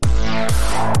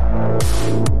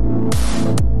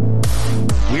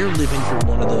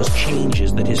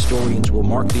historians will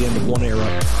mark the end of one era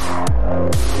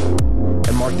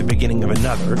and mark the beginning of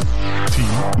another.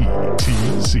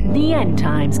 TETC. The end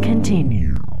times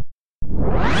continue.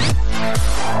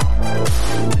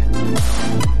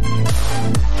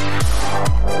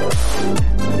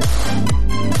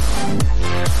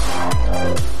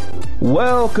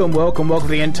 Welcome to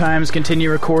the End Times.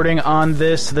 Continue recording on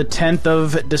this, the 10th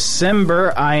of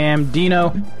December. I am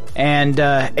Dino, and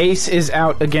Ace is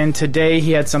out again today.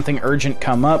 He had something urgent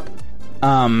come up,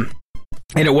 and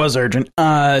it was urgent.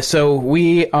 So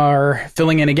we are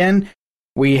filling in again.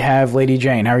 We have Lady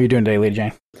Jane. How are you doing today, Lady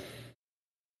Jane?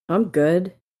 I'm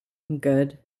good.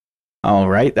 All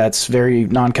right, that's very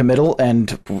non-committal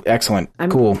and excellent.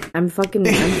 Cool. I'm fucking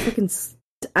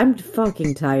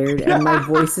tired, and my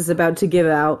voice is about to give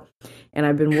out, and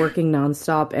I've been working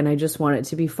nonstop, and I just want it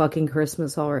to be fucking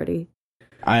Christmas already.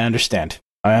 I understand.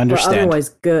 But otherwise,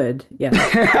 good. Yeah.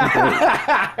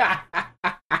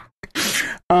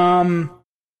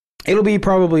 It'll be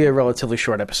probably a relatively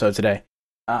short episode today.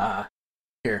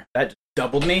 Here, that just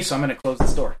doubled me, so I'm going to close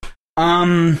this door.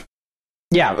 It'll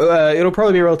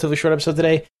probably be a relatively short episode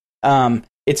today.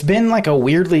 It's been like a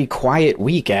weirdly quiet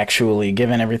week, actually,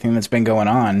 given everything that's been going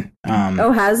on.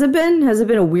 Has it been? Has it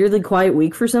been a weirdly quiet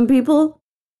week for some people?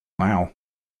 Wow.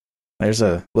 There's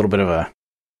a little bit of a...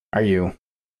 Are you,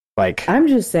 like... I'm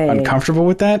just saying... uncomfortable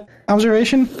with that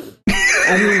observation?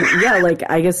 I mean, yeah, like,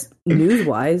 I guess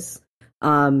news-wise,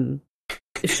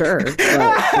 sure. But,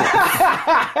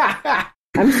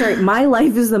 I'm sorry, my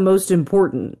life is the most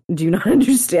important. Do you not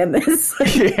understand this?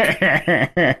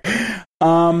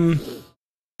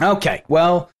 Okay,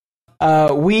 well,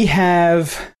 we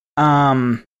have,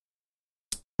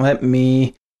 let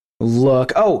me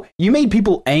look. Oh, you made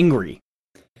people angry.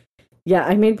 Yeah,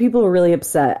 I made people really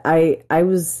upset. I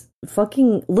was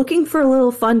fucking looking for a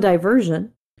little fun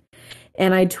diversion,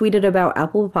 and I tweeted about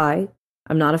apple pie.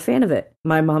 I'm not a fan of it.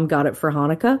 My mom got it for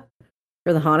Hanukkah,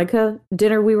 for the Hanukkah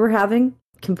dinner we were having.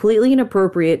 Completely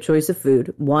inappropriate choice of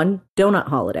food. 1, donut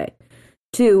holiday.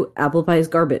 2, apple pie is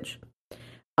garbage.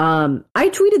 I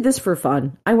tweeted this for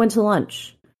fun. I went to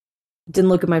lunch. Didn't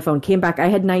look at my phone. Came back. I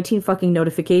had 19 fucking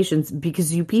notifications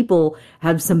because you people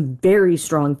have some very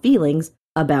strong feelings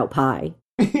about pie.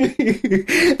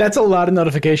 That's a lot of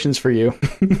notifications for you.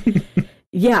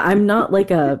 Yeah, I'm not like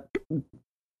a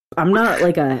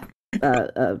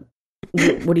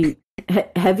what do you,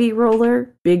 heavy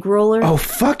roller? Big roller? Oh,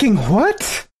 fucking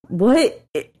what? What?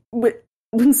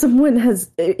 When someone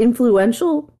has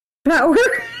influential power?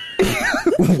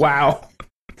 Wow.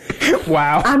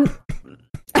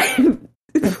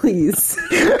 Please.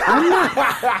 I'm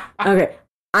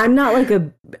not like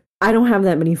I don't have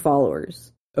that many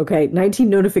followers. Okay. 19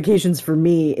 notifications for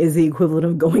me is the equivalent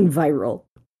of going viral.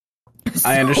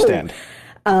 I understand.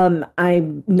 I'm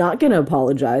not going to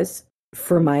apologize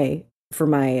for my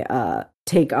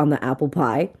take on the apple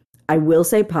pie. I will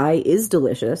say pie is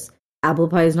delicious. Apple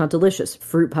pie is not delicious.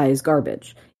 Fruit pie is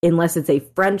garbage. Unless it's a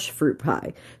French fruit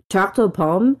pie. Tarte aux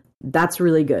pommes, that's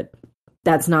really good.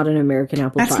 That's not an American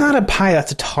apple pie. That's not a pie,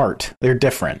 that's a tart. They're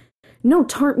different. No,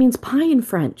 tarte means pie in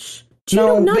French. Do you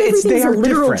know not everything's a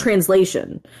literal different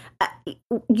translation?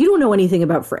 You don't know anything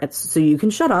about France, so you can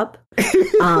shut up.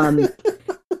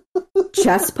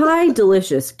 Chess pie,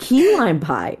 delicious. Key lime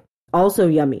pie, also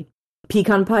yummy.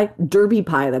 Pecan pie, derby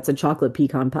pie, that's a chocolate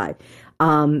pecan pie.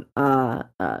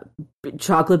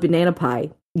 Chocolate banana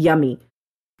pie, yummy.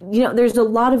 You know, there's a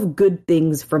lot of good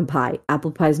things from pie.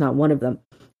 Apple pie is not one of them.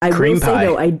 Cream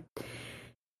pie.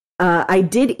 I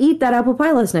did eat that apple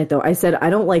pie last night, though. I said,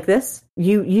 I don't like this.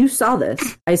 You saw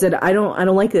this. I said, I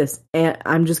don't like this. And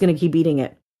I'm just going to keep eating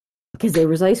it because there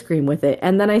was ice cream with it.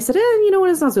 And then I said, you know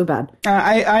what? It's not so bad.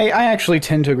 I actually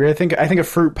tend to agree. I think a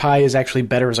fruit pie is actually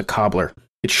better as a cobbler.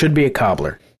 It should be a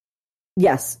cobbler.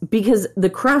 Yes, because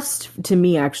the crust to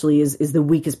me actually is the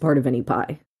weakest part of any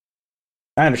pie.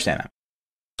 I understand that.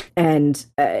 And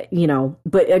but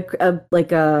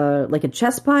like a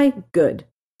chess pie, good.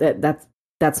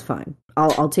 That's fine.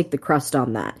 I'll take the crust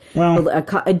on that. Well, a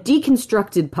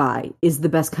deconstructed pie is the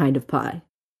best kind of pie.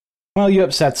 Well, you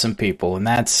upset some people, and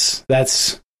that's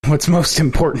what's most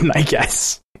important, I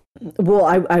guess. Well,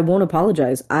 I won't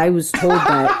apologize. I was told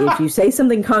that if you say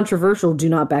something controversial, do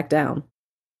not back down.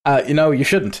 You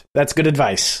shouldn't. That's good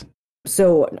advice.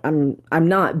 So I'm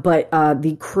not, but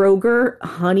the Kroger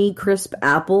Honey Crisp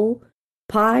Apple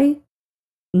Pie,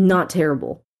 not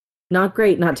terrible. Not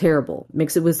great, not terrible.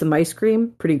 Mix it with some ice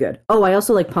cream, pretty good. Oh, I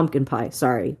also like pumpkin pie.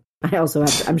 Sorry. I also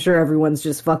have to, I'm sure everyone's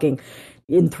just fucking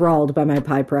enthralled by my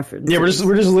pie preference. Yeah, we're just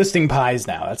listing pies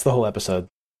now. That's the whole episode.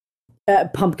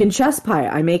 Pumpkin chess pie.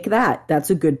 I make that. That's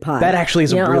a good pie. That actually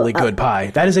is a really good pie.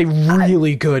 That is a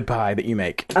really good pie that you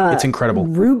make. It's incredible.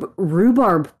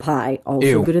 Rhubarb pie,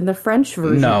 also good in the French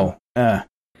version. No.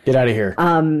 Get out of here.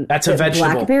 That's a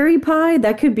vegetable. Blackberry pie,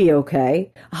 that could be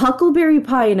okay. Huckleberry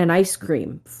pie and an ice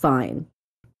cream, fine.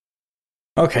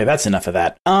 Okay, that's enough of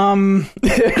that.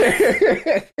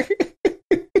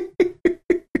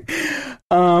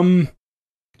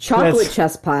 Chocolate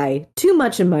chess pie, too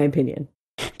much in my opinion.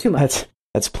 Too much.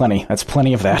 That's plenty. That's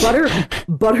plenty of that.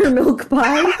 Buttermilk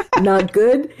pie, not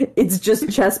good. It's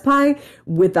just chess pie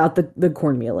without the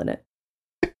cornmeal in it.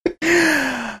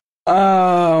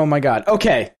 Oh my god.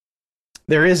 Okay.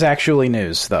 There is actually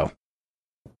news though.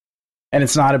 And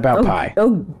it's not about pie.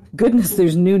 Oh goodness,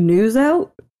 there's new news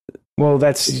out? Well,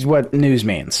 that's what news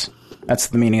means. That's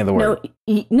the meaning of the word.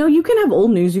 No, you can have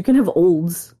old news. You can have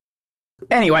olds.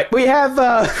 Anyway, we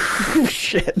have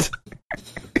shit.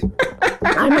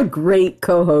 I'm a great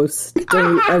co-host.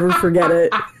 Don't you ever forget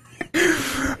it.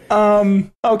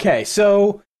 Okay,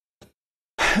 so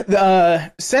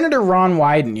Senator Ron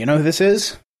Wyden, you know who this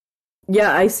is?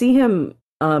 Yeah, I see him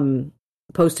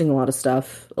posting a lot of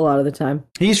stuff a lot of the time.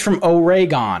 He's from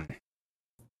Oregon.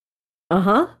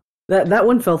 Uh-huh. That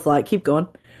one fell flat. Keep going.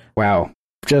 Wow.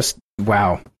 Just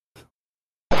wow.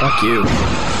 Fuck you.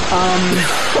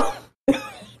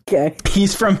 Okay.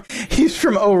 He's from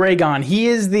Oregon. He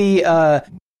is the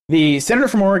senator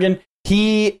from Oregon.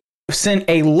 He sent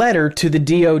a letter to the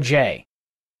DOJ.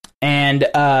 And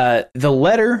the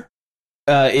letter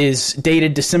is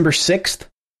dated December 6th.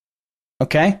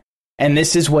 Okay? And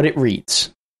this is what it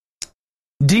reads.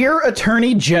 Dear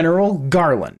Attorney General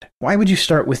Garland. Why would you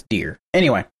start with dear?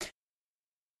 Anyway.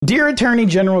 Dear Attorney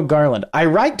General Garland, I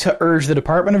write to urge the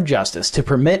Department of Justice to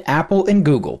permit Apple and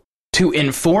Google to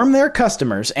inform their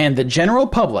customers and the general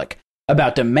public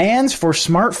about demands for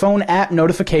smartphone app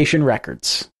notification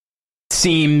records.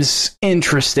 Seems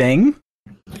interesting.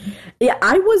 Yeah,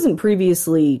 I wasn't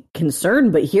previously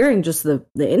concerned, but hearing just the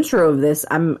intro of this,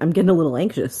 I'm getting a little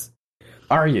anxious.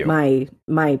 Are you? I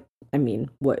mean,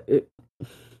 why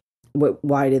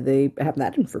did they have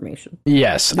that information?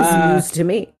 Yes. This is news to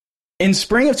me. In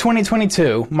spring of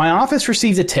 2022, my office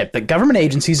received a tip that government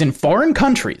agencies in foreign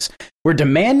countries were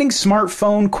demanding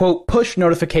smartphone, quote, push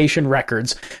notification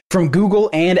records from Google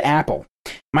and Apple.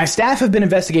 My staff have been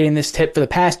investigating this tip for the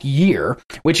past year,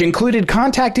 which included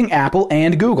contacting Apple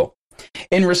and Google.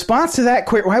 In response to that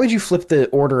query, why would you flip the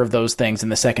order of those things in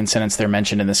the second sentence they're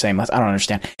mentioned in the same list? I don't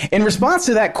understand. In response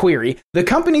to that query, the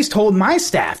companies told my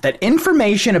staff that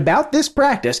information about this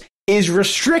practice is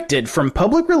restricted from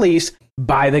public release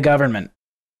by the government.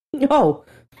 Oh,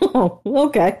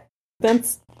 okay.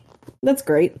 That's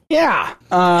great. Yeah.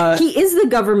 He is the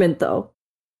government, though.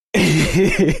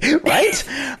 Right?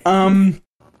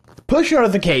 Push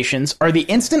notifications are the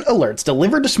instant alerts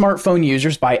delivered to smartphone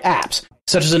users by apps,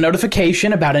 such as a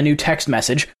notification about a new text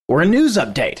message or a news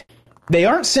update. They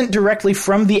aren't sent directly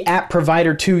from the app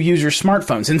provider to user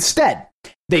smartphones. Instead,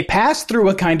 they pass through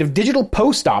a kind of digital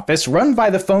post office run by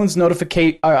the phone's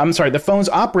the phone's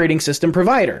operating system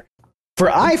provider. For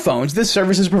iPhones, this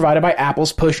service is provided by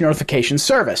Apple's push notification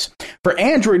service. For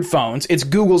Android phones, it's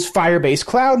Google's Firebase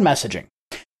cloud messaging.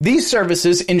 These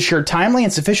services ensure timely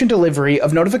and sufficient delivery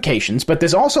of notifications, but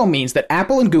this also means that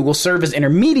Apple and Google serve as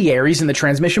intermediaries in the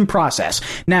transmission process.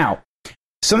 Now,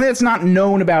 something that's not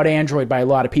known about Android by a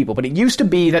lot of people, but it used to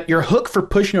be that your hook for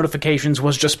push notifications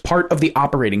was just part of the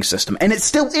operating system, and it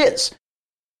still is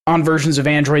on versions of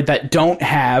Android that don't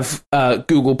have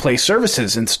Google Play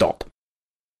services installed.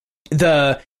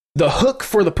 The hook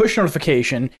for the push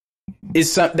notification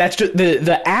is that's just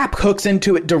the app hooks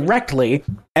into it directly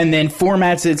and then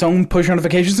formats its own push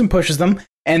notifications and pushes them,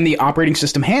 and the operating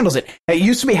system handles it. That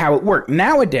used to be how it worked.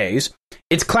 Nowadays,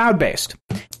 it's cloud-based,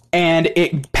 and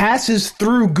it passes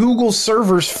through Google's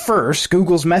servers first,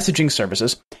 Google's messaging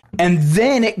services, and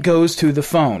then it goes to the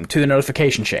phone, to the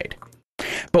notification shade.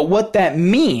 But what that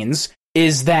means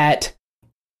is that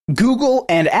Google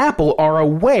and Apple are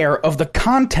aware of the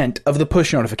content of the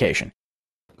push notification.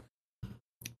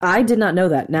 I did not know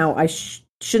that. Now, I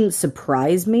shouldn't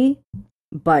surprise me,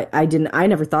 but I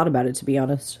never thought about it, to be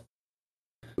honest.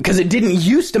 Because it didn't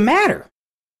used to matter.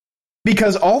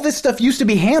 Because all this stuff used to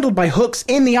be handled by hooks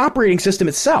in the operating system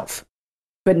itself.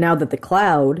 But now that the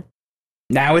cloud...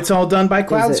 Now it's all done by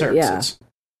cloud services.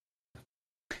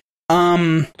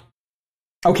 Yeah.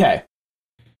 Okay.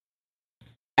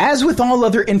 As with all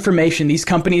other information these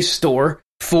companies store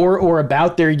for or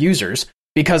about their users,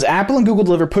 because Apple and Google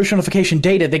deliver push notification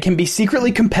data, they can be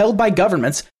secretly compelled by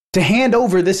governments to hand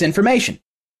over this information.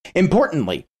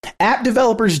 Importantly, app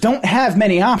developers don't have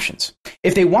many options.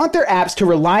 If they want their apps to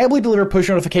reliably deliver push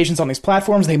notifications on these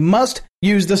platforms, they must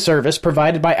use the service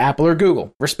provided by Apple or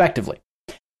Google, respectively.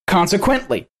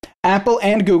 Consequently, Apple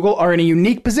and Google are in a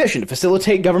unique position to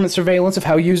facilitate government surveillance of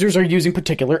how users are using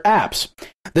particular apps.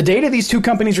 The data these two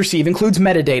companies receive includes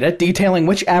metadata detailing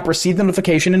which app received the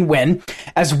notification and when,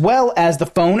 as well as the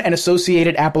phone and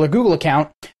associated Apple or Google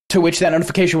account to which that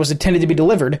notification was intended to be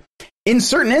delivered. In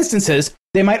certain instances,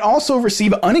 they might also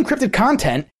receive unencrypted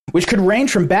content, which could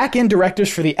range from back-end directives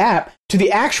for the app to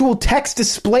the actual text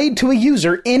displayed to a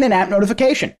user in an app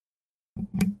notification.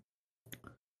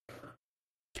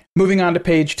 Moving on to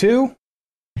page 2.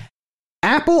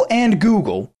 Apple and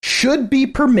Google should be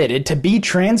permitted to be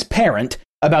transparent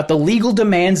about the legal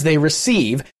demands they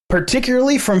receive,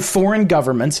 particularly from foreign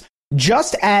governments,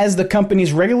 just as the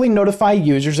companies regularly notify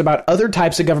users about other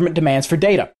types of government demands for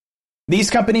data. These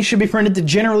companies should be permitted to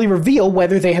generally reveal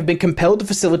whether they have been compelled to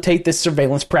facilitate this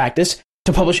surveillance practice,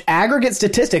 to publish aggregate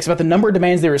statistics about the number of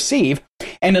demands they receive,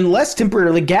 and unless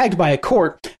temporarily gagged by a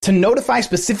court, to notify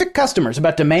specific customers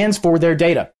about demands for their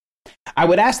data. I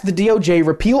would ask the DOJ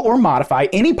repeal or modify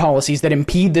any policies that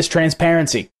impede this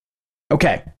transparency.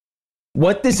 Okay.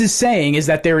 What this is saying is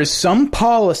that there is some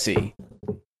policy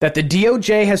that the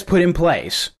DOJ has put in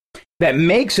place that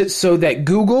makes it so that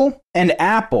Google and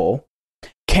Apple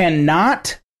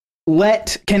cannot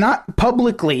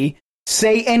publicly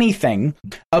say anything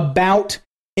about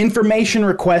information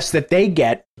requests that they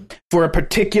get for a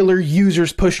particular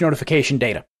user's push notification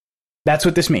data. That's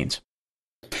what this means.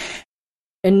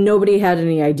 And nobody had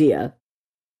any idea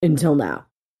until now.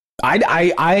 I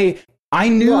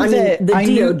knew that the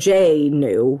DOJ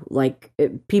knew, like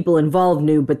people involved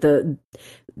knew, but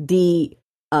the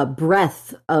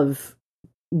breadth of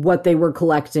what they were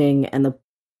collecting and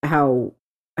how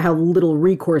little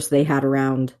recourse they had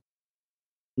around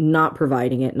not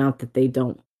providing it. Not that they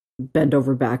don't bend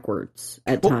over backwards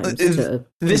at times.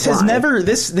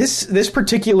 This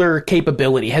particular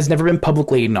capability has never been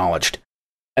publicly acknowledged,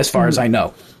 as far as I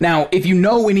know. Now, if you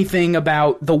know anything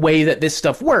about the way that this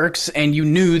stuff works, and you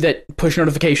knew that push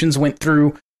notifications went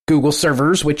through Google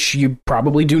servers, which you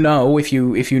probably do know if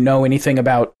you know anything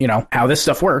about, how this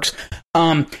stuff works,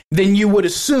 then you would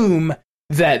assume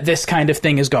that this kind of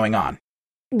thing is going on.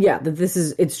 Yeah, that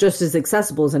it's just as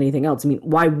accessible as anything else. I mean,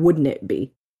 why wouldn't it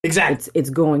be? Exactly. It's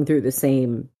going through the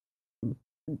same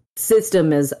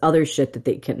system as other shit that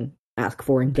they can ask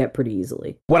for and get pretty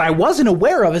easily. What I wasn't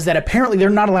aware of is that apparently they're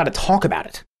not allowed to talk about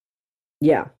it.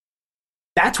 Yeah.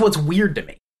 That's what's weird to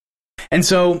me. And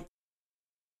so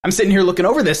I'm sitting here looking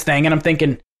over this thing and I'm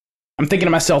thinking to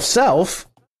myself,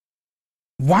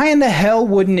 why in the hell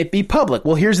wouldn't it be public?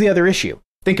 Well, here's the other issue.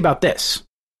 Think about this.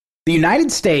 The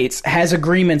United States has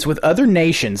agreements with other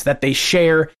nations that they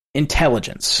share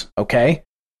intelligence, okay?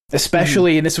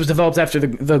 Especially, and this was developed after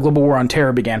the global war on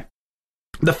terror began.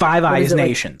 The Five Eyes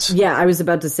nations. Yeah, I was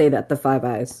about to say that, the Five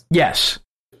Eyes. Yes.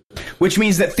 Which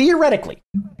means that theoretically,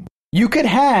 you could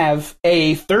have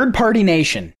a third-party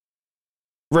nation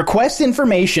request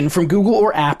information from Google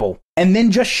or Apple and then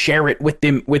just share it with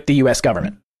the U.S.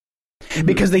 government. Mm-hmm.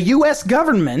 Because the U.S.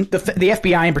 government, the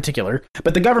FBI in particular,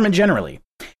 but the government generally,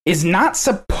 is not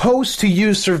supposed to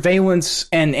use surveillance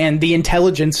and the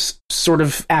intelligence sort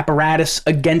of apparatus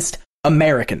against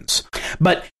Americans.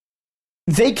 But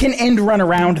they can end run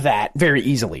around that very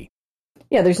easily.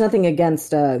 Yeah, there's nothing against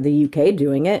the UK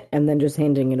doing it and then just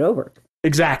handing it over.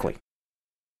 Exactly.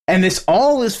 And this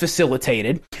all is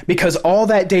facilitated because all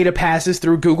that data passes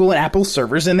through Google and Apple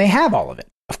servers, and they have all of it.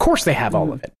 Of course they have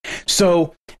all of it.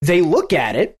 So they look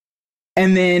at it,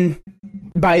 and then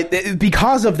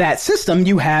because of that system,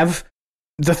 you have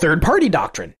the third-party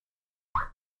doctrine.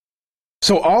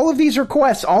 So all of these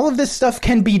requests, all of this stuff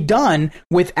can be done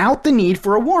without the need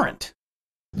for a warrant.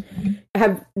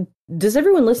 Does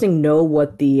everyone listening know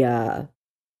what the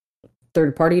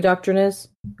third-party doctrine is?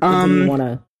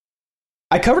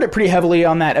 I covered it pretty heavily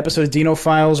on that episode of Dino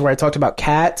Files where I talked about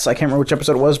cats. I can't remember which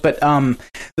episode it was, but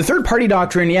the third-party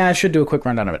doctrine, I should do a quick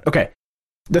rundown of it. Okay.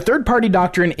 The third-party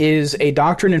doctrine is a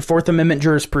doctrine in Fourth Amendment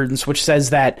jurisprudence which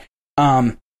says that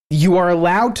you are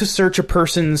allowed to search a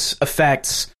person's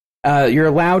effects, you're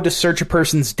allowed to search a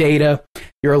person's data,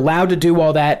 you're allowed to do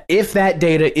all that if that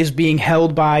data is being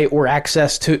held by or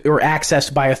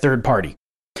accessed by a third party.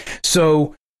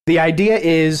 So the idea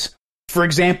is, for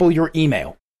example, your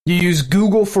email. You use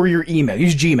Google for your email.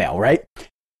 Use Gmail, right?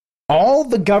 All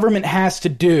the government has to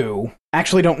do...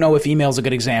 Actually, don't know if email is a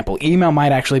good example. Email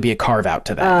might actually be a carve-out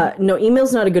to that. No,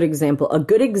 email's not a good example. A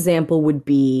good example would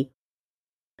be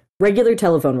regular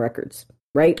telephone records.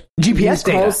 right? GPS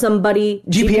you data. Call somebody.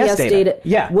 GPS data.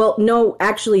 Yeah. Well, no,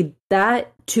 actually,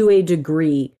 that to a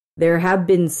degree, there have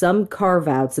been some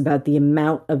carve-outs about the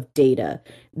amount of data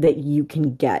that you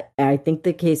can get. And I think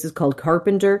the case is called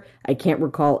Carpenter. I can't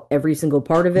recall every single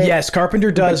part of it. Yes,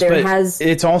 Carpenter does, but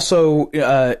it's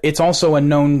also a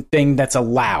known thing that's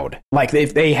allowed. Like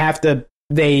if they have to,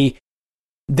 they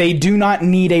do not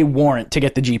need a warrant to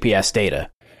get the GPS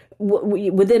data.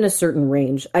 Within a certain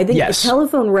range. I think the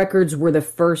telephone records were the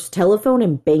first, telephone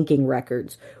and banking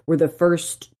records were the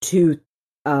first two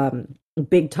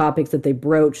big topics that they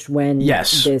broached when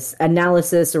this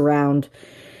analysis around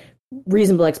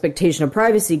reasonable expectation of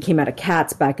privacy came out of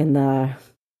Katz back in the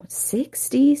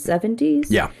 60s, 70s.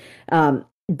 Yeah.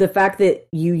 The fact that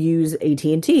you use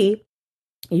AT&T,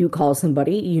 you call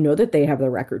somebody, you know that they have the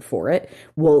record for it.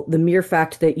 Well, the mere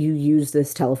fact that you use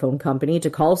this telephone company to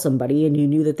call somebody and you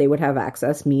knew that they would have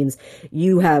access means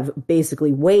you have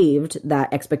basically waived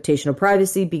that expectation of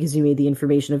privacy because you made the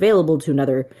information available to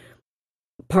another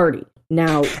party.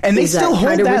 Now, and they still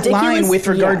hold that line with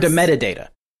regard to metadata.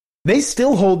 They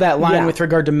still hold that line with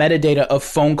regard to metadata of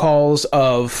phone calls,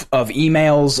 of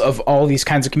emails, of all these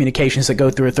kinds of communications that go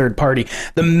through a third party.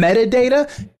 The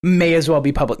metadata may as well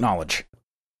be public knowledge.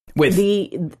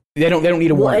 They don't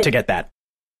need a warrant to get that.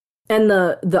 And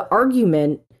the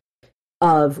argument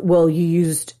of, well, you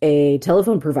used a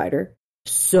telephone provider,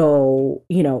 so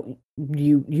you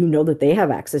know that they have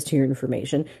access to your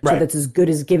information, so that's as good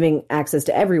as giving access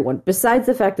to everyone. Besides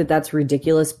the fact that that's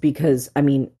ridiculous, because I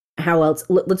mean, how else?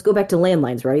 Let's go back to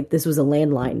landlines, right? This was a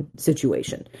landline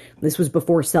situation. This was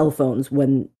before cell phones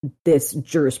when this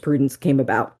jurisprudence came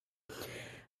about.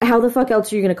 How the fuck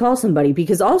else are you going to call somebody?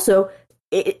 Because also,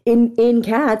 in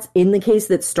Katz, in the case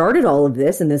that started all of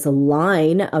this, and this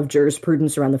line of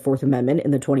jurisprudence around the Fourth Amendment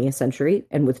in the 20th century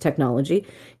and with technology,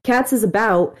 Katz is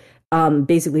about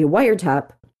basically a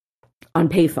wiretap on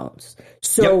payphones.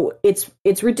 So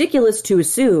it's ridiculous to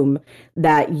assume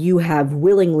that you have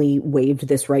willingly waived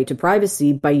this right to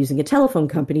privacy by using a telephone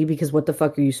company, because what the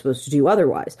fuck are you supposed to do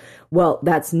otherwise? Well,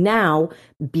 that's now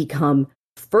become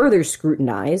further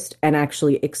scrutinized and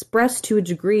actually expressed to a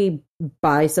degree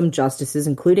by some justices,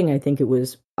 including, I think it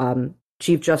was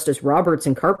Chief Justice Roberts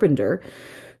and Carpenter,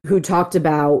 who talked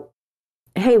about,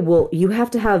 hey, well, you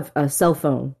have to have a cell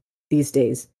phone these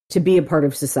days to be a part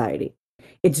of society.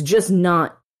 It's just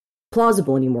not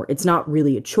plausible anymore. It's not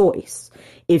really a choice.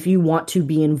 If you want to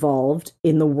be involved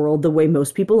in the world the way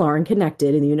most people are and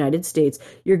connected in the United States,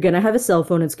 you're going to have a cell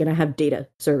phone. It's going to have data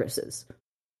services.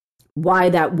 Why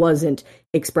that wasn't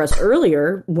expressed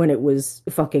earlier when it was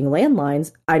fucking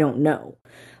landlines, I don't know.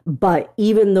 But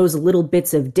even those little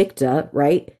bits of dicta,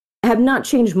 right, have not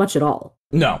changed much at all.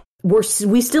 No.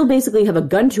 We still basically have a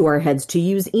gun to our heads to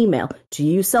use email, to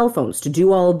use cell phones, to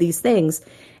do all of these things.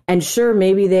 And sure,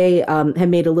 maybe they have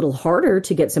made it a little harder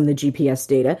to get some of the GPS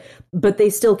data, but they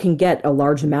still can get a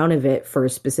large amount of it for a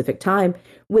specific time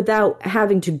without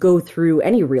having to go through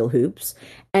any real hoops.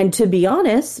 And to be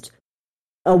honest,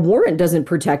 a warrant doesn't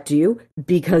protect you,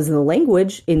 because the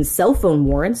language in cell phone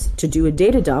warrants to do a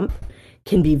data dump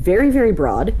can be very, very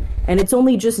broad. And it's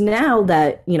only just now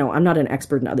that, I'm not an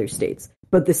expert in other states,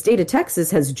 but the state of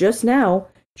Texas has just now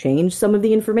changed some of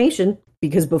the information,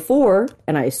 because before,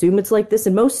 and I assume it's like this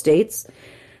in most states,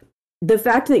 the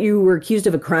fact that you were accused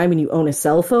of a crime and you own a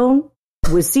cell phone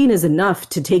was seen as enough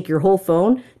to take your whole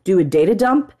phone, do a data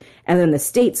dump, and then the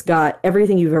state's got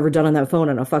everything you've ever done on that phone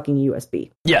on a fucking USB.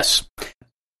 Yes.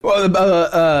 Well,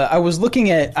 I was looking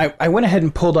at, I went ahead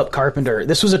and pulled up Carpenter.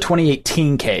 This was a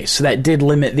 2018 case that did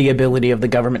limit the ability of the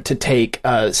government to take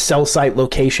cell site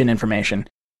location information.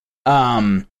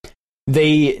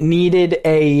 They needed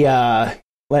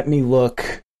let me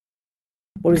look.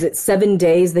 What is it, 7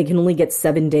 days? They can only get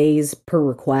 7 days per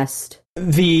request.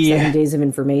 7 days of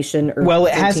information? Or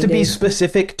it has to be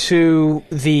specific to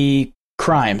the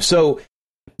crime. So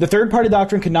the third-party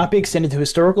doctrine could not be extended to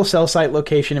historical cell site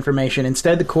location information.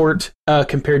 Instead, the court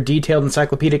compared detailed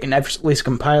encyclopedic and effortlessly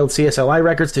compiled CSLI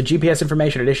records to GPS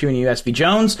information at issue in U.S. v.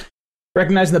 Jones,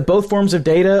 recognizing that both forms of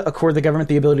data accord the government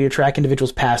the ability to track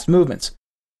individuals' past movements.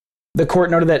 The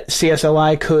court noted that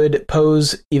CSLI could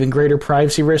pose even greater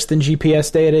privacy risk than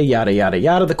GPS data, yada, yada,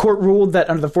 yada. The court ruled that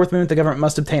under the Fourth Amendment, the government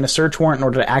must obtain a search warrant in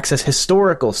order to access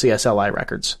historical CSLI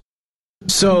recorks.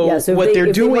 So what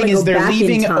they're doing is they're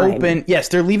leaving open. Yes,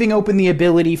 they're leaving open the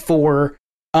ability for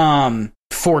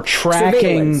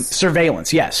tracking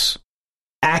surveillance. Yes,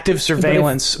 active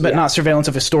surveillance, but not surveillance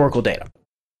of historical data.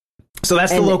 So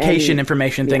that's the location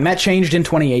information thing that changed in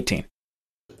 2018.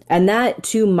 And that,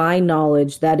 to my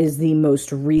knowledge, that is the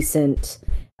most recent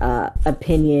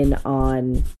opinion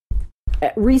on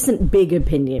recent big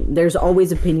opinion. There's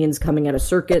always opinions coming out of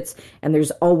circuits, and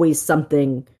there's always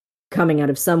something coming out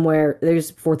of somewhere.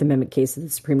 There's Fourth Amendment case of the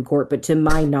Supreme Court, but to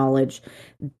my knowledge,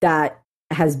 that's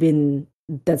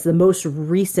the most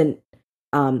recent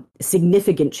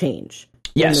significant change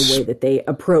in the way that they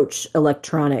approach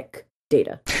electronic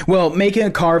data. Well, making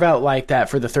a carve out like that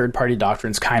for the third party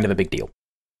doctrine is kind of a big deal.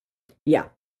 Yeah.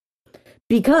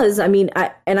 Because, I mean,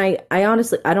 I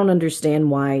honestly, I don't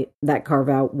understand why that carve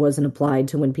out wasn't applied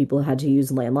to when people had to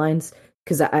use landlines.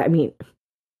 Because, I mean,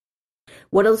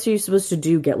 what else are you supposed to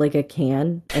do? Get like a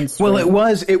can and well, it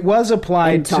was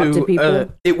applied to people?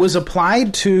 It was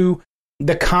applied to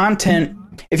the content.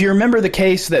 If you remember the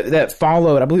case that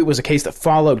followed, I believe it was a case that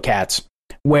followed Cats,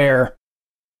 where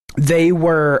they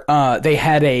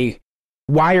had a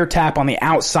wiretap on the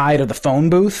outside of the phone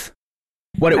booth.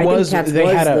 What it was, they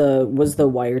had was the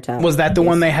wiretap. Was that the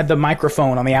one they had the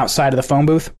microphone on the outside of the phone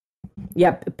booth?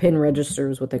 Yep, pin register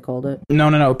is what they called it.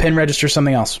 No. Pin register is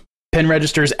something else. Pin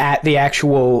registers at the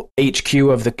actual HQ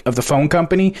of the phone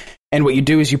company, and what you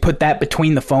do is you put that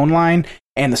between the phone line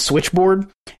and the switchboard,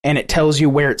 and it tells you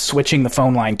where it's switching the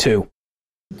phone line to.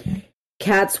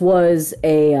 Cats was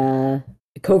a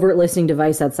covert listening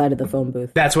device outside of the phone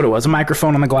booth. That's what it was, a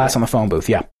microphone on the glass on the phone booth,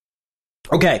 yeah.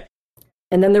 Okay.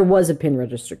 And then there was a pin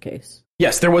register case.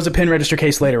 Yes, there was a pin register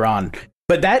case later on.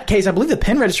 But that case, I believe the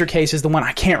pin register case is the one,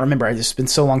 I can't remember. It's been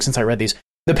so long since I read these.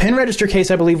 The pin register case,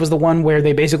 I believe, was the one where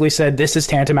they basically said this is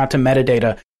tantamount to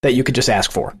metadata that you could just ask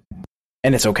for.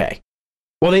 And it's okay.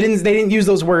 Well, they didn't use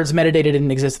those words. Metadata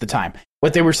didn't exist at the time.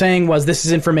 What they were saying was this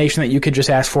is information that you could just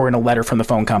ask for in a letter from the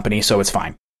phone company, so it's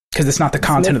fine. Because it's not the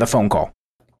content of the phone call.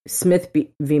 Smith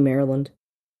v. Maryland.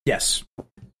 Yes.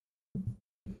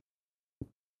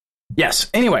 Yes.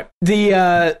 Anyway,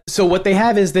 so what they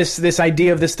have is this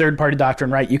idea of this third party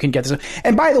doctrine, right? You can get this.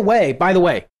 And by the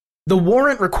way, the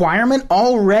warrant requirement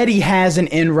already has an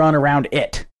end run around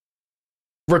it.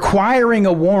 Requiring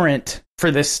a warrant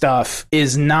for this stuff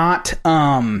is not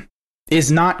going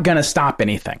to stop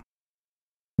anything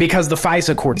because the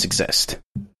FISA courts exist.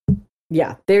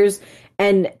 Yeah, there's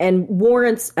and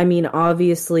warrants. I mean,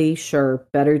 obviously, sure,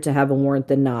 better to have a warrant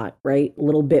than not, right? A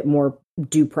little bit more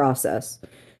due process.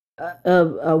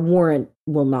 A warrant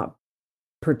will not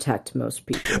protect most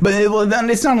people. But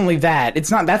it's not only that.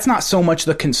 That's not so much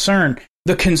the concern.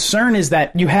 The concern is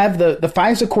that you have the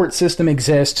FISA court system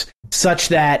exists such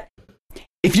that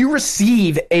if you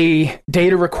receive a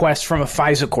data request from a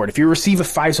FISA court, if you receive a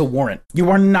FISA warrant,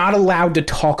 you are not allowed to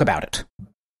talk about it.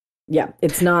 Yeah,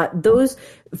 it's not. Those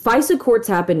FISA courts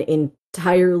happen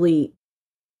entirely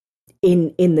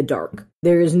in the dark.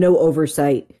 There is no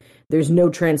oversight. There's no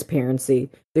transparency.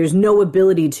 There's no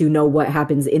ability to know what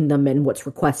happens in them and what's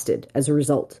requested as a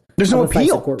result. There's no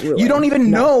appeal. You don't even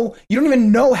know. You don't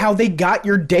even know how they got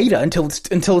your data until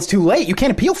it's too late. You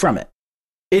can't appeal from it.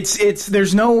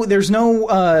 There's no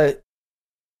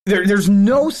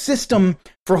system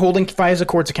for holding FISA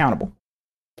courts accountable.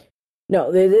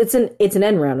 No, it's an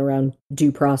end round around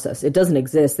due process. It doesn't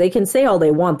exist. They can say all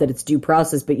they want that it's due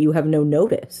process, but you have no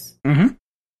notice. Mm-hmm.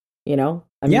 You know,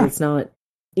 I mean, It's not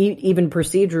even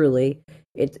procedurally.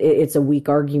 It's a weak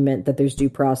argument that there's due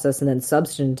process, and then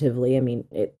substantively, I mean,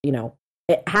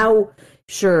 how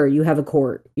sure you have a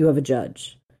court, you have a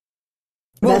judge.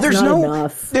 Well, That's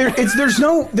there's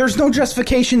no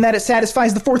justification that it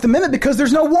satisfies the Fourth Amendment because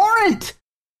there's no warrant.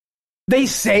 They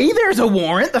say there's a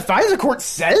warrant. The FISA court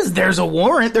says there's a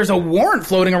warrant. There's a warrant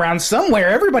floating around somewhere.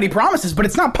 Everybody promises, but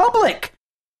it's not public.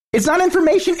 It's not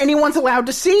information anyone's allowed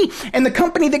to see, and the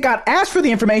company that got asked for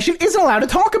the information isn't allowed to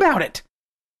talk about it.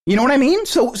 You know what I mean?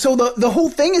 So the whole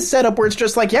thing is set up where it's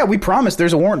just like, yeah, we promised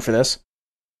there's a warrant for this.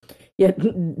 Yeah,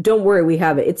 don't worry, we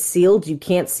have it. It's sealed. You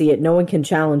can't see it. No one can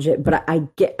challenge it. But I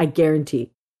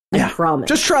guarantee. I promise.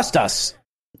 Just trust us.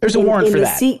 There's a warrant for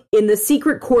that. In the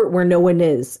secret court where no one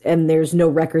is, and there's no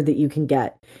record that you can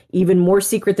get, even more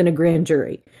secret than a grand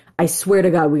jury. I swear to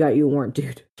God, we got you a warrant,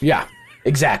 dude. Yeah,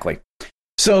 exactly.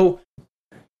 So,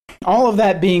 all of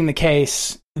that being the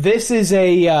case, this is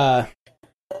I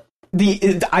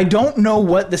don't know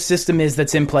what the system is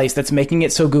that's in place that's making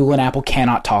it so Google and Apple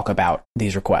cannot talk about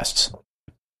these requests.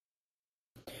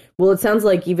 Well, it sounds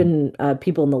like even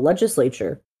people in the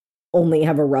legislature only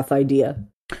have a rough idea.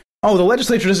 Oh, the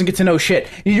legislature doesn't get to know shit.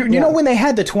 You know, when they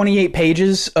had the 28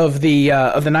 pages of the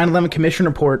 9/11 Commission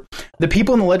report, the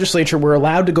people in the legislature were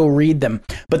allowed to go read them,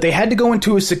 but they had to go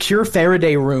into a secure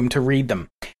Faraday room to read them.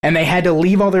 And they had to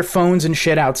leave all their phones and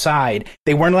shit outside.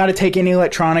 They weren't allowed to take any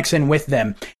electronics in with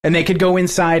them. And they could go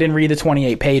inside and read the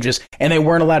 28 pages, and they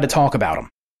weren't allowed to talk about them.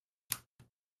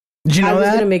 Did you know that?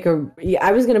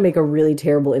 I was going to make a really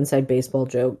terrible inside baseball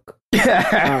joke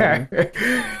I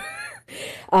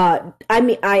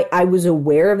mean, I was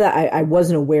aware of that. I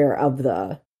wasn't aware of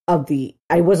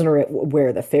I wasn't aware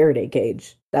of the Faraday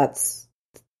cage. That's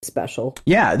special.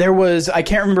 Yeah, there was, I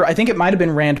can't remember, I think it might have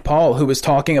been Rand Paul who was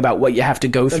talking about what you have to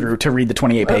go through to read the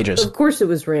 28 pages. Of course it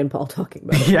was Rand Paul talking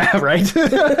about it. Yeah, right?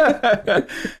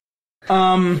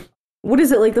 What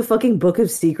is it, like the fucking Book of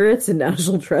Secrets and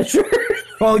National Treasure?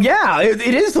 Well, yeah, it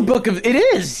is the book of, it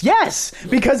is, yes,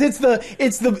 because it's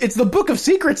the Book of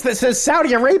Secrets that says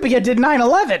Saudi Arabia did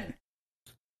 9/11.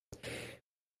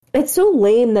 It's so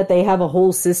lame that they have a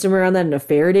whole system around that in a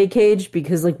Faraday cage,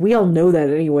 because, like, we all know that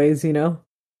anyways, you know?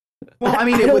 Well, I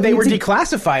mean, they were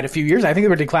declassified a few years. I think they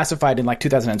were declassified in, like,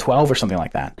 2012 or something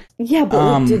like that. Yeah,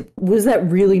 but was that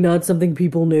really not something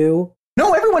people knew?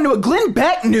 No, everyone knew it. Glenn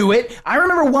Beck knew it. I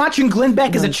remember watching Glenn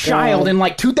Beck as a child in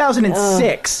like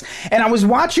 2006. And I was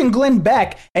watching Glenn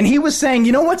Beck and he was saying,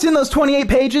 you know what's in those 28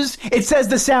 pages? It says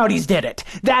the Saudis did it.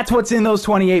 That's what's in those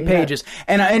 28 pages.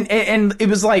 And it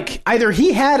was like either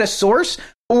he had a source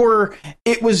or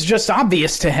it was just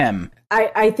obvious to him.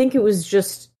 I think it was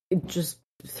just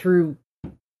through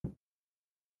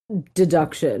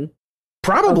deduction.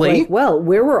 Probably. Like, well,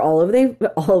 where were all of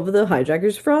the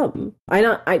hijackers from? I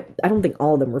don't think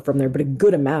all of them were from there, but a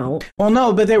good amount. Well,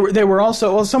 no, but they were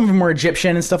also, well, some of them were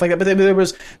Egyptian and stuff like that. But there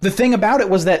was, the thing about it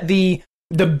was that the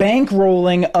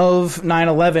bankrolling of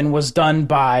 9/11 was done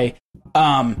by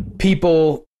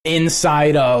people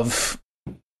inside of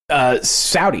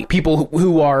Saudi, people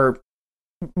who are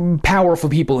powerful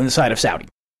people inside of Saudi.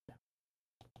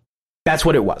 That's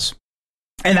what it was.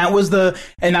 And that was the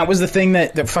thing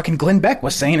that fucking Glenn Beck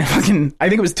was saying. Fucking, I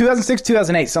think it was 2006,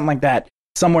 2008, something like that.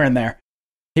 Somewhere in there,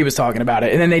 he was talking about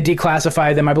it. And then they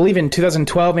declassified them, I believe, in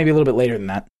 2012, maybe a little bit later than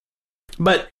that.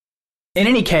 But in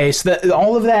any case,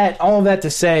 all of that to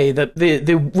say that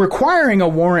the requiring a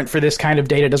warrant for this kind of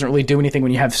data doesn't really do anything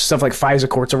when you have stuff like FISA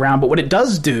courts around. But what it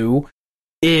does do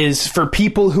is for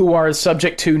people who are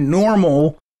subject to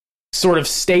normal sort of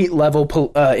state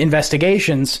level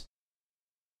investigations,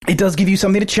 it does give you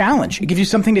something to challenge. It gives you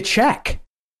something to check.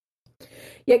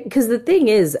 Yeah, because the thing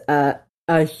is,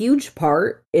 a huge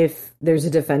part, if there's a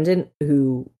defendant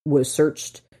who was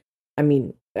searched, I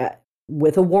mean,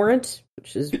 with a warrant,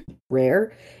 which is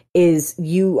rare, is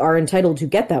you are entitled to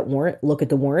get that warrant, look at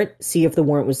the warrant, see if the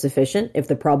warrant was sufficient, if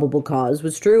the probable cause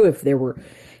was true, if there were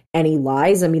any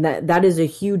lies. I mean, that is a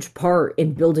huge part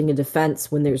in building a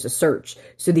defense when there's a search.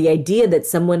 So the idea that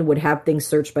someone would have things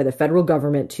searched by the federal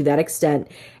government to that extent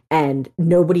and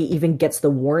nobody even gets the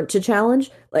warrant to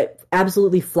challenge, like,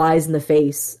 absolutely flies in the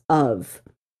face of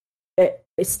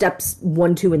steps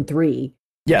 1, 2, and 3.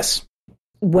 Yes.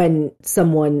 When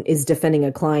someone is defending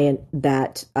a client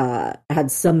that had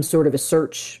some sort of a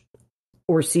search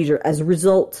or seizure as a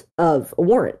result of a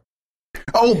warrant.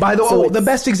 Oh, by the way, the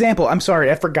best example, I'm sorry,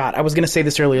 I forgot. I was going to say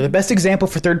this earlier. The best example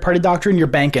for third-party doctrine, your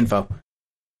bank info.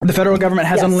 The federal government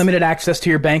has unlimited access to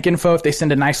your bank info. If they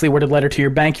send a nicely worded letter to your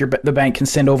bank, the bank can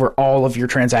send over all of your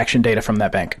transaction data from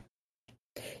that bank.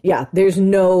 Yeah, there's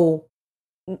no...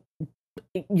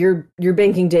 Your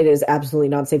banking data is absolutely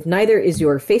not safe. Neither is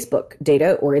your Facebook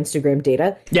data or Instagram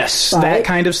data. Yes, that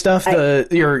kind of stuff.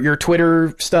 Your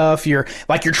Twitter stuff. Your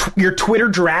Twitter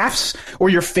drafts or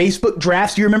your Facebook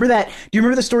drafts. Do you remember that? Do you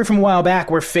remember the story from a while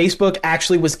back where Facebook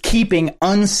actually was keeping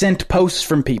unsent posts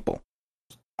from people?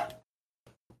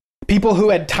 People who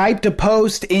had typed a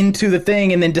post into the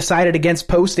thing and then decided against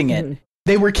posting it. Mm-hmm.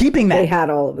 They were keeping that. They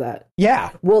had all of that. Yeah.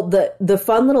 Well, the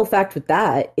fun little fact with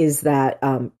that is that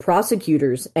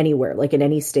prosecutors anywhere, like in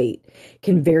any state,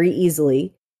 can very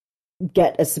easily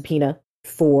get a subpoena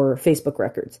for Facebook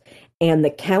records. And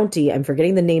the county, I'm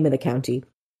forgetting the name of the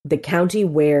county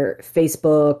where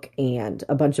Facebook and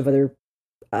a bunch of other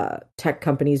tech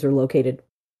companies are located,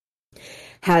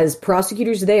 has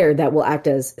prosecutors there that will act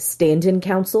as stand-in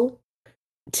counsel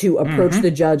to approach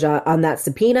the judge on that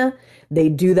subpoena. They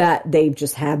do that. They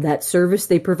just have that service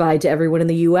they provide to everyone in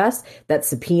the U.S. That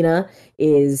subpoena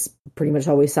is pretty much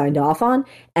always signed off on.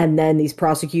 And then these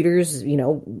prosecutors,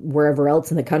 wherever else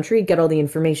in the country, get all the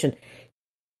information.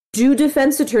 Do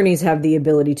defense attorneys have the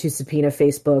ability to subpoena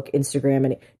Facebook,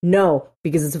 Instagram? No,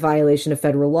 because it's a violation of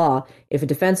federal law if a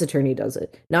defense attorney does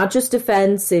it. Not just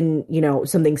defense in,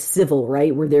 something civil,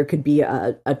 right, where there could be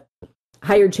a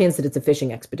higher chance that it's a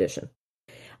fishing expedition.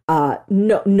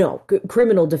 No.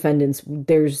 Criminal defendants,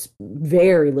 there's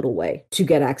very little way to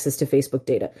get access to Facebook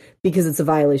data because it's a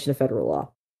violation of federal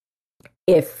law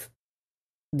if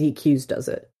the accused does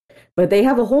it. But they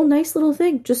have a whole nice little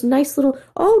thing, just nice little,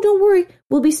 oh, don't worry,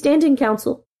 we'll be stand-in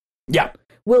counsel. Yeah.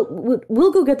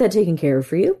 We'll go get that taken care of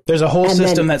for you. There's a whole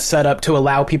system that's set up to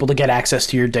allow people to get access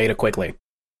to your data quickly.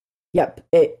 Yep.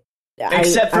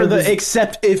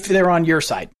 Except if they're on your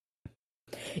side.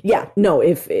 Yeah, no,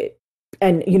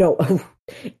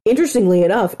 interestingly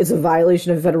enough, it's a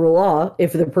violation of federal law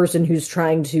if the person who's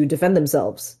trying to defend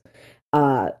themselves,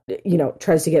 tries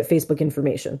to get Facebook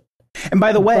information. And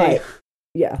by the way,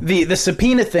 yeah, the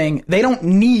subpoena thing, they don't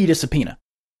need a subpoena.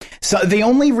 So the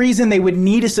only reason they would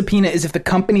need a subpoena is if the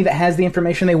company that has the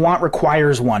information they want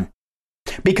requires one.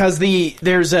 Because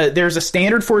there's a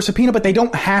standard for a subpoena, but they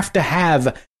don't have to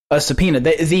have a subpoena.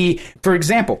 For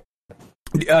example,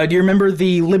 do you remember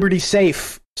the Liberty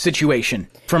Safe situation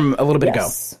from a little bit ago?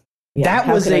 Yeah,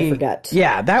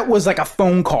 that was like a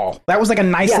phone call. That was like a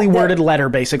nicely worded letter,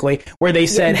 basically, where they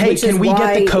said, hey, can we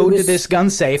get the code to this gun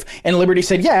safe? And Liberty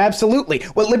said, yeah, absolutely.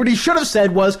 What Liberty should have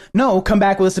said was, no, come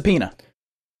back with a subpoena.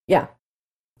 Yeah.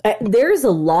 There's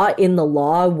a lot in the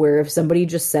law where if somebody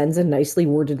just sends a nicely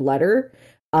worded letter,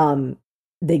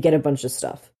 they get a bunch of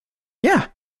stuff. Yeah.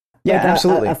 Yeah, like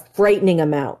absolutely. A frightening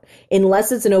amount,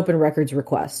 unless it's an open records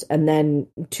request. And then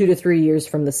 2 to 3 years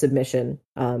from the submission,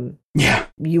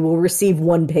 you will receive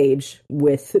one page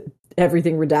with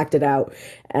everything redacted out,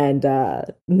 and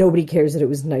nobody cares that it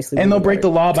was nicely. And they'll break the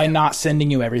law by not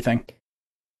sending you everything.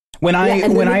 When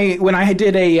I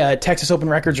did a Texas open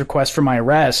records request for my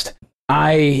arrest,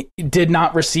 I did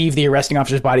not receive the arresting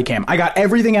officer's body cam. I got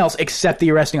everything else except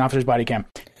the arresting officer's body cam.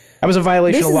 That was a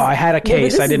violation of law. I had a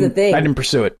case. I didn't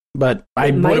pursue it, but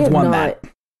I would have won that.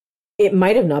 It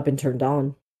might have not been turned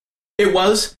on. It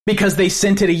was because they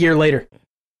sent it a year later.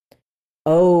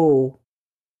 Oh,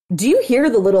 do you hear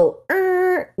the little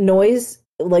noise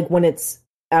like when it's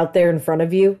out there in front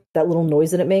of you? That little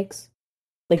noise that it makes,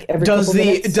 like every couple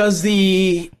minutes?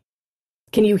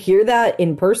 Can you hear that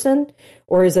in person,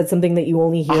 or is that something that you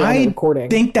only hear on the recording? I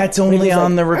think that's only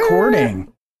on the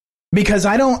recording. Because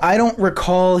I don't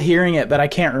recall hearing it, but I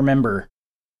can't remember.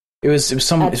 It was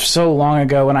so long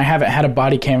ago, and I haven't had a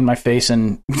body cam in my face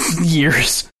in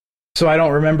years, so I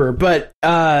don't remember. But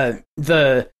that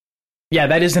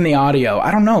is in the audio.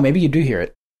 I don't know. Maybe you do hear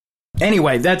it.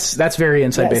 Anyway, that's very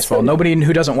inside baseball. So, nobody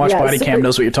who doesn't watch body cam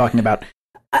knows what you're talking about.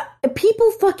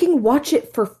 People fucking watch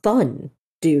it for fun,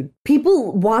 dude.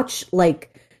 People watch like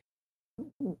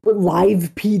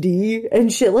live PD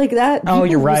and shit like that. People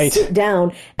you're right. Sit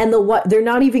down and they're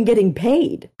not even getting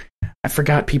paid. I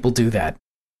forgot people do that.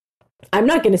 I'm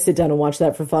not going to sit down and watch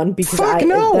that for fun because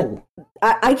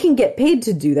I can get paid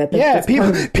to do that.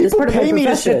 People pay me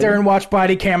to sit there and watch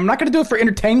body cam. I'm not going to do it for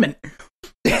entertainment.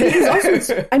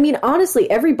 Also, I mean, honestly,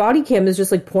 every body cam is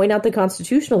just like point out the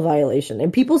constitutional violation,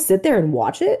 and people sit there and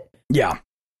watch it. Yeah.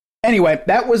 Anyway,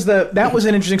 that was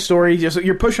an interesting story.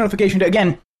 Your push notification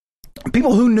again.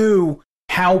 People who knew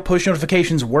how push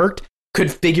notifications worked could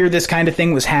figure this kind of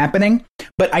thing was happening,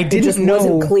 but I didn't know. It just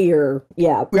wasn't clear.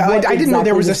 Yeah. I didn't know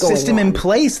there was a system in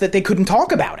place that they couldn't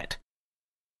talk about it.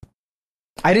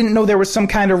 I didn't know there was some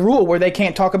kind of rule where they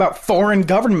can't talk about foreign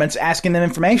governments asking them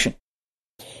information.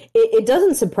 It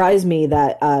doesn't surprise me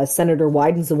that Senator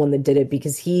Wyden's the one that did it,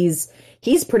 because he's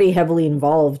pretty heavily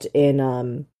involved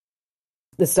in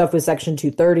the stuff with Section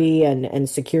 230 and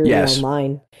security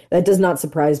online. That does not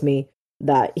surprise me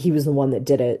that he was the one that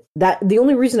did it. The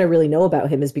only reason I really know about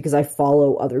him is because I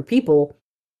follow other people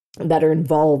that are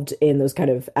involved in those kind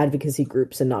of advocacy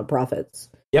groups and nonprofits.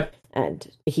 Yep. And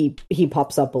he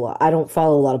pops up a lot. I don't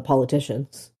follow a lot of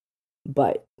politicians,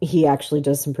 but he actually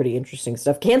does some pretty interesting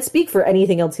stuff. Can't speak for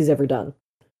anything else he's ever done,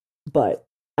 but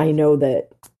I know that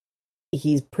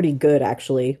he's pretty good,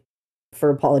 actually,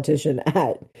 for a politician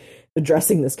at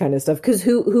addressing this kind of stuff, because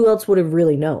who else would have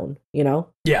really known, you know?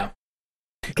 Yeah.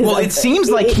 Well, it seems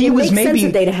like he was maybe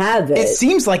they'd have it. It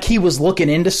seems like he was looking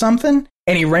into something,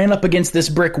 and he ran up against this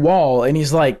brick wall, and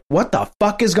he's like, "What the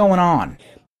fuck is going on?"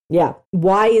 Yeah.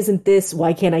 Why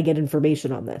can't I get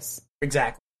information on this?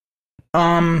 Exactly.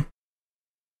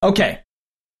 Okay.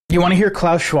 You want to hear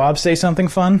Klaus Schwab say something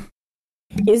fun?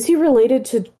 Is he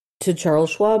related to Charles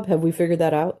Schwab? Have we figured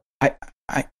that out?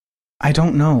 I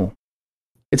don't know.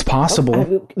 It's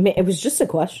possible. It was just a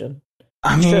question.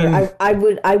 I mean, sure,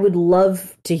 I would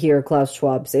love to hear Klaus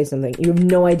Schwab say something. You have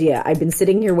no idea. I've been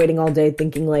sitting here waiting all day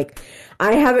thinking, like,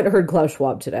 I haven't heard Klaus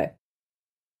Schwab today.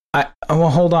 Well,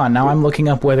 hold on. Now I'm looking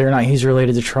up whether or not he's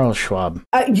related to Charles Schwab.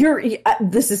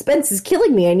 The suspense is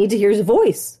killing me. I need to hear his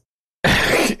voice.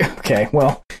 Okay,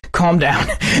 well, calm down.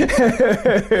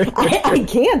 I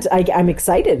can't. I'm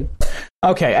excited.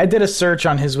 Okay, I did a search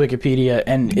on his Wikipedia,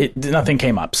 and nothing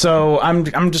came up. So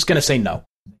I'm just gonna say no.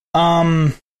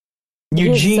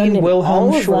 Eugene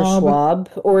Wilhelm Schwab,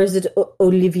 or is it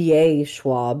Olivier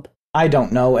Schwab? I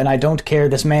don't know, and I don't care.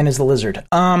 This man is the lizard.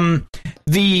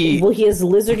 Well, he has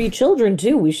lizardy children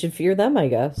too. We should fear them, I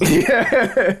guess.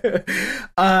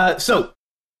 So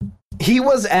he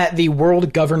was at the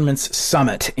World Governments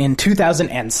Summit in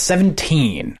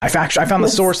 2017. I found the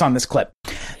source on this clip.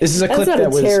 This is a clip that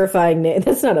was terrifying name.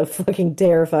 That's not a fucking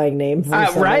terrifying name. For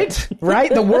right?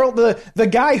 The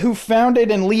guy who founded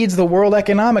and leads the World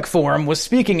Economic Forum was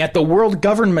speaking at the World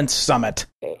Governments Summit.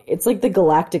 It's like the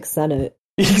Galactic Senate.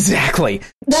 Exactly.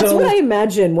 That's what I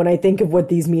imagine when I think of what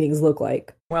these meetings look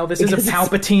like. Well, this is a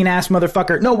Palpatine-ass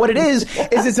motherfucker. No, what it is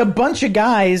it's a bunch of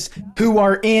guys who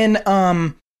are in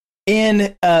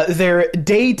their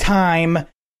daytime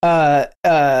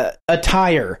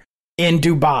attire in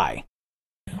Dubai.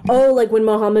 Oh, like when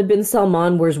Mohammed bin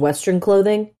Salman wears Western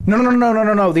clothing? No.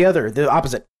 The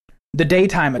opposite. The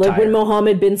daytime attire. Like when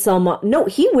Mohammed bin Salman... No,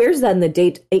 he wears that in the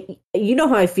day... You know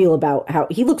how I feel about how...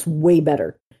 He looks way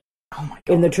better. Oh my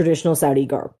God. In the traditional Saudi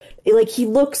garb. Like, he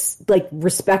looks, like,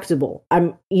 respectable.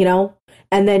 And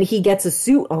then he gets a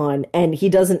suit on, and he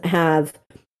doesn't have...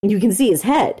 You can see his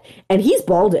head, and he's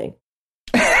balding.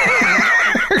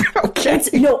 Okay.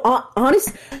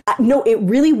 It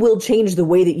really will change the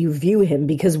way that you view him,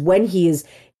 because when he is...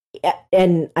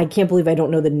 And I can't believe I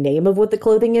don't know the name of what the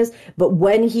clothing is, but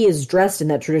when he is dressed in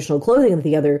that traditional clothing that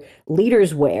the other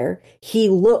leaders wear, he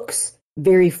looks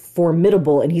very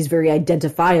formidable, and he's very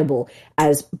identifiable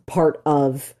as part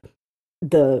of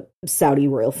the Saudi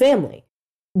royal family.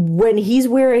 When he's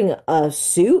wearing a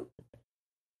suit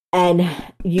and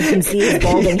you can see his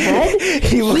balding head,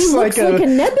 he looks like a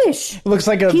nebbish.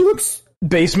 He looks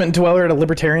basement dweller at a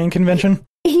libertarian convention.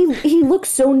 He looks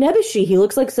so nebbishy. He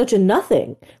looks like such a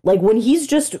nothing. Like when he's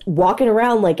just walking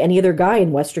around like any other guy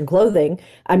in Western clothing,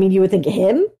 I mean, you would think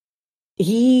him?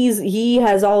 He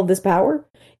has all of this power.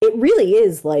 It really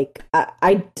is like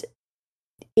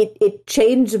it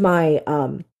changed my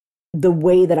the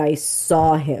way that I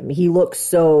saw him. He looks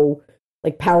so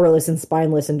like powerless and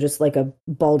spineless and just like a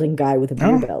balding guy with a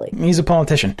beer belly. He's a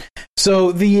politician. So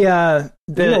no,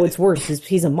 it's worse.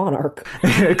 He's a monarch.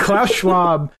 Klaus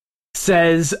Schwab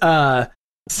says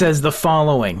the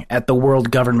following at the World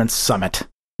Government Summit.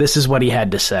 This is what he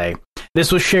had to say.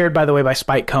 This was shared, by the way, by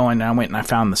Spike Cohen, and I went and I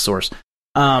found the source.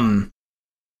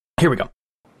 Here we go.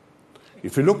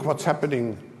 If you look what's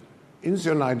happening in the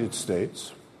United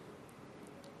States,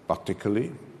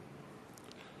 particularly,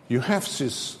 you have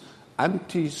this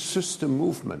anti-system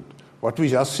movement. What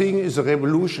we are seeing is a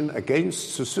revolution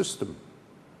against the system.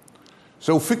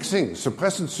 So fixing the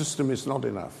present system is not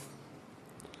enough.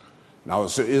 Now,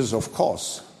 there is, of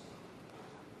course,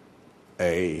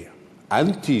 an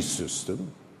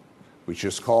anti-system, which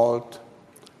is called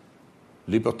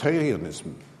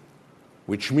libertarianism,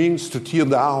 which means to tear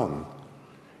down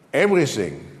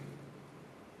everything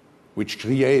which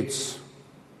creates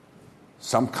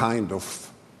some kind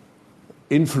of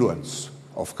influence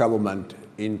of government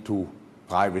into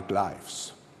private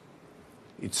lives.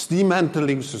 It's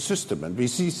dismantling the system, and we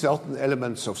see certain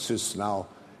elements of this now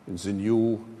in the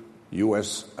new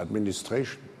U.S.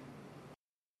 administration.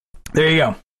 There you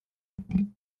go.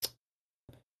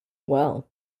 Well,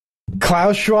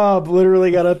 Klaus Schwab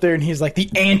literally got up there and he's like the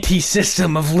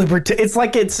anti-system of liberty. It's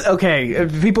like okay.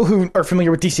 People who are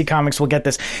familiar with DC Comics will get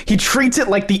this. He treats it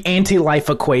like the anti-life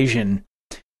equation.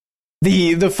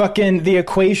 The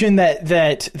equation that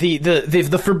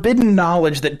the forbidden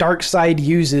knowledge that Darkseid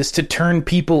uses to turn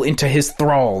people into his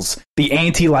thralls. The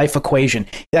anti-life equation.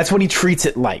 That's what he treats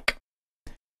it like.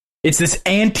 It's this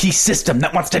anti-system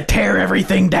that wants to tear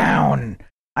everything down.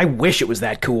 I wish it was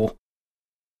that cool.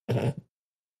 Yeah,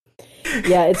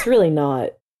 it's really not.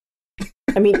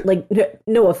 I mean, like,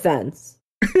 no offense.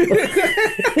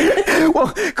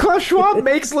 Well, Klaus Schwab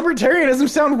makes libertarianism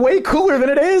sound way cooler than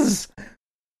it is.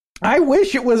 I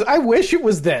wish it was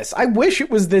this. I wish it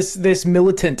was this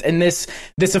militant and this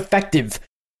effective.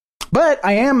 But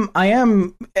I am,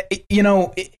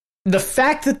 the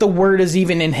fact that the word is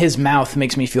even in his mouth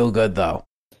makes me feel good, though.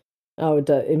 Oh, it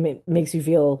does. It makes you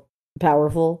feel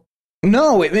powerful?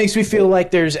 No, it makes me feel like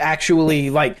there's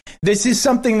actually, like, this is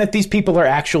something that these people are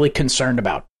actually concerned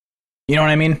about. You know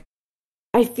what I mean?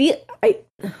 I feel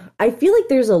like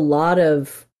there's a lot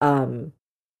of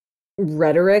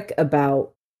rhetoric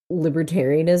about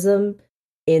libertarianism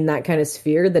in that kind of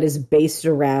sphere that is based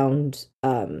around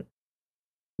the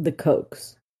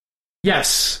Kochs.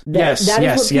 Yes. That is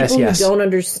what people who don't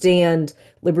understand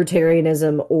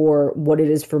libertarianism or what it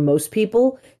is for most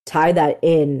people tie that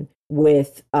in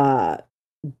with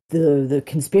the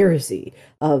conspiracy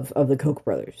of the Koch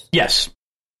brothers. Yes,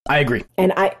 I agree.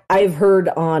 And I've heard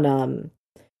on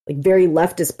like very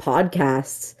leftist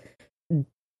podcasts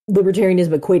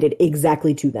libertarianism equated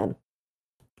exactly to them,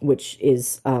 which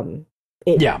is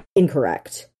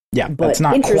incorrect. Yeah, But that's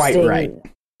not quite interesting- right.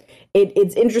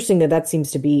 It's interesting that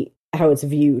seems to be how it's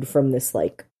viewed from this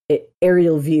like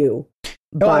aerial view.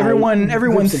 Well, everyone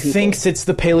groups of people. thinks it's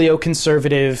the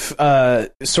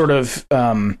paleoconservative sort of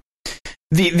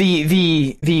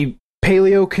the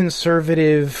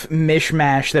paleoconservative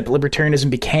mishmash that libertarianism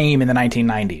became in the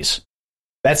 1990s.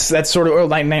 That's sort of, or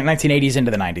like 1980s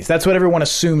into the 90s. That's what everyone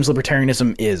assumes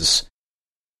libertarianism is.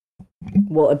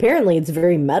 Well, apparently it's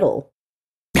very metal.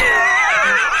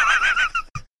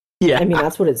 Yeah. I mean,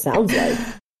 that's what it sounds like.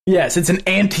 Yes, it's an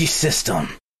anti-system.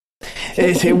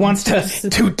 It wants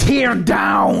to tear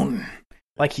down,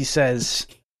 like he says.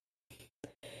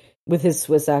 With his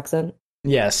Swiss accent.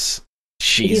 Yes.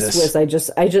 Jesus. He's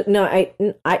Swiss.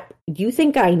 You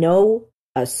think I know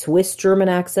a Swiss German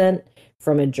accent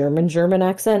from a German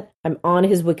accent? I'm on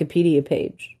his Wikipedia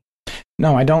page.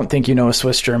 No, I don't think you know a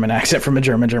Swiss German accent from a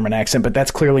German accent, but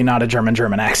that's clearly not a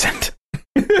German accent.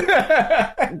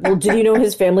 Well, did you know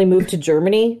his family moved to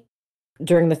Germany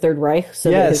during the Third Reich so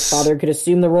that his father could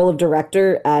assume the role of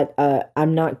director at,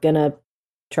 I'm not gonna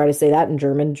try to say that in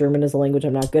German. German is a language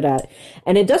I'm not good at.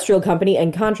 An industrial company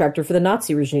and contractor for the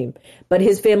Nazi regime. But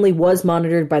his family was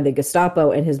monitored by the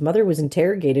Gestapo, and his mother was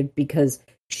interrogated because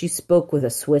she spoke with a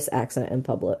Swiss accent in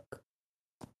public.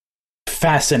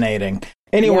 Fascinating.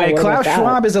 Anyway, Yeah, Klaus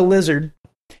Schwab is a lizard.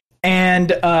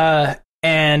 And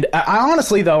I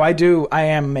honestly, though, I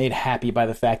am made happy by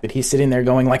the fact that he's sitting there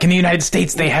going, like, in the United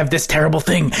States, they have this terrible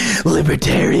thing,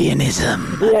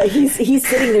 libertarianism. Yeah, he's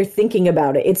sitting there thinking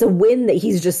about it. It's a win that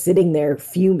he's just sitting there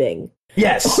fuming.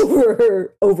 Yes.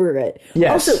 Over it.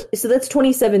 Yes. Also, so that's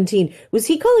 2017. Was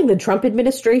he calling the Trump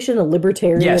administration a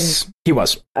libertarian? Yes, he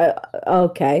was.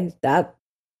 Okay, that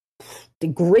a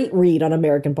great read on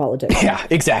American politics. Yeah,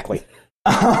 exactly.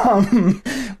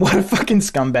 What a fucking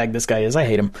scumbag this guy is. I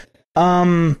hate him.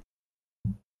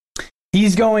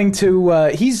 He's going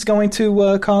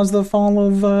to cause the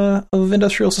fall of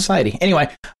industrial society. Anyway,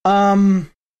 you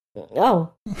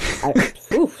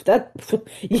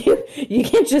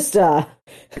can't just tell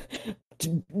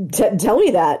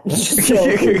me that just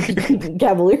so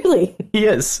cavalierly. He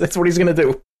is. That's what he's going to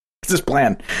do. It's his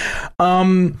plan.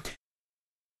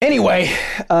 Anyway,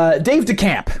 Dave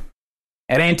DeCamp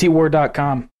at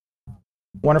antiwar.com.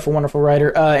 Wonderful, wonderful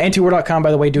writer. Antiwar.com,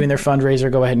 by the way, doing their fundraiser.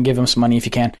 Go ahead and give them some money if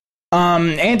you can.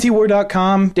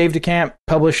 Antiwar.com, Dave DeCamp,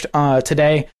 published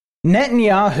today.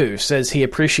 Netanyahu says he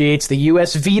appreciates the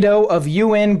U.S. veto of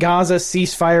UN Gaza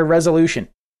ceasefire resolution.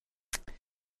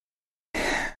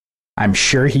 I'm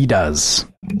sure he does.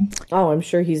 Oh, I'm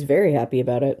sure he's very happy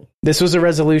about it. This was a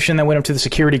resolution that went up to the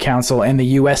Security Council, and the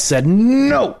U.S. said,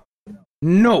 no,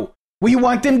 we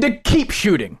want them to keep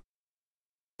shooting.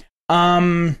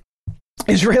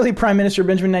 Israeli Prime Minister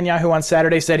Benjamin Netanyahu on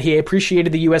Saturday said he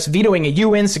appreciated the U.S. vetoing a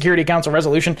UN Security Council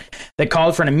resolution that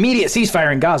called for an immediate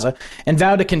ceasefire in Gaza and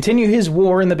vowed to continue his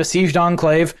war in the besieged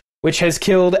enclave, which has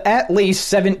killed at least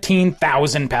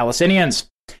 17,000 Palestinians.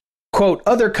 Quote,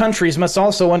 other countries must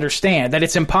also understand that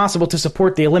it's impossible to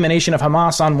support the elimination of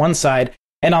Hamas on one side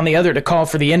and on the other to call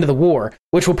for the end of the war,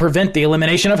 which will prevent the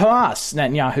elimination of Hamas,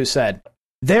 Netanyahu said.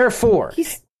 Therefore...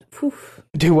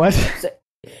 Do what?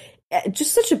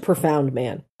 Just such a profound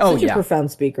man. Such a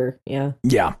profound speaker. Yeah.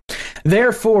 Yeah.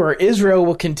 Therefore, Israel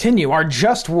will continue our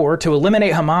just war to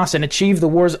eliminate Hamas and achieve the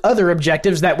war's other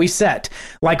objectives that we set,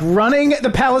 like running the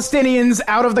Palestinians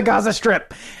out of the Gaza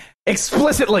Strip.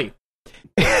 Explicitly.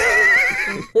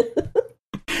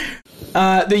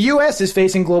 The U.S. is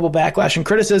facing global backlash and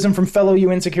criticism from fellow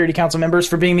UN Security Council members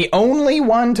for being the only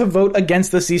one to vote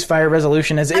against the ceasefire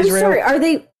resolution as Israel... I'm sorry,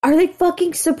 are they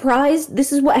fucking surprised?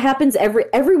 This is what happens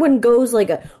everyone goes like,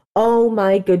 oh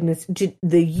my goodness,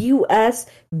 the U.S.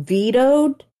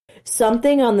 vetoed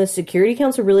something on the Security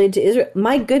Council related to Israel?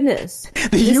 My goodness.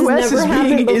 The U.S. is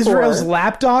being Israel's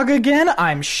lapdog again?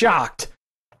 I'm shocked.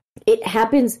 It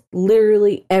happens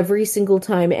literally every single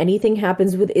time anything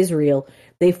happens with Israel.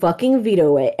 They fucking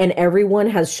veto it, and everyone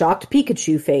has shocked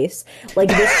Pikachu face. Like,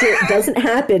 this shit doesn't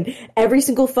happen every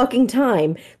single fucking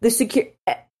time.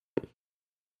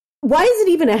 Why is it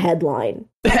even a headline?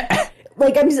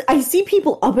 Like, I see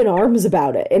people up in arms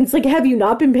about it, and it's like, have you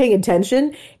not been paying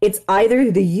attention? It's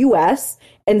either the U.S.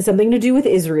 and something to do with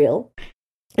Israel,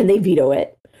 and they veto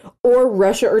it, or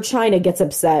Russia or China gets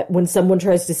upset when someone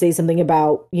tries to say something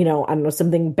about, I don't know,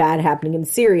 something bad happening in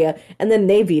Syria, and then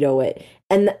they veto it.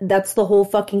 And that's the whole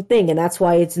fucking thing. And that's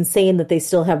why it's insane that they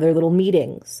still have their little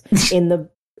meetings in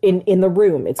the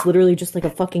room. It's literally just like a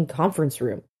fucking conference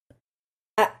room.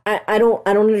 I don't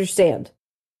understand.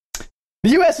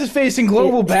 The U.S. is facing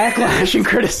global backlash and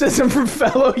criticism from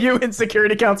fellow UN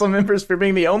Security Council members for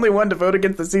being the only one to vote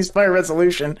against the ceasefire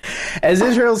resolution, as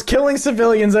Israel's killing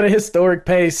civilians at a historic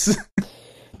pace.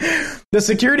 The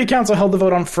Security Council held the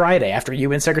vote on Friday after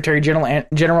UN Secretary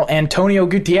General Antonio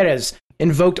Guterres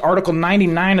invoked Article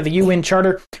 99 of the UN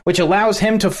Charter, which allows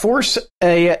him to force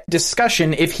a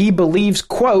discussion if he believes,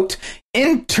 quote,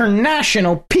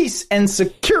 international peace and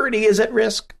security is at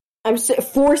risk.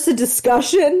 Force a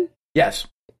discussion? Yes.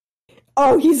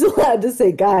 Oh, he's allowed to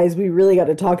say, guys, we really got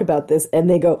to talk about this. And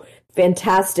they go,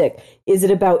 fantastic.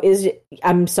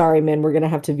 I'm sorry, man, we're going to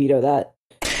have to veto that.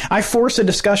 I force a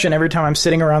discussion every time I'm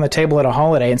sitting around the table at a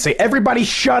holiday and say, everybody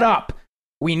shut up.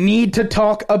 We need to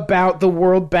talk about the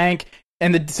World Bank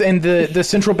and the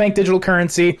central bank digital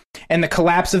currency and the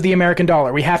collapse of the American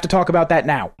dollar. We have to talk about that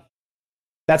now.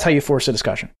 That's how you force a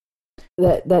discussion.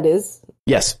 That is?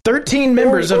 Yes. 13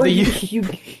 members of the...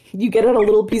 You get on a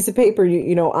little piece of paper,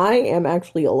 you know, I am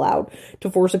actually allowed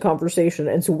to force a conversation,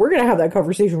 and so we're going to have that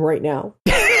conversation right now.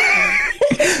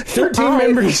 13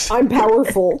 members. I'm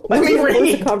powerful. Let me read.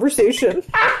 Force a conversation.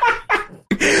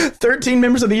 13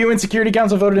 members of the UN Security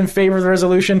Council voted in favor of the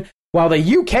resolution, while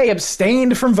the UK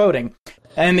abstained from voting.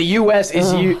 And the US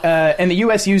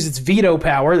used its veto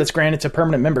power that's granted to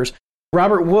permanent members.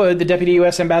 Robert Wood, the deputy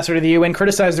U.S. ambassador to the UN,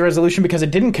 criticized the resolution because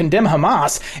it didn't condemn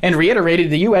Hamas and reiterated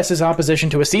the U.S.'s opposition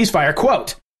to a ceasefire.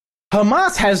 Quote,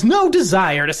 Hamas has no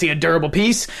desire to see a durable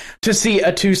peace, to see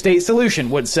a two-state solution,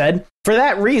 Wood said. For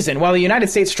that reason, while the United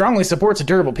States strongly supports a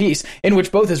durable peace in which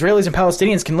both Israelis and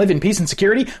Palestinians can live in peace and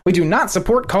security, we do not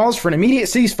support calls for an immediate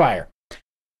ceasefire.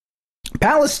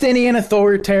 Palestinian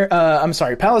Authority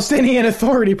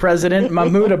President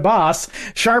Mahmoud Abbas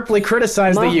sharply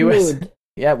criticized the U.S.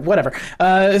 Yeah, whatever.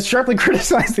 Sharply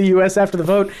criticized the U.S. after the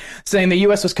vote, saying the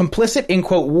U.S. was complicit in,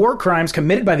 quote, war crimes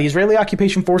committed by the Israeli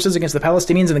occupation forces against the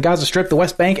Palestinians in the Gaza Strip, the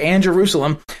West Bank, and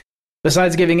Jerusalem.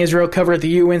 Besides giving Israel cover at the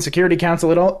UN Security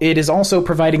Council, it is also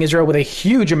providing Israel with a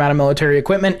huge amount of military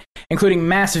equipment, including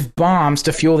massive bombs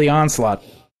to fuel the onslaught.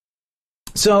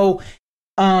 So,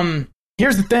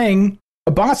 here's the thing.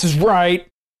 Abbas is right.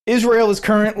 Israel is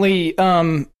currently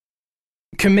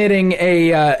committing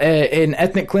an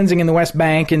ethnic cleansing in the West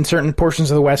Bank, in certain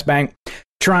portions of the West Bank,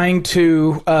 trying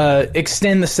to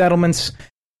extend the settlements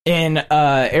in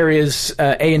areas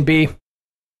A and B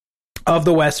of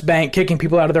the West Bank, kicking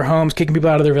people out of their homes, kicking people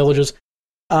out of their villages.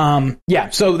 So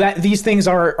that these things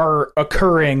are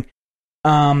occurring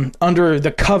under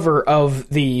the cover of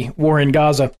the war in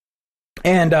Gaza.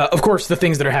 And, of course, the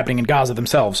things that are happening in Gaza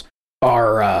themselves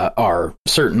are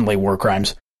certainly war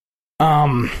crimes.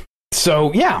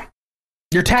 So, yeah,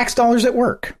 your tax dollars at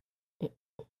work.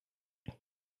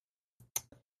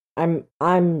 I'm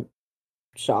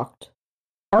shocked.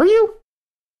 Are you?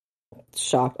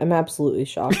 Shocked. I'm absolutely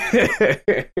shocked.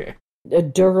 A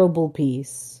durable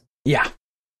peace. Yeah.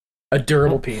 A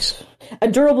durable peace. A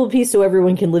durable peace so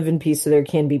everyone can live in peace, so there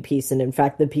can be peace, and in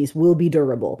fact the peace will be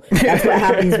durable. That's what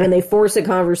happens when they force a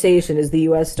conversation, is the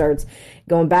U.S. starts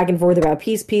going back and forth about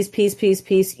peace,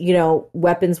 you know,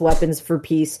 weapons for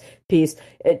peace.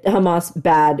 Hamas,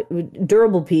 bad.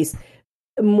 Durable peace,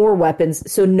 more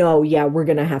weapons. So no, yeah, we're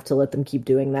going to have to let them keep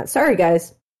doing that. Sorry,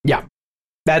 guys. Yeah.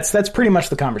 That's pretty much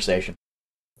the conversation.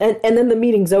 And then the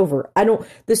meeting's over.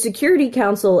 The Security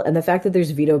Council and the fact that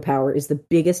there's veto power is the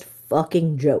biggest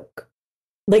fucking joke.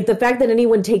 Like, the fact that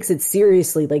anyone takes it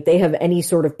seriously, like they have any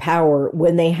sort of power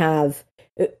when they have,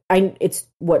 it's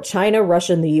what, China,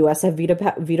 Russia, and the U.S. have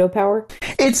veto power?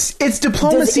 It's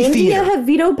diplomacy theater. Does India have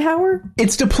veto power?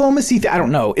 It's diplomacy. I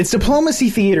don't know. It's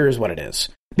diplomacy theater is what it is.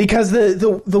 Because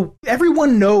the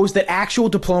everyone knows that actual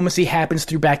diplomacy happens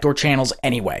through backdoor channels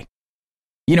anyway.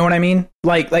 You know what I mean?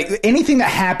 Like anything that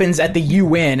happens at the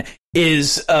UN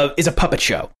is a puppet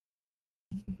show.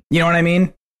 You know what I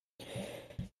mean?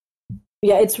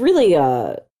 Yeah, it's really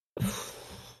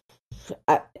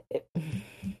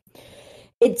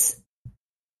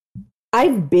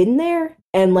I've been there,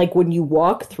 and like when you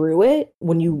walk through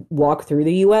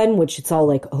the UN, which it's all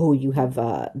like, oh, you have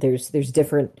there's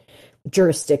different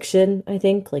jurisdiction, I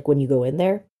think, like when you go in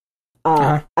there.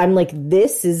 I'm like,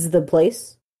 this is the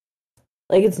place.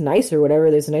 Like, it's nice or whatever.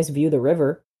 There's a nice view of the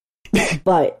river.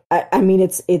 But, I mean,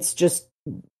 it's just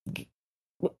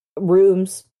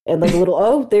rooms and, like, a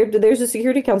little, there's a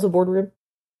Security Council boardroom.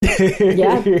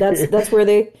 Yeah, that's where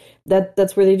they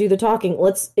do the talking.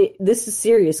 This is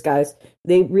serious, guys.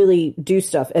 They really do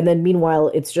stuff. And then, meanwhile,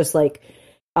 it's just like,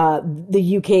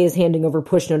 the UK is handing over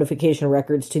push notification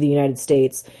records to the United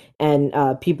States,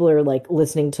 and people are, like,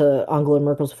 listening to Angela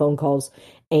Merkel's phone calls,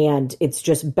 and it's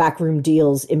just backroom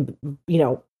deals,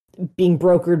 being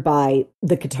brokered by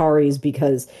the Qataris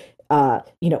because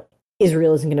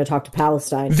Israel isn't going to talk to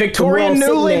Palestine. Victoria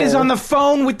Nuland is on the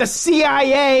phone with the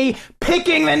CIA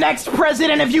picking the next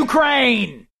president of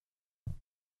Ukraine.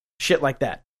 Shit like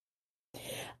that.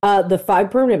 The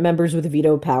 5 permanent members with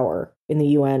veto power in the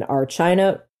UN are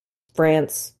China,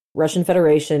 France, Russian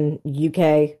Federation,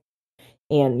 UK,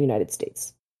 and United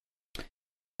States.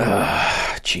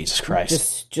 Jesus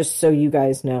Christ. Just so you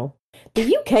guys know.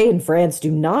 The UK and France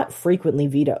do not frequently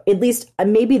veto. At least,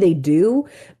 maybe they do,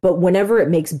 but whenever it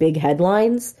makes big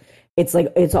headlines,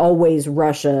 it's always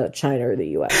Russia, China, or the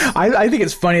US. I think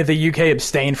it's funny that the UK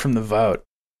abstained from the vote.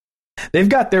 They've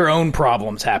got their own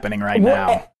problems happening right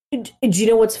now. Do you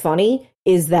know what's funny?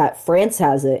 Is that France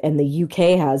has it, and the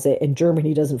UK has it, and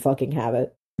Germany doesn't fucking have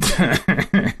it.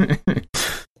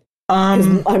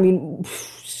 I mean,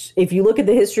 if you look at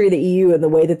the history of the EU and the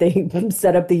way that they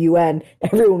set up the UN,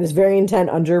 everyone is very intent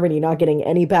on Germany not getting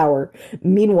any power.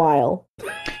 Meanwhile...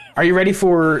 Are you ready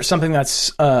for something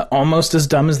that's almost as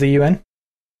dumb as the UN?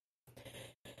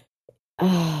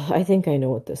 I think I know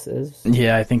what this is.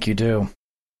 Yeah, I think you do.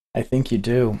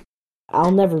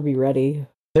 I'll never be ready.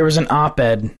 There was an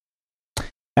op-ed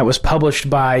that was published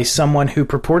by someone who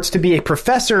purports to be a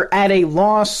professor at a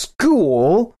law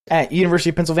school at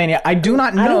University of Pennsylvania. I do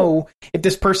not know if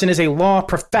this person is a law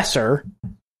professor.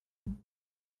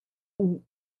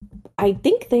 I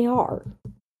think they are.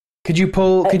 Could you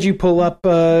pull up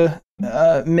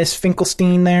Miss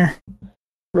Finkelstein there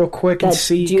real quick and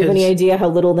see? Do you have any idea how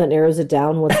little that narrows it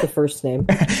down? What's the first name?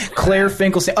 Claire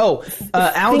Finkelstein. Oh,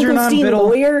 Algernon Biddle.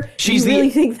 Lawyer? She is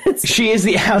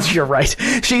the You're right.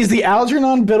 She's the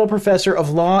Algernon Biddle Professor of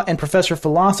Law and Professor of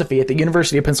Philosophy at the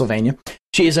University of Pennsylvania.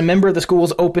 She is a member of the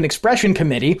school's Open Expression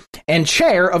Committee and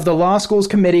chair of the Law School's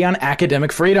Committee on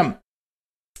Academic Freedom.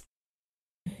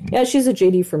 Yeah, she's a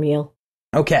JD from Yale.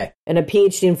 Okay. And a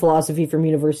PhD in philosophy from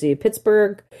University of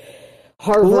Pittsburgh.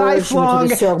 Harvard. Lifelong,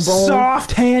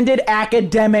 soft-handed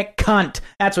academic cunt.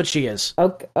 That's what she is.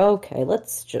 Okay,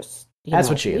 let's just... That's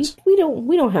what she is. We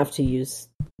don't have to use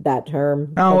that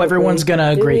term. Oh, everyone's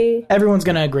gonna agree. Everyone's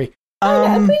gonna agree.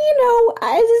 But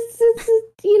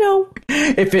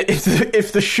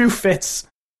if the shoe fits.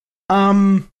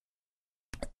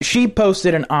 She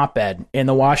posted an op-ed in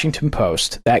the Washington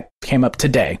Post that came up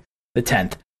today, the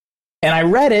 10th. And I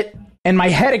read it, and my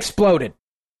head exploded.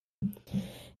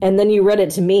 And then you read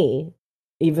it to me,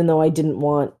 even though I didn't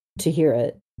want to hear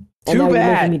it. And Too now bad.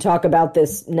 You're making me talk about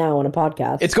this now on a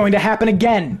podcast. It's going to happen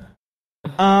again.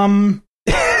 The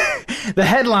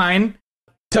headline,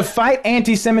 to fight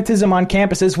anti-Semitism on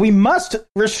campuses, we must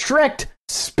restrict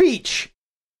speech.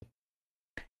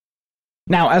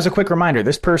 Now, as a quick reminder,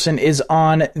 this person is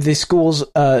on the school's,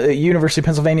 University of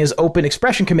Pennsylvania's Open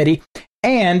Expression Committee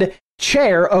and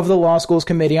chair of the Law School's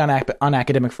Committee on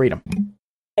Academic Freedom.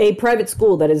 A private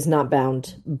school that is not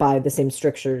bound by the same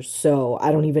strictures, so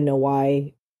I don't even know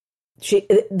why.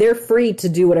 They're free to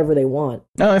do whatever they want.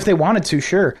 No, if they wanted to,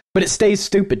 sure. But it stays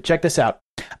stupid. Check this out.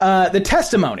 The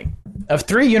testimony of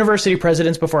 3 university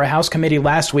presidents before a House committee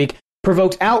last week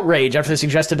provoked outrage after they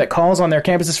suggested that calls on their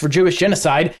campuses for Jewish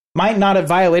genocide might not have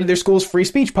violated their school's free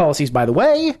speech policies, by the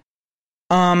way.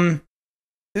 When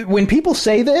people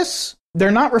say this, they're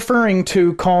not referring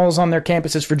to calls on their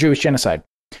campuses for Jewish genocide.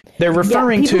 They're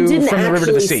referring to from the river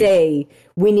to the sea. Say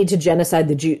we need to genocide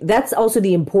the Jews. That's also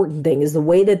the important thing, is the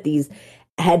way that these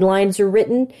headlines are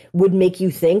written would make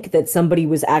you think that somebody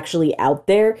was actually out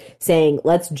there saying,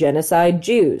 let's genocide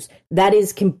Jews. That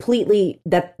is completely,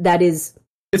 that is...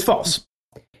 It's false.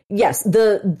 Yes,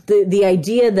 the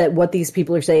idea that what these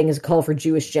people are saying is a call for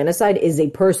Jewish genocide is a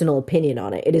personal opinion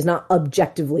on it. It is not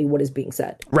objectively what is being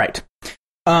said. Right.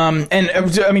 And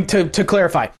I mean, to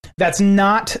clarify, that's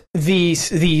not the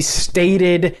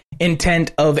stated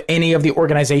intent of any of the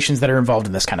organizations that are involved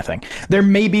in this kind of thing. There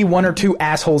may be 1 or 2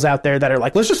 assholes out there that are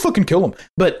like, let's just fucking kill them.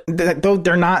 But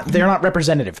they're not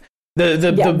representative.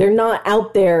 They're not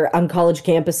out there on college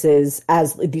campuses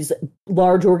as these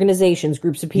large organizations,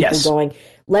 groups of people going,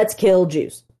 let's kill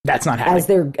Jews. That's not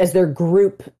happening. As their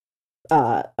group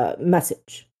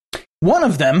message. One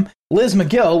of them, Liz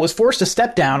McGill, was forced to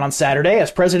step down on Saturday as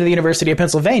president of the University of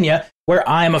Pennsylvania, where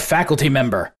I am a faculty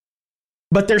member.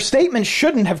 But their statement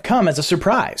shouldn't have come as a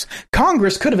surprise.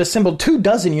 Congress could have assembled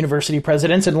 24 university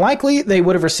presidents, and likely they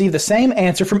would have received the same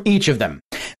answer from each of them.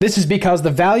 This is because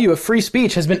the value of free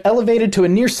speech has been elevated to a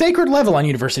near sacred level on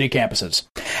university campuses.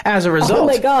 As a result... Oh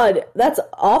my god, that's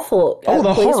awful. Oh,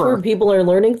 the place horror. Where people are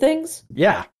learning things?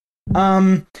 Yeah.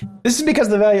 This is because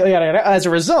the value, as a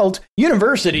result,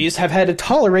 universities have had to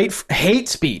tolerate hate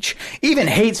speech, even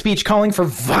hate speech calling for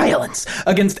violence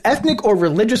against ethnic or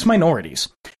religious minorities.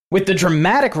 With the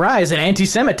dramatic rise in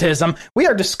anti-Semitism, we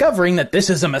are discovering that this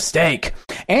is a mistake.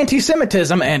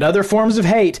 Anti-Semitism and other forms of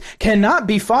hate cannot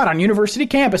be fought on university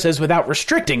campuses without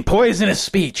restricting poisonous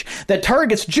speech that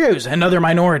targets Jews and other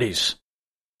minorities.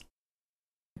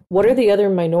 What are the other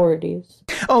minorities?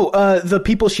 The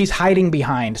people she's hiding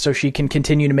behind so she can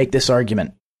continue to make this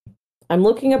argument. I'm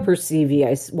looking up her CV.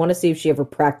 I want to see if she ever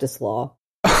practiced law.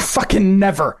 Fucking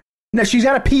never. No, she's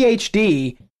got a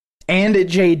PhD and a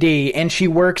JD, and she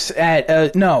works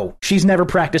at, no, she's never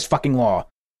practiced fucking law.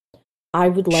 I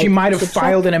would like She might have to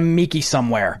filed check. an amici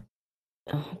somewhere.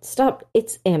 Stop.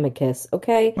 It's amicus,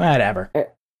 okay? Whatever.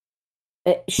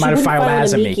 She Might have wouldn't filed file an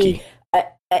as amici.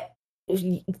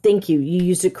 Thank you. You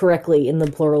used it correctly in the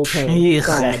plural tense.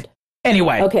 God.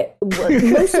 Anyway. Okay.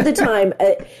 Most of the time,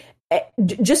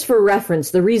 just for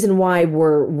reference, the reason why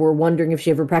we're wondering if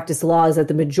she ever practiced law is that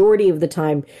the majority of the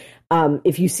time,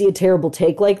 if you see a terrible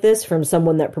take like this from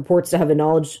someone that purports to have a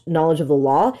knowledge of the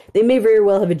law, they may very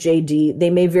well have a JD. They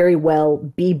may very well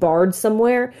be barred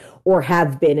somewhere or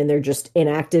have been, and they're just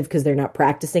inactive because they're not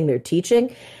practicing, they're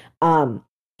teaching.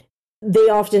 They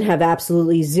often have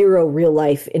absolutely zero real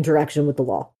life interaction with the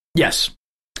law. Yes.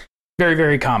 Very,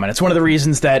 very common. It's one of the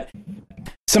reasons that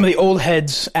some of the old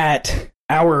heads at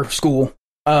our school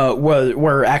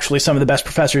were actually some of the best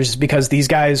professors, because these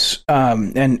guys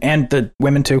and the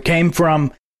women too came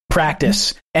from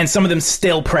practice, and some of them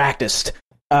still practiced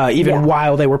even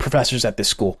while they were professors at this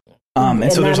school.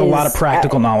 And so there's a lot of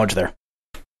practical knowledge there.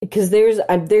 Because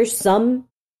there's some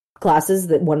classes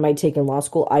that one might take in law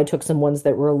school. I took some ones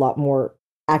that were a lot more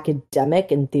academic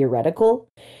and theoretical.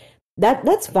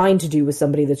 That's fine to do with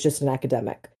somebody that's just an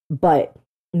academic, but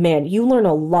man, you learn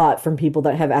a lot from people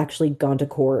that have actually gone to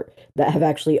court, that have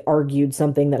actually argued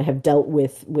something, that have dealt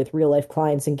with real life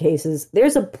clients and cases.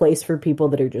 There's a place for people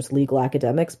that are just legal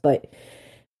academics, but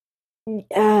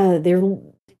it's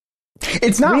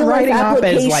not writing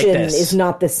op-eds like this. Is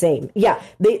not the same. Yeah,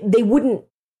 they wouldn't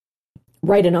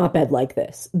write an op-ed like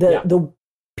this. The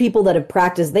people that have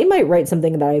practiced, they might write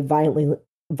something that I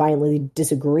violently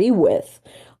disagree with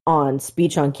on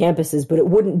speech on campuses, but it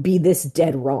wouldn't be this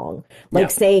dead wrong. Like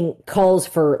saying calls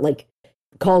for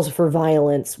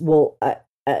violence. Well,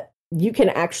 you can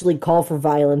actually call for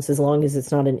violence as long as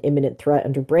it's not an imminent threat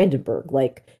under Brandenburg.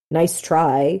 Like, nice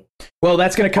try. Well,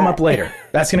 that's going to come up later.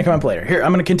 Here,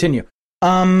 I'm going to continue.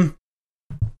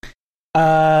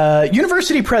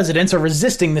 University presidents are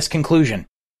resisting this conclusion.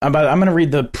 I'm going to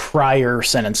read the prior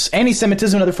sentence.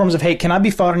 Anti-Semitism and other forms of hate cannot be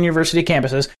fought on university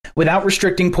campuses without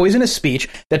restricting poisonous speech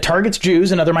that targets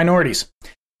Jews and other minorities.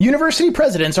 University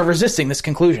presidents are resisting this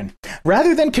conclusion.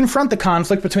 Rather than confront the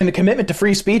conflict between the commitment to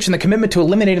free speech and the commitment to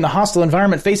eliminating the hostile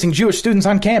environment facing Jewish students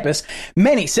on campus,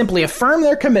 many simply affirm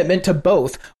their commitment to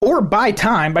both, or buy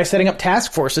time by setting up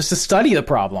task forces to study the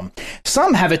problem.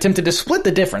 Some have attempted to split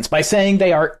the difference by saying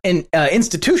they are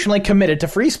institutionally committed to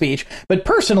free speech, but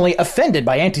personally offended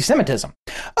by anti-Semitism.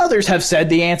 Others have said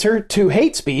the answer to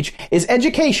hate speech is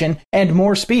education and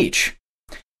more speech.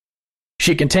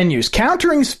 She continues,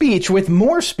 countering speech with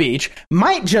more speech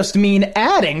might just mean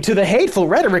adding to the hateful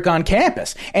rhetoric on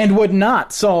campus and would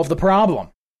not solve the problem.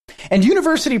 And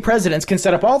university presidents can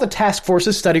set up all the task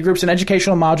forces, study groups, and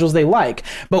educational modules they like,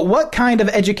 but what kind of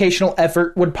educational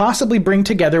effort would possibly bring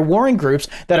together warring groups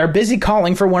that are busy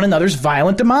calling for one another's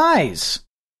violent demise?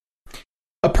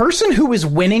 A person who is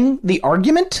winning the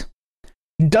argument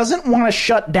doesn't want to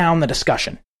shut down the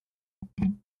discussion.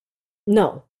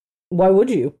 No. Why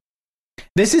would you?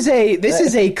 This is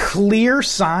a clear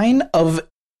sign of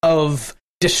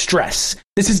distress.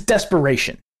 This is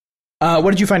desperation.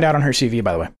 What did you find out on her CV,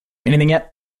 by the way? Anything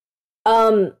yet?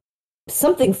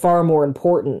 Something far more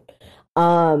important.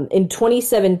 In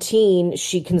 2017,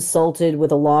 she consulted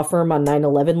with a law firm on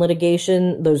 9/11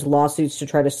 litigation, those lawsuits to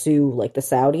try to sue like the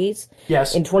Saudis.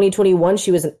 Yes. In 2021,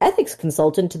 she was an ethics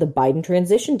consultant to the Biden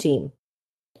transition team.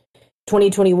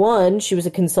 2021, she was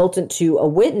a consultant to a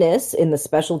witness in the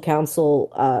special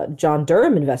counsel John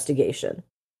Durham investigation.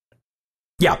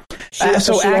 Yeah.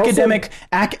 So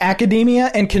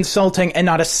academia and consulting, and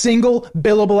not a single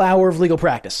billable hour of legal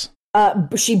practice.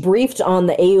 She briefed on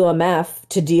the AUMF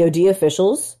to DoD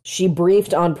officials. She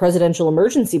briefed on presidential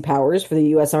emergency powers for the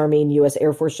U.S. Army and U.S.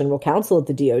 Air Force General Counsel at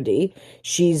the DoD.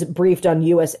 She's briefed on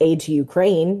U.S. aid to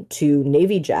Ukraine to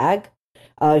Navy JAG.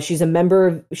 She was a member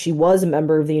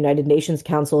of the United Nations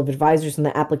Council of Advisors on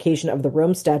the application of the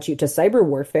Rome Statute to cyber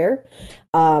warfare.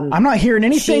 I'm not hearing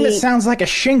anything that sounds like a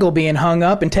shingle being hung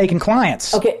up and taking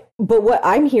clients. Okay, but what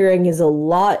I'm hearing is a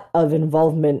lot of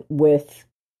involvement with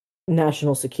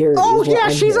national security. Oh, is what yeah,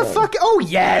 I'm she's a hearing. fucking... Oh,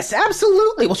 yes,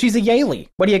 absolutely. Well, she's a Yaley.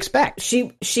 What do you expect?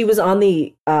 She was on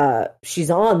the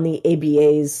she's on the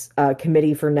ABA's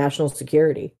Committee for National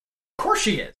Security. Of course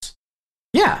she is.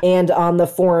 Yeah. And on the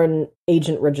Foreign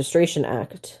Agent Registration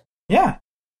Act. Yeah.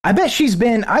 I bet she's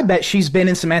been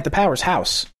in Samantha Power's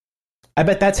house. I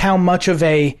bet that's how much of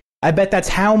a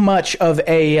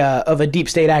deep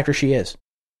state actor she is.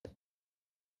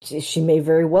 She may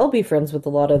very well be friends with a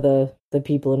lot of the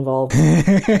people involved.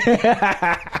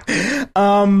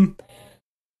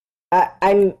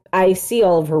 I see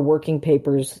all of her working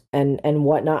papers and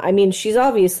whatnot. I mean, she's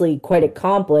obviously quite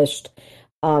accomplished,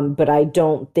 but I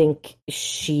don't think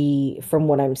from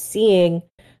what I'm seeing,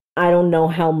 I don't know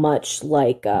how much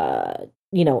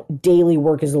daily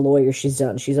work as a lawyer she's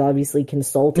done. She's obviously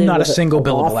consulted. Not with a single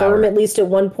law billable firm, hour. at least at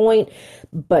one point.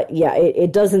 But yeah,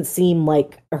 it doesn't seem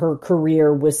like her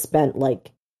career was spent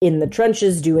in the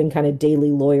trenches doing kind of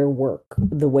daily lawyer work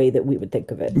the way that we would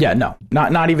think of it. Yeah, no,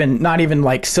 not even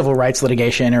like civil rights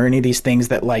litigation or any of these things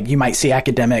that you might see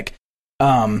academic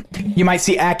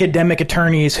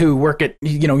attorneys who work at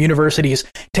universities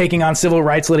taking on civil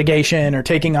rights litigation or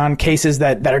taking on cases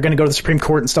that are going to go to the Supreme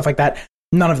Court and stuff like that.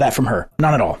 None of that from her.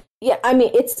 None at all. Yeah, I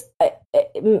mean,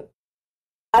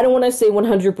 I don't want to say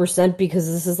 100% because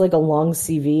this is like a long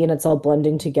CV and it's all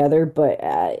blending together, but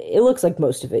it looks like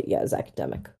most of it, is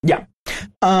academic. Yeah.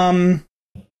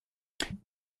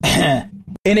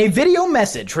 In a video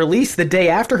message released the day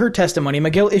after her testimony,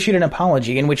 McGill issued an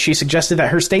apology in which she suggested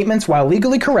that her statements, while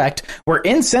legally correct, were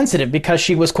insensitive because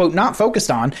she was, quote, not focused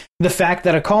on the fact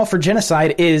that a call for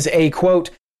genocide is a,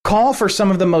 quote, call for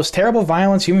some of the most terrible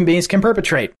violence human beings can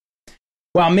perpetrate.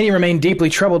 While many remain deeply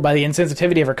troubled by the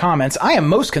insensitivity of her comments, I am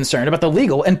most concerned about the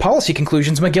legal and policy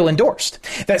conclusions McGill endorsed.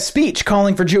 That speech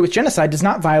calling for Jewish genocide does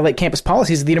not violate campus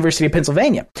policies of the University of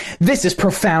Pennsylvania. This is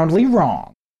profoundly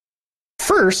wrong.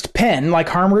 First, Penn, like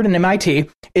Harvard and MIT,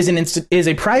 is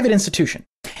a private institution,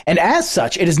 and as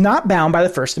such, it is not bound by the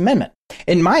First Amendment.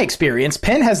 In my experience,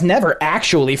 Penn has never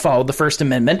actually followed the First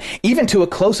Amendment, even to a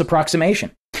close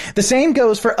approximation. The same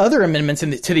goes for other amendments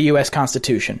to the U.S.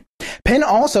 Constitution. Penn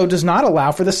also does not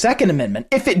allow for the Second Amendment.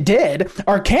 If it did,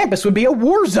 our campus would be a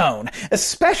war zone,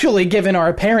 especially given our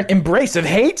apparent embrace of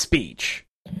hate speech.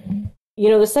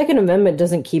 The Second Amendment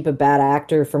doesn't keep a bad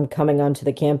actor from coming onto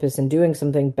the campus and doing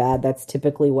something bad. That's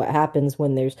typically what happens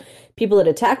when there's people that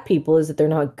attack people, is that they're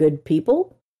not good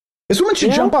people. This woman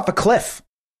should jump off a cliff.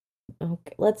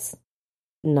 Okay, let's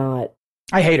not.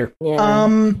 I hate her.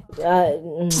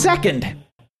 Yeah. Second,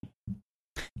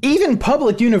 even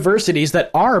public universities that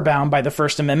are bound by the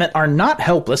First Amendment are not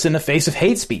helpless in the face of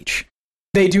hate speech.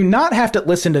 They do not have to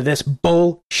listen to this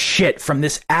bullshit from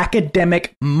this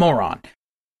academic moron.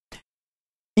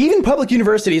 Even public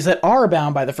universities that are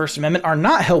bound by the First Amendment are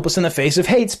not helpless in the face of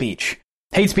hate speech.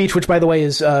 Hate speech, which, by the way,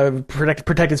 is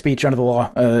protected speech under the law.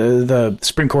 The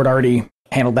Supreme Court already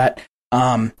handled that.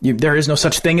 There is no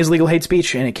such thing as legal hate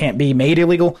speech, and it can't be made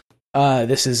illegal.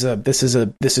 This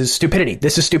is stupidity.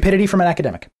 This is stupidity from an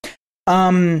academic.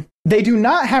 They do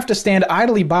not have to stand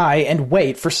idly by and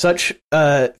wait for such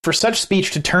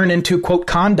speech to turn into, quote,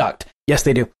 conduct. Yes,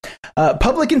 they do.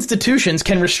 Public institutions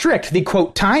can restrict the,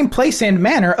 quote, time, place, and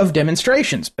manner of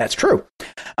demonstrations. That's true.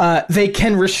 They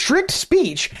can restrict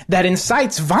speech that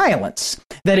incites violence,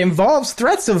 that involves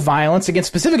threats of violence against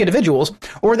specific individuals,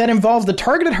 or that involves the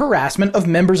targeted harassment of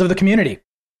members of the community.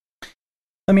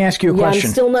 Let me ask you a question.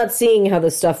 I'm still not seeing how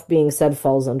the stuff being said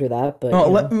falls under that.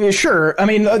 But sure. I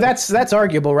mean, that's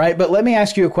arguable, right? But let me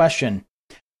ask you a question.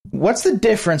 What's the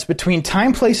difference between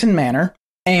time, place, and manner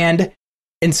and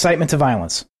incitement to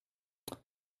violence?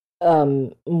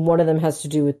 One of them has to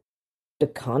do with the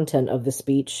content of the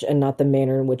speech and not the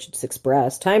manner in which it's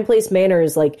expressed. Time, place, manner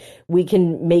is like, we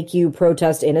can make you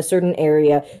protest in a certain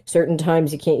area. Certain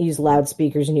times you can't use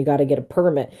loudspeakers and you got to get a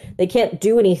permit. They can't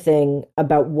do anything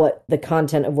about what the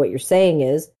content of what you're saying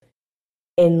is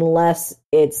unless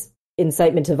it's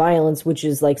incitement to violence, which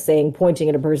is like pointing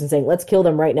at a person saying, let's kill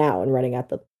them right now, and running at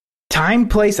them. Time,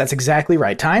 place, that's exactly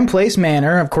right. Time, place,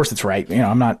 manner, of course it's right.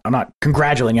 I'm not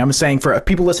congratulating you. I'm saying for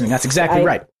people listening, that's exactly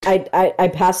right. I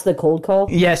passed the cold call?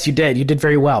 Yes, you did. You did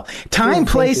very well. Time,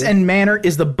 place, and manner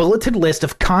is the bulleted list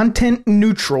of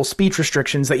content-neutral speech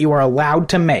restrictions that you are allowed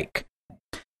to make.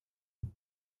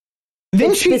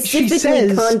 Then she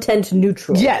says content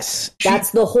neutral. Yes.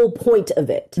 That's the whole point of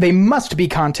it. They must be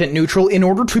content neutral in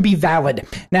order to be valid.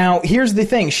 Now, here's the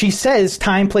thing. She says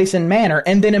time, place, and manner,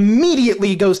 and then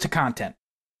immediately goes to content.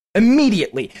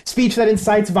 Immediately. Speech that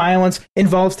incites violence,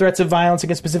 involves threats of violence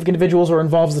against specific individuals, or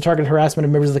involves the targeted harassment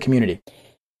of members of the community.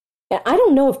 I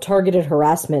don't know if targeted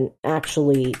harassment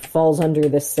actually falls under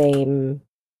the same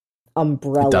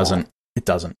umbrella. It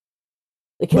doesn't.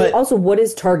 But also, what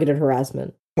is targeted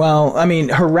harassment? Well, I mean,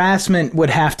 harassment would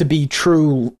have to be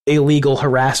true illegal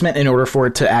harassment in order for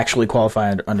it to actually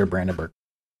qualify under Brandenburg.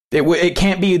 It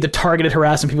can't be the targeted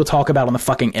harassment people talk about on the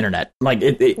fucking internet. Like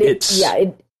it's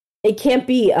it can't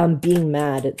be being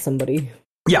mad at somebody.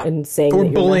 Yeah, and saying or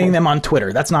that bullying them on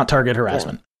Twitter. That's not targeted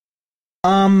harassment.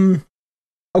 Yeah.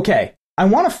 Okay, I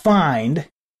want to find.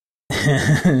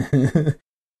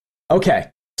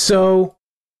 Okay, so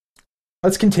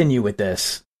let's continue with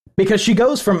this because she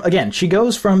goes from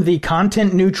the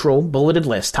content neutral bulleted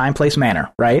list, time, place,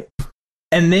 manner, right?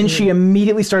 And then she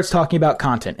immediately starts talking about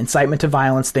content, incitement to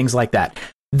violence, things like that.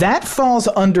 That falls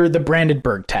under the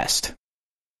Brandenburg test.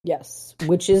 Yes,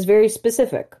 which is very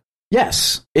specific.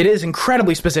 Yes, it is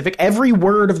incredibly specific. Every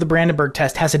word of the Brandenburg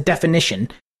test has a definition,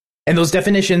 and those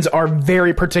definitions are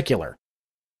very particular.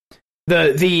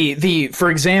 For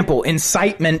example,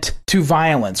 incitement to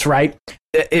violence, right?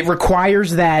 It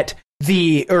requires that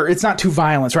it's not to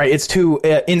violence, right? It's to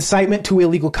incitement to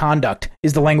illegal conduct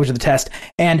is the language of the test.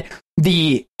 And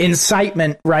the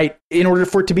incitement, right? In order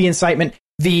for it to be incitement,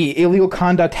 the illegal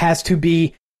conduct has to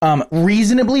be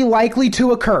reasonably likely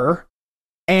to occur,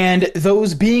 and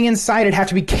those being incited have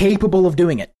to be capable of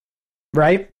doing it,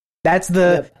 right? That's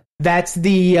the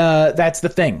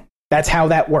thing. That's how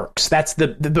that works.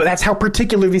 That's how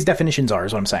particular these definitions are,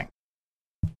 is what I'm saying.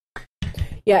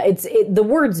 Yeah, the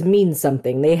words mean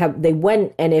something. They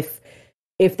went, and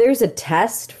if there's a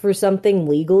test for something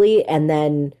legally, and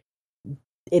then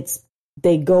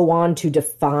they go on to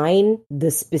define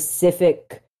the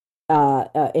specific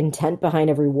intent behind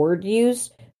every word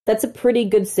used, that's a pretty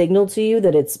good signal to you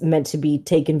that it's meant to be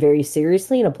taken very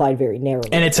seriously and applied very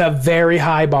narrowly. And it's a very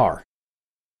high bar.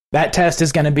 That test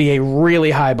is going to be a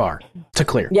really high bar to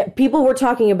clear. Yeah, people were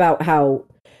talking about how,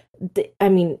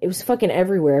 it was fucking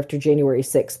everywhere after January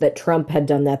 6th that Trump had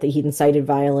done that he'd incited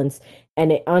violence.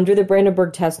 And under the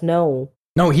Brandenburg test, no.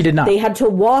 No, he did not. They had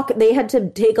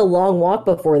to take a long walk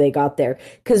before they got there.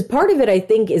 Because part of it, I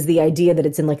think, is the idea that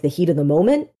it's in like the heat of the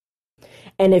moment.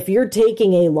 And if you're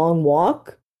taking a long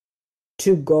walk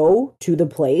to go to the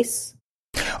place...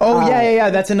 Oh,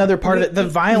 yeah. That's another part of it. The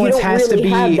violence has to be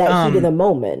have that heat of the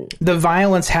moment. The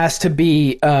violence has to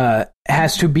be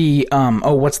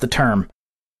what's the term?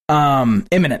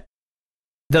 Imminent.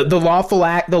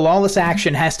 The lawless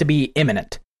action has to be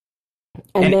imminent.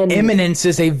 And then, imminence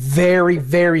is a very,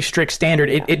 very strict standard.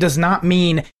 It does not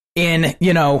mean in,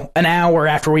 an hour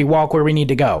after we walk where we need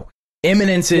to go.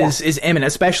 Imminence is imminent,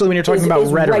 especially when you're talking about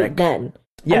rhetoric. Right then.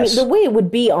 Yes. The way it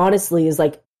would be, honestly, is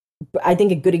like, I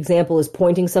think a good example is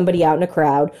pointing somebody out in a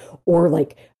crowd, or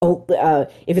like,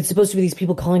 if it's supposed to be these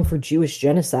people calling for Jewish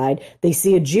genocide, they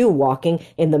see a Jew walking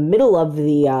in the middle of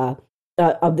the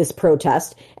of this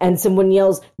protest, and someone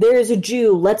yells, "There is a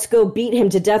Jew! Let's go beat him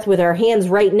to death with our hands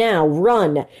right now!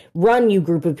 Run, you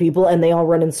group of people!" And they all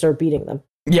run and start beating them.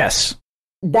 Yes,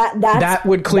 that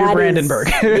would clear Brandenburg.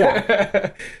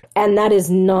 Yeah. And that is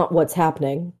not what's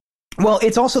happening. Well,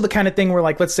 it's also the kind of thing where,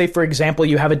 like, let's say, for example,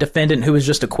 you have a defendant who is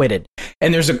just acquitted,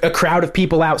 and there's a crowd of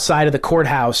people outside of the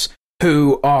courthouse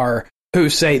who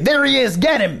say, "There he is,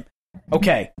 get him!"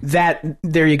 Okay,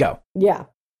 there you go. Yeah.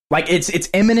 Like, it's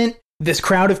imminent. This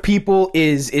crowd of people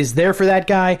is there for that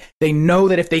guy. They know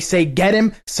that if they say get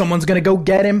him, someone's going to go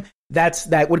get him.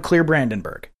 That would clear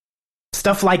Brandenburg.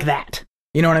 Stuff like that.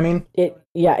 You know what I mean?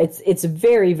 It's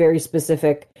very, very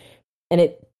specific.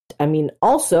 And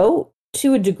also,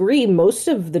 to a degree, most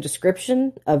of the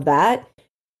description of that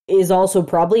is also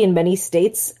probably in many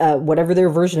states, whatever their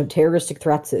version of terroristic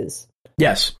threats is.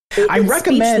 Yes. I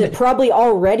recommend that probably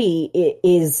already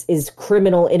is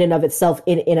criminal in and of itself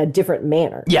in a different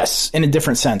manner. Yes, in a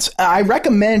different sense. I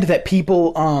recommend that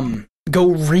people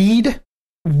go read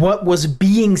what was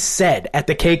being said at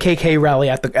the KKK rally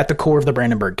at the core of the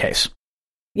Brandenburg case.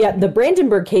 Yeah, the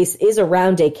Brandenburg case is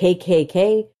around a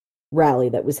KKK rally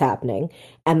that was happening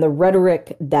and the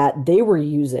rhetoric that they were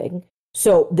using.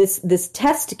 So this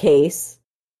test case,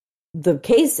 the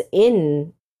case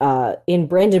in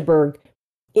Brandenburg,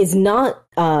 is not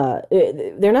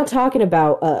they're not talking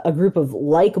about a group of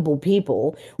likable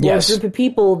people or yes. a group of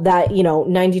people that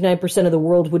 99% of the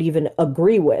world would even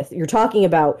agree with. You're talking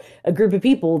about a group of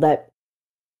people that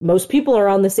most people are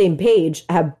on the same page,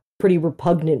 have pretty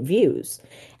repugnant views,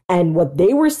 and what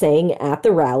they were saying at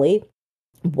the rally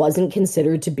wasn't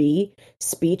considered to be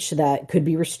speech that could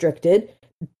be restricted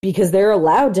because they're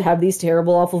allowed to have these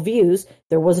terrible, awful views.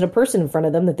 There wasn't a person in front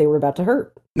of them that they were about to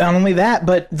hurt. Not only that,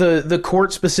 but the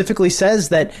court specifically says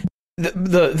that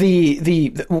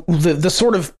the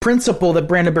sort of principle that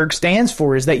Brandenburg stands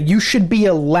for is that you should be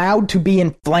allowed to be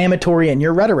inflammatory in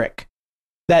your rhetoric.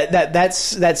 That's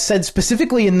said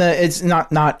specifically in the, it's not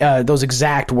those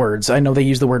exact words. I know they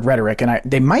use the word rhetoric, and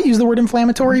they might use the word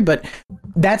inflammatory, but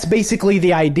that's basically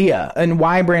the idea. And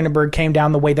why Brandenburg came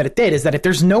down the way that it did is that if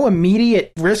there's no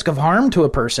immediate risk of harm to a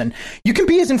person, you can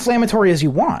be as inflammatory as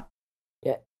you want.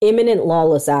 Yeah. Imminent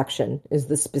lawless action is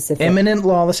the specific. Imminent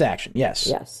lawless action. Yes.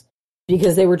 Yes.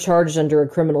 Because they were charged under a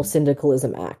criminal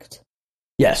syndicalism act.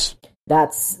 Yes.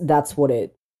 That's what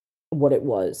it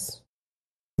was.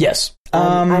 Yes.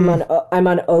 I'm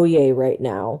on Oye right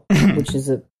now, which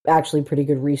is actually pretty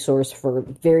good resource for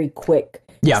very quick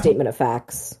statement of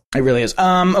facts. It really is.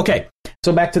 Okay.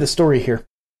 So back to the story here.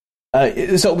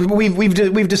 So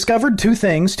we've discovered two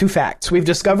facts. We've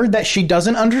discovered that she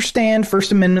doesn't understand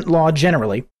First Amendment law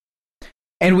generally,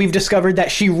 and we've discovered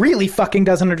that she really fucking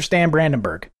doesn't understand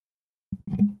Brandenburg.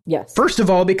 Yes. First of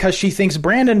all, because she thinks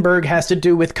Brandenburg has to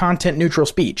do with content neutral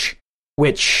speech,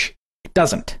 which it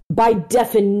doesn't. By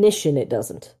definition, it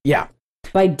doesn't. Yeah.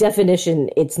 By definition,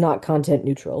 it's not content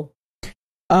neutral.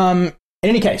 In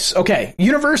any case, okay,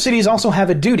 universities also have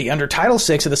a duty under Title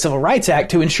VI of the Civil Rights Act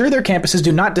to ensure their campuses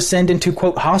do not descend into,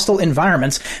 quote, hostile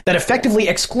environments that effectively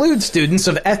exclude students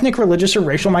of ethnic, religious, or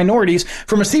racial minorities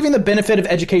from receiving the benefit of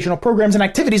educational programs and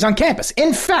activities on campus.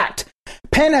 In fact,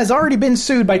 Penn has already been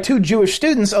sued by 2 Jewish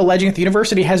students alleging that the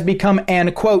university has become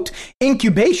an, quote,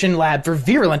 incubation lab for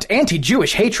virulent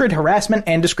anti-Jewish hatred, harassment,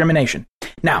 and discrimination.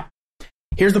 Now,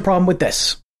 here's the problem with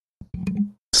this.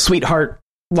 Sweetheart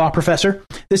law professor,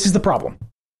 this is the problem.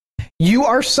 You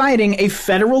are citing a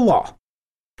federal law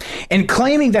and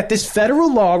claiming that this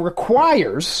federal law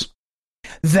requires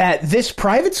that this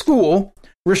private school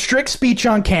restrict speech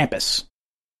on campus.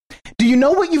 Do you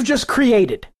know what you've just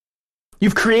created?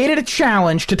 You've created a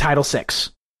challenge to Title VI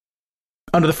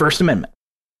under the First Amendment.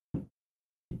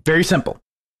 Very simple.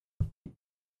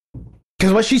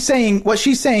 Because what she's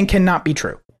saying cannot be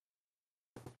true.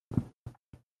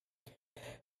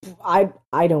 I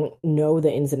don't know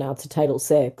the ins and outs of Title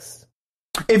VI.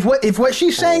 If what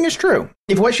she's saying is true,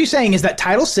 if what she's saying is that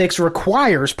Title VI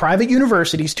requires private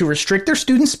universities to restrict their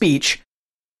student speech,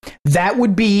 that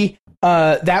would be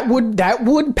that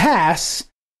would pass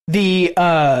the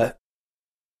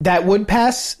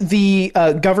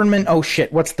government. Oh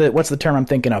shit! What's the term I'm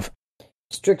thinking of?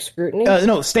 Strict scrutiny?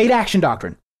 No, state action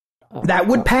doctrine. That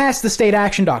would pass the state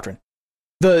action doctrine.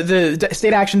 The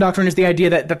state action doctrine is the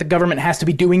idea that the government has to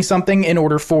be doing something in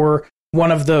order for one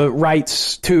of the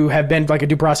rights to have been, like a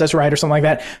due process right or something like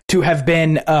that, to have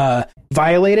been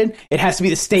violated. It has to be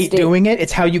the state doing it.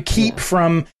 It's how you keep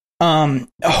from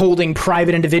holding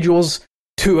private individuals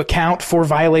to account for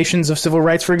violations of civil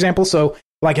rights, for example. So,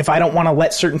 like, if I don't want to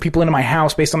let certain people into my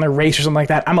house based on their race or something like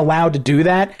that, I'm allowed to do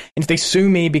that. And if they sue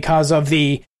me because of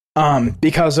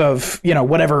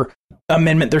whatever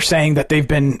amendment they're saying that they've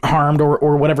been harmed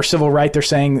or whatever civil right they're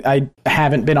saying I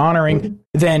haven't been honoring,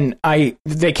 then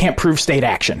they can't prove state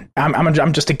action.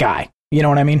 I'm just a guy. You know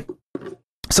what I mean?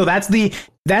 So that's the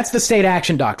state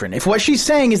action doctrine. If what she's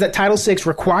saying is that Title VI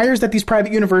requires that these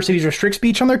private universities restrict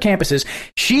speech on their campuses,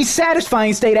 she's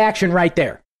satisfying state action right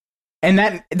there. And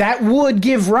that would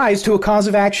give rise to a cause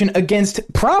of action against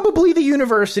probably the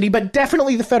university, but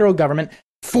definitely the federal government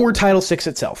for Title VI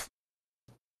itself.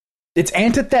 It's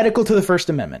antithetical to the First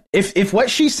Amendment. If what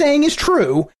she's saying is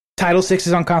true, Title VI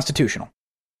is unconstitutional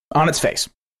on its face.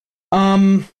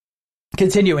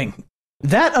 Continuing.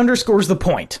 That underscores the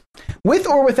point. With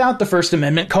or without the First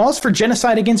Amendment, calls for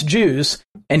genocide against Jews,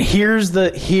 and here's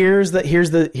the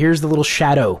little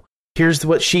shadow.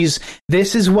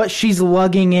 This is what she's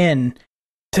lugging in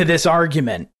to this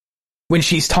argument when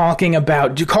she's talking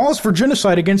about calls for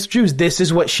genocide against Jews. This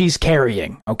is what she's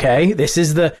carrying, okay? This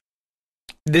is the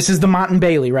Mott and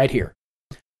Bailey right here.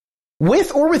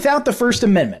 With or without the First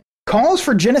Amendment, calls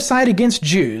for genocide against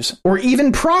Jews, or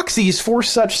even proxies for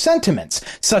such sentiments,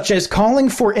 such as calling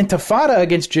for intifada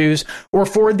against Jews, or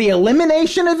for the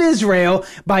elimination of Israel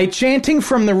by chanting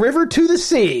from the river to the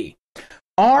sea,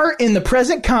 are, in the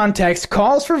present context,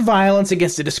 calls for violence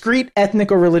against a discrete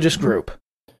ethnic or religious group.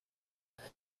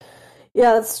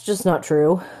 Yeah, that's just not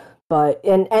true. But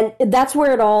and that's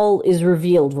where it all is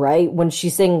revealed, right? When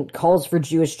she's saying calls for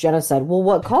Jewish genocide. Well,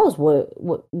 what calls?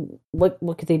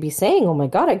 What could they be saying? Oh my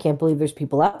God, I can't believe there's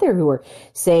people out there who are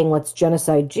saying let's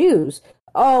genocide Jews.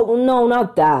 Oh no,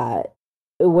 not that.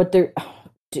 What they're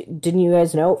didn't you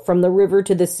guys know? From the river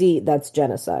to the sea, that's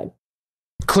genocide.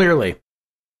 Clearly.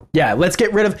 Yeah, let's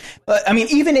get rid of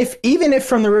even if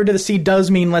from the river to the sea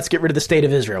does mean let's get rid of the state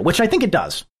of Israel, which I think it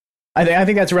does. I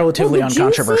think that's relatively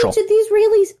uncontroversial.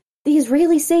 The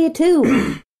Israelis say it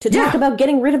too. To talk about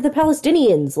getting rid of the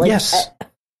Palestinians. Yes,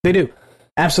 they do.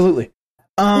 Absolutely.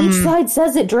 Each side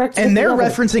says it directly. And they're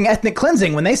referencing ethnic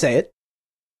cleansing when they say it.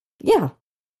 Yeah.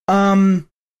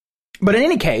 But in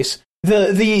any case,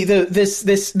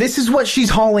 this is what she's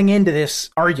hauling into this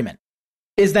argument,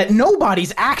 is that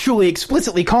nobody's actually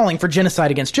explicitly calling for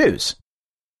genocide against Jews.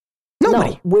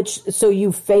 Nobody. No, so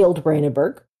you failed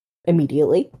Brandenburg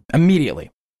immediately.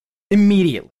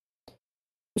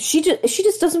 She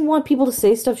just doesn't want people to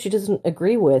say stuff she doesn't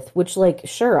agree with, which, like,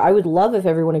 sure, I would love if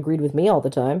everyone agreed with me all the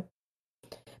time.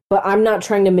 But I'm not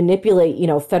trying to manipulate,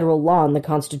 federal law and the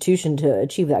Constitution to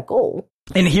achieve that goal.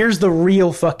 And here's the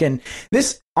real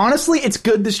this, honestly, it's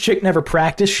good this chick never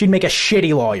practiced. She'd make a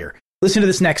shitty lawyer. Listen to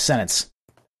this next sentence.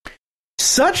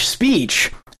 Such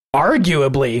speech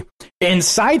arguably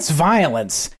incites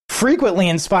violence, frequently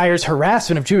inspires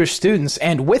harassment of Jewish students,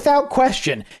 and without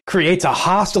question creates a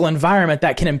hostile environment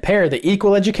that can impair the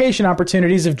equal education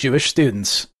opportunities of Jewish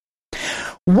students.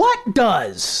 What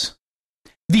does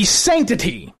the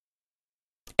sanctity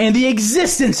and the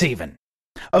existence even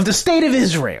of the state of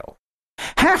Israel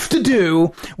have to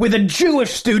do with a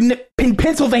Jewish student in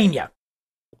Pennsylvania?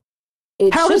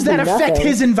 How does that affect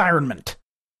his environment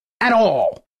at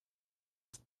all?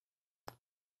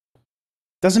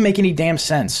 Doesn't make any damn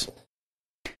sense.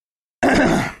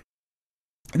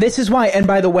 This is why, and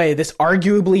by the way, this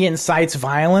arguably incites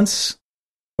violence.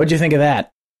 What'd you think of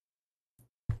that?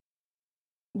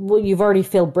 Well, you've already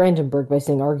failed Brandenburg by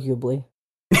saying arguably.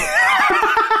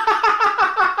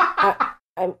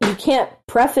 You can't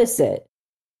preface it.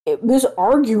 This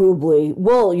arguably,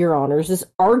 well, Your Honors, this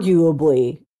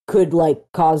arguably could,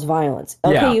 cause violence.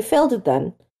 Okay, yeah. You failed it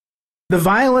then. The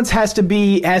violence has to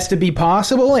be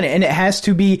possible, and it has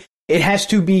to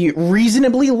be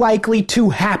reasonably likely to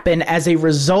happen as a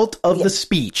result of the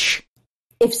speech.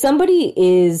 If somebody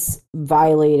is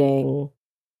violating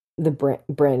the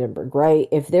Brandenburg, right?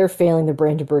 If they're failing the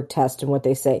Brandenburg test and what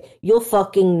they say, you'll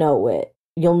fucking know it.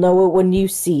 You'll know it when you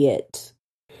see it.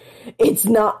 It's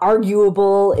not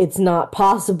arguable. It's not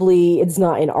possibly. It's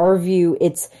not in our view.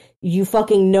 It's you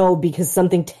fucking know because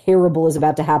something terrible is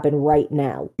about to happen right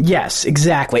now. Yes,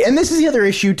 exactly. And this is the other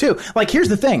issue, too. Here's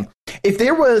the thing. If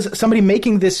there was somebody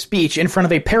making this speech in front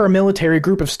of a paramilitary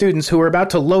group of students who are about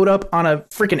to load up on a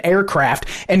freaking aircraft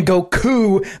and go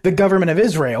coup the government of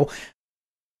Israel,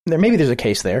 maybe there's a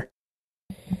case there.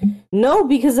 No,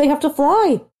 because they have to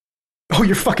fly. Oh,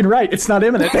 you're fucking right. It's not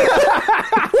imminent.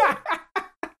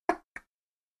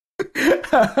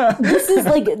 This is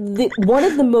one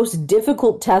of the most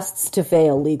difficult tests to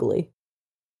fail legally.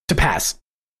 To pass.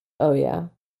 Oh, yeah.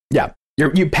 Yeah.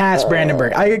 You pass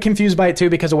Brandenburg. I get confused by it, too,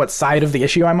 because of what side of the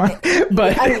issue I'm on.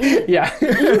 But, yeah.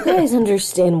 You guys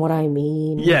understand what I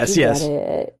mean. Yes, you yes. Get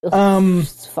it.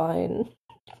 It's fine.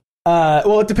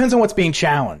 Well, it depends on what's being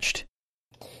challenged.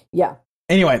 Yeah.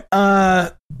 Anyway,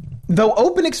 though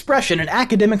open expression and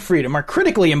academic freedom are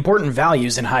critically important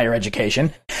values in higher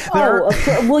education, well,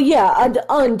 yeah.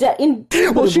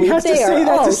 Well, she has to say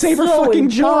that to save her fucking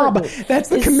job. That's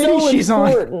the committee she's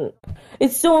on.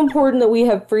 It's so important that we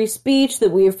have free speech,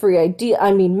 that we have free idea.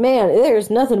 I mean, man, there's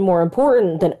nothing more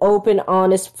important than open,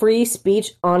 honest, free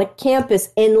speech on a campus,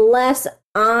 unless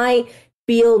I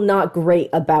feel not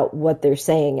great about what they're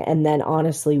saying, and then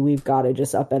honestly we've got to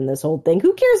just upend this whole thing.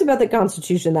 Who cares about the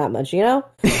Constitution that much, you know?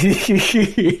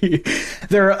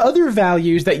 There are other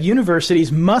values that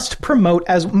universities must promote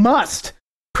as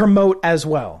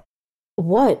well.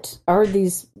 What are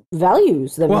these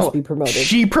values that must be promoted?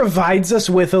 She provides us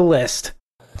with a list.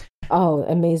 Oh,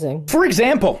 amazing. For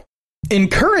example,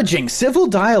 encouraging civil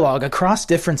dialogue across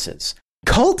differences,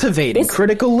 cultivating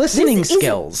critical listening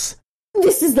skills.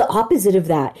 This is the opposite of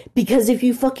that, because if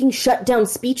you fucking shut down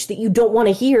speech that you don't want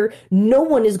to hear, no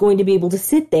one is going to be able to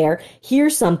sit there, hear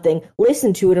something,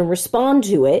 listen to it, and respond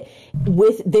to it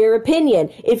with their opinion.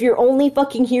 If you're only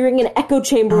fucking hearing an echo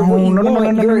chamber of what you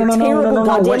want, you're a terrible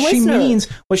goddamn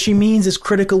listener. What she means is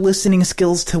critical listening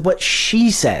skills to what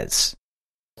she says.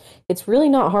 It's really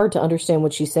not hard to understand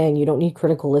what she's saying. You don't need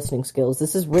critical listening skills.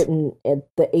 This is written at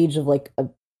the age of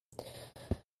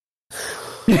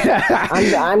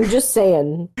I'm just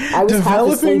saying. I was half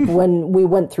asleep when we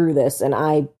went through this, and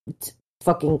it's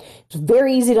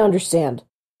very easy to understand.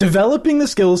 Developing the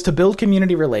skills to build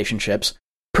community relationships,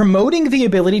 promoting the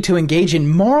ability to engage in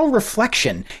moral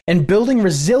reflection, and building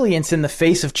resilience in the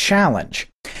face of challenge.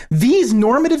 These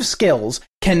normative skills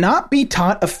cannot be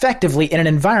taught effectively in an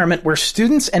environment where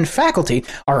students and faculty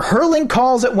are hurling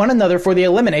calls at one another for the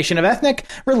elimination of ethnic,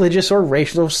 religious, or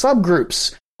racial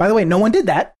subgroups. By the way, no one did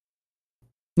that.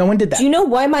 No one did that. Do you know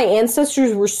why my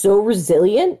ancestors were so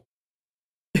resilient?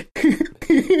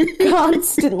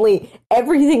 Constantly.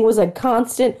 Everything was a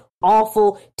constant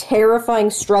awful, terrifying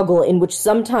struggle in which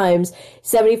sometimes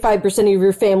 75% of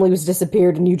your family was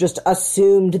disappeared and you just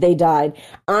assumed they died.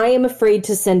 I am afraid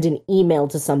to send an email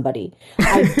to somebody.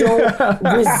 I don't...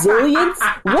 Resilience?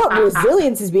 What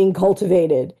resilience is being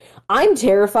cultivated? I'm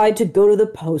terrified to go to the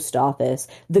post office.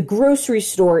 The grocery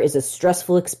store is a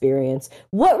stressful experience.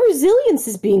 What resilience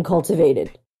is being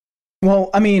cultivated? Well,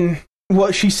 I mean...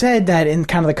 Well, she said that in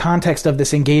kind of the context of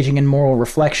this engaging in moral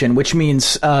reflection, which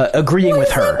means agreeing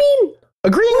with her. What does that mean?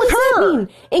 Agreeing with her. What does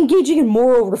that mean? Engaging in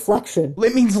moral reflection.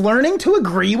 It means learning to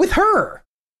agree with her.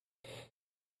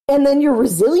 And then you're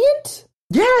resilient?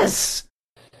 Yes.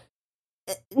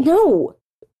 No.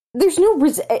 There's no...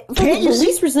 the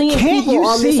least resilient people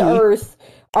on this earth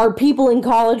are people in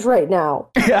college right now.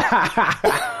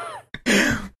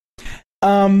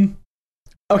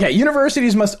 Okay,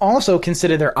 universities must also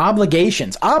consider their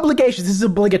obligations, this is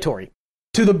obligatory,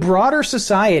 to the broader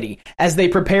society as they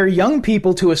prepare young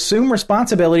people to assume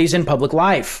responsibilities in public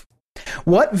life.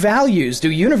 What values do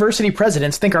university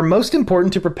presidents think are most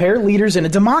important to prepare leaders in a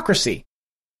democracy?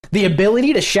 The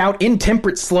ability to shout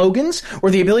intemperate slogans,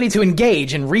 or the ability to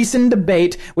engage in reasoned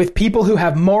debate with people who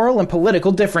have moral and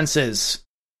political differences?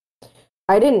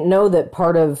 I didn't know that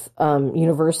part of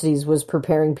universities was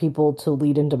preparing people to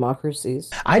lead in democracies.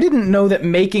 I didn't know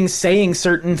that saying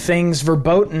certain things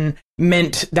verboten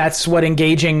meant that's what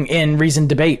engaging in reasoned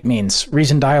debate means,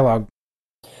 reasoned dialogue.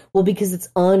 Well, because it's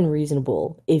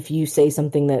unreasonable if you say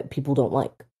something that people don't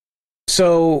like.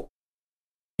 So,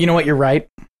 you know what? You're right.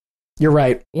 You're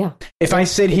right. Yeah. If I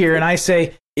sit here and I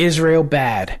say, Israel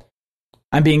bad,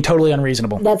 I'm beking totally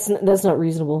unreasonable. That's not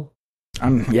reasonable.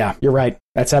 Yeah, you're right.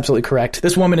 That's absolutely correct.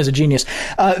 This woman is a genius.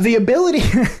 The ability...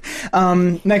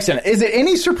 next one. Is it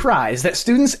any surprise that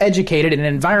students educated in an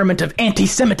environment of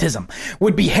anti-Semitism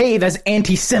would behave as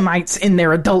anti-Semites in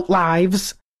their adult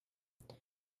lives?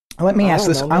 Let me ask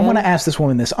this. I want to ask this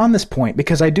woman this on this point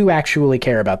because I do actually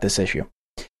care about this issue.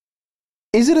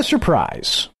 Is it a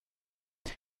surprise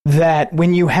that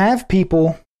when you have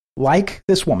people like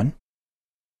this woman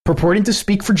purporting to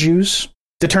speak for Jews,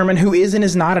 determine who is and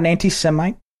is not an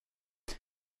anti-Semite,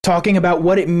 talking about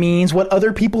what it means, what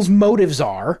other people's motives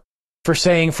are for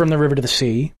saying from the river to the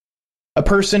sea, a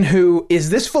person who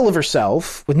is this full of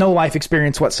herself with no life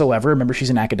experience whatsoever, remember she's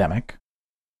an academic.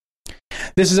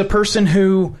 This is a person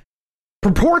who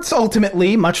purports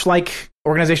ultimately, much like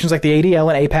organizations like the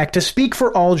ADL and AIPAC, to speak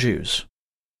for all Jews.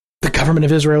 The government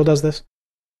of Israel does this.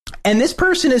 And this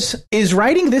person is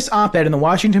writing this op-ed in the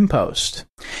Washington Post.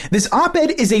 This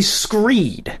op-ed is a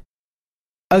screed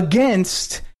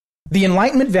against the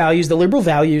Enlightenment values, the liberal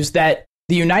values that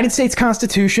the United States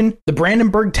Constitution, the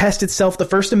Brandenburg Test itself, the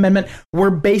First Amendment were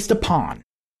based upon.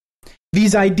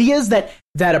 These ideas that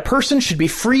a person should be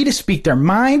free to speak their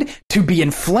mind, to be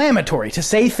inflammatory, to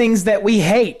say things that we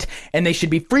hate, and they should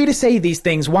be free to say these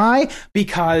things. Why?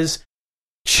 Because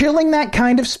chilling that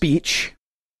kind of speech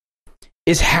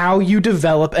is how you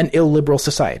develop an illiberal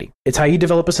society. It's how you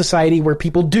develop a society where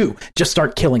people do just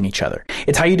start killing each other.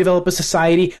 It's how you develop a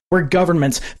society where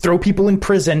governments throw people in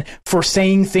prison for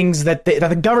saying things that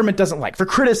the government doesn't like, for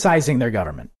criticizing their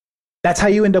government. That's how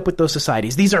you end up with those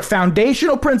societies. These are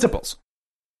foundational principles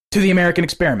to the American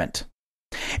experiment.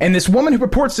 And this woman who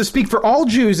purports to speak for all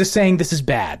Jews is saying this is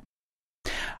bad.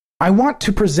 I want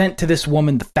to present to this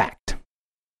woman the fact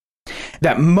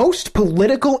that most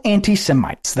political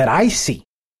anti-Semites that I see,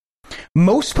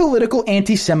 most political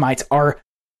anti-Semites are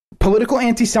political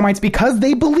anti-Semites because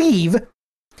they believe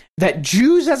that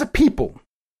Jews as a people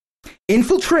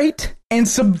infiltrate and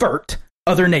subvert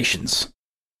other nations.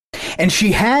 And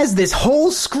she has this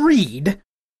whole screed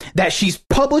that she's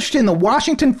published in the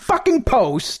Washington fucking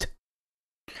Post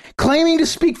claiming to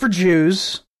speak for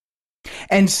Jews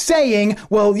and saying,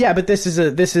 well, yeah, but this is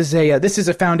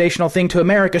a foundational thing to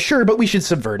America, sure, but we should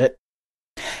subvert it.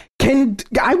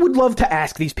 I would love to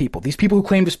ask these people who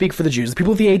claim to speak for the Jews, the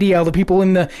people of the ADL, the people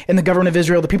in the government of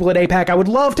Israel, the people at AIPAC, I would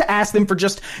love to ask them for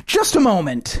just a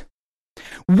moment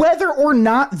whether or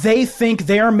not they think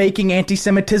they are making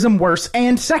anti-Semitism worse,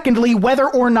 and secondly, whether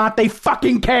or not they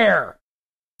fucking care.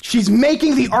 She's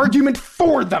making the argument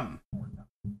for them.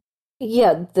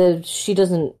 Yeah, she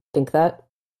doesn't think that.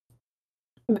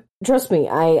 Trust me,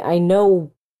 I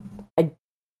know, I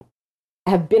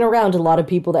have been around a lot of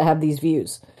people that have these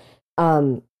views.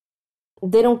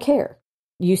 They don't care.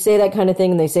 You say that kind of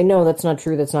thing and they say, no, that's not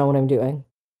true. That's not what I'm doing.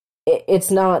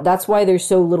 It's not. That's why there's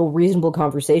so little reasonable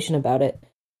conversation about it.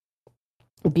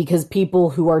 Because people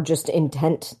who are just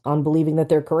intent on believing that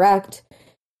they're correct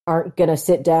aren't going to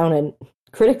sit down and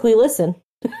critically listen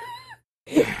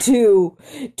to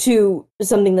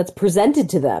something that's presented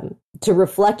to them to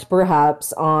reflect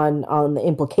perhaps on the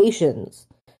implications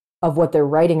of what they're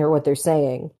writing or what they're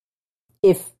saying.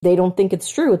 If they don't think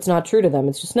it's true, it's not true to them.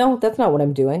 It's just, no, that's not what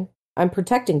I'm doing. I'm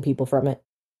protecting people from it.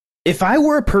 If I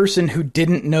were a person who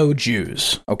didn't know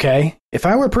Jews, okay? If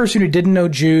I were a person who didn't know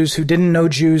Jews,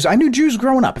 I knew Jews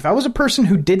growing up. If I was a person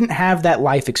who didn't have that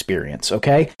life experience,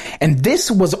 okay? And this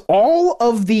was all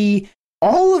of the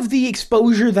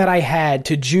exposure that I had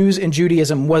to Jews and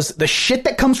Judaism was the shit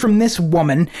that comes from this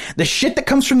woman, the shit that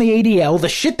comes from the ADL, the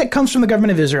shit that comes from the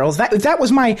government of Israel. If that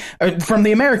was from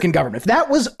the American government, if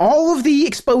that was all of the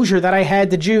exposure that I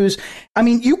had to Jews, I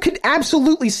mean, you could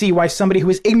absolutely see why somebody who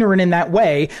is ignorant in that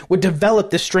way would develop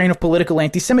this strain of political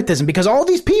anti-Semitism, because all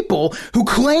these people who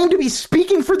claim to be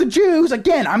speaking for the Jews,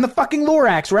 again, I'm the fucking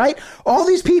Lorax, right? All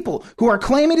these people who are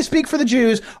claiming to speak for the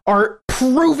Jews are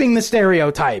proving the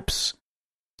stereotypes.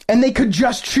 And they could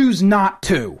just choose not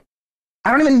to.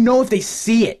 I don't even know if they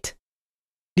see it.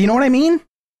 Do you know what I mean?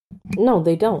 No,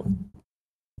 they don't.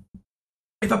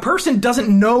 If a person doesn't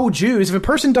know Jews, if a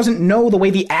person doesn't know the way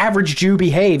the average Jew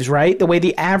behaves, right? The way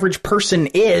the average person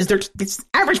is, it's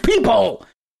average people.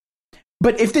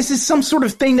 But if this is some sort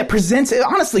of thing that presents,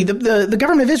 honestly, the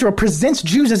government of Israel presents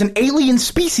Jews as an alien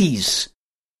species.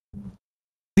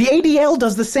 The ADL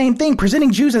does the same thing,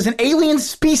 presenting Jews as an alien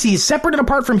species, separate and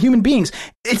apart from human beings.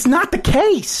 It's not the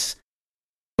case.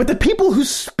 But the people who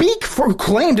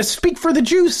claim to speak for the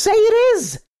Jews say it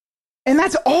is. And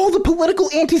that's all the political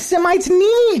anti-Semites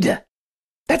need.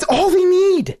 That's all they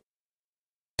need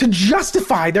to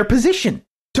justify their position,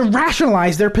 to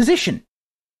rationalize their position.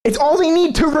 It's all they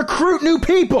need to recruit new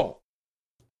people.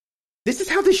 This is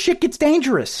how this shit gets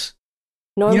dangerous.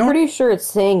 No, I'm pretty sure it's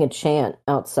saying a chant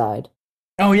outside.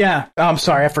 Oh, yeah. Oh, I'm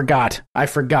sorry. I forgot.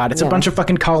 It's a bunch of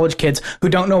fucking college kids who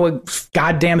don't know a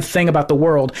goddamn thing about the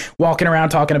world walking around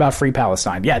talking about free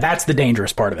Palestine. Yeah, that's the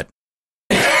dangerous part of it.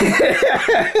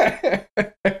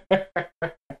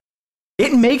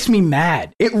 It makes me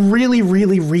mad. It really,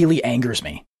 really, really angers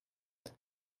me.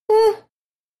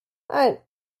 It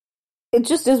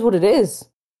just is what it is.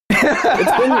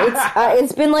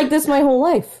 It's been like this my whole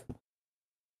life.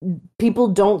 People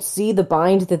don't see the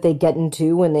bind that they get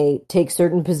into when they take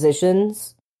certain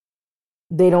positions.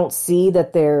 They don't see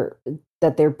that they're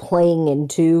playing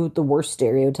into the worst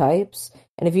stereotypes.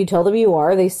 And if you tell them you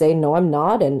are, they say, no, I'm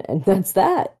not. And that's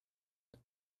that.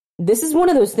 This is one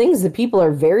of those things that people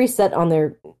are very set in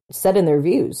their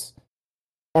views.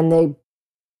 And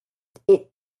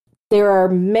there are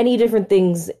many different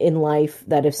things in life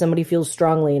that if somebody feels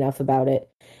strongly enough about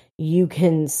it, you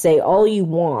can say all you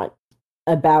want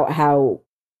about how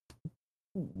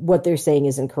what they're saying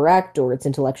is incorrect, or it's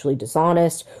intellectually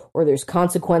dishonest, or there's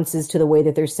consequences to the way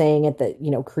that they're saying it that,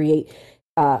 create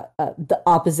the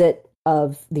opposite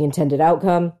of the intended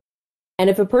outcome.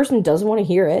 And if a person doesn't want to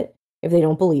hear it, if they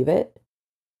don't believe it,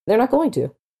 they're not going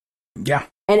to. Yeah.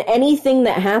 And anything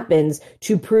that happens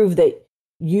to prove that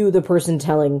you, the person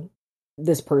telling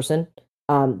this person,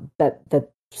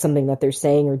 that something that they're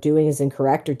saying or doing is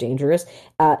incorrect or dangerous,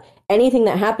 anything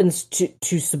that happens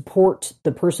to support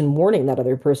the person warning that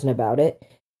other person about it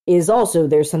is also,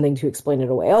 there's something to explain it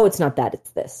away. Oh, it's not that, it's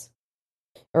this.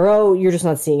 Or, oh, you're just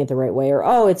not seeing it the right way. Or,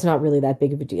 oh, it's not really that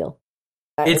big of a deal.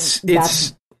 It's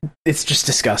just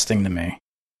disgusting to me.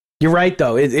 You're right,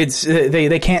 though.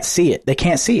 They can't see it. They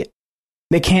can't see it.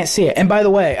 They can't see it. And by the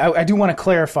way, I do want to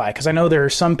clarify, because I know there are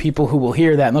some people who will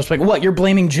hear that and they'll be like, what, you're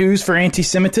blaming Jews for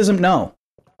anti-Semitism? No,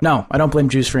 I don't blame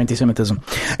Jews for anti-Semitism.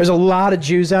 There's a lot of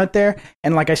Jews out there,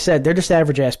 and like I said, they're just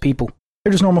average-ass people.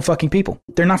 They're just normal fucking people.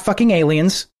 They're not fucking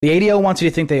aliens. The ADL wants you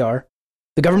to think they are.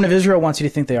 The government of Israel wants you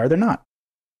to think they are. They're not.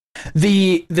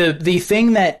 The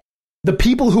thing that the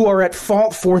people who are at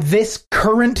fault for this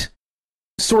current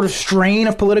sort of strain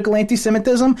of political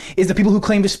anti-Semitism is the people who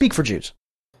claim to speak for Jews.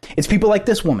 It's people like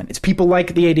this woman. It's people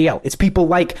like the ADL. It's people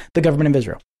like the government of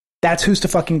Israel. That's who's to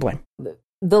fucking blame.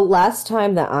 The last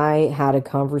time that I had a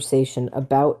conversation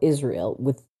about Israel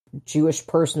with a Jewish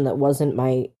person that wasn't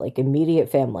my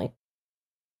immediate family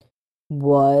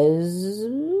was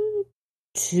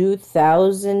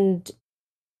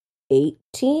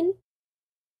 2018?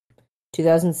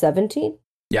 2017?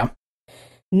 Yeah.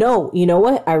 No, you know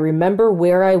what? I remember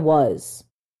where I was.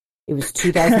 It was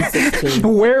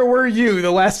 2016. Where were you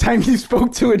the last time you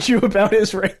spoke to a Jew about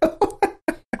Israel?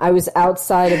 I was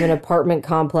outside of an apartment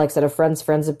complex at a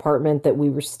friend's apartment that we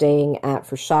were staying at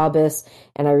for Shabbos.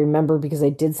 And I remember because I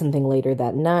did something later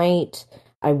that night.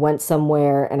 I went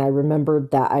somewhere and I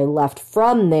remembered that I left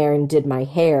from there and did my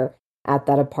hair at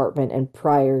that apartment. And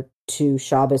prior to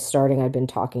Shabbos starting, I'd been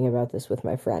talking about this with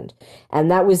my friend.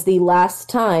 And that was the last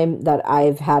time that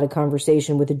I've had a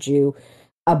conversation with a Jew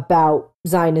about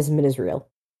Zionism in Israel.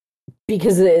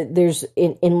 Because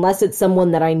unless it's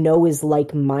someone that I know is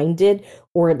like-minded,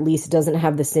 or at least doesn't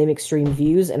have the same extreme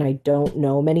views, and I don't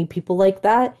know many people like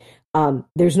that,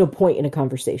 there's no point in a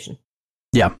conversation.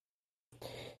 Yeah.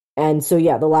 And so,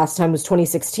 yeah, the last time was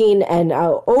 2016, and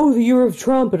the year of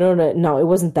Trump, and no, it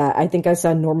wasn't that. I think I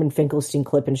saw a Norman Finkelstein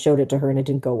clip and showed it to her, and it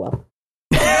didn't go well.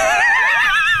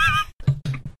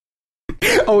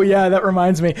 Oh yeah, that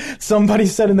reminds me. Somebody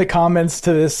said in the comments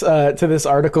to this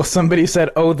article, somebody said,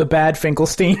 "Oh, the bad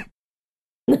Finkelstein."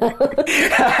 I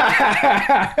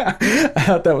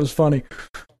thought that was funny.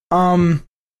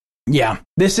 Yeah,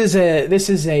 this is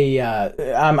a.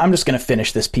 I'm just gonna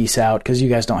finish this piece out because you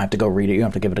guys don't have to go read it. You don't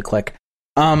have to give it a click.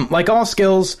 Like all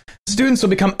skills, students will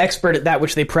become expert at that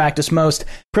which they practice most.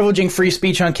 Privileging free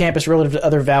speech on campus relative to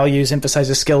other values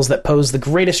emphasizes skills that pose the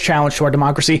greatest challenge to our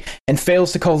democracy and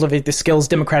fails to cultivate the skills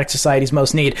democratic societies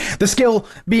most need. The skill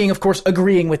being, of course,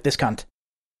 agreeing with this cunt.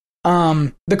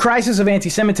 The crisis of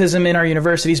anti-Semitism in our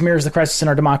universities mirrors the crisis in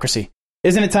our democracy.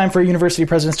 Isn't it time for university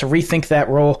presidents to rethink that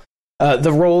role?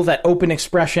 The role that open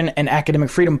expression and academic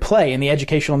freedom play in the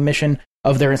educational mission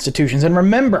of their institutions. And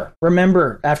remember,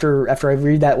 after I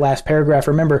read that last paragraph,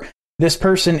 remember, this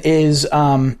person is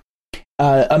a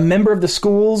member of the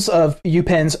schools of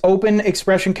UPenn's Open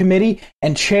Expression Committee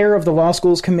and chair of the Law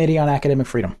School's Committee on Academic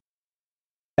Freedom.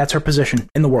 That's her position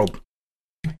in the world.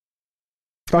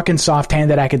 Fucking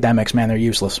soft-handed academics, man, they're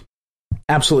useless.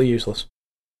 Absolutely useless.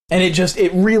 And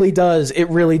it really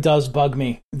does bug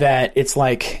me that it's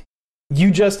like, you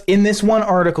just, in this one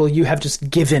article, you have just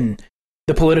given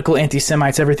the political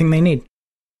anti-Semites everything they need.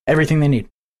 Everything they need.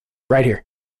 Right here.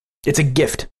 It's a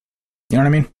gift. You know what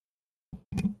I mean?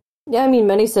 Yeah, I mean,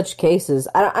 many such cases.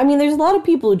 I mean, there's a lot of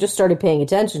people who just started paying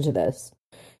attention to this.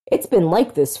 It's been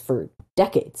like this for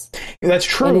decades. That's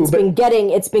true. And it's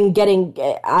been getting,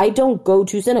 I don't go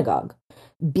to synagogue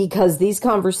because these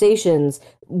conversations,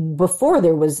 before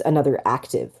there was another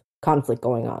active conflict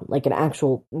going on, like an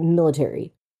actual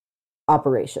military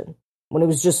operation, when it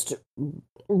was just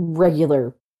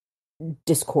regular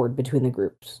discord between the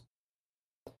groups.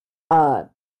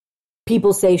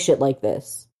 People say shit like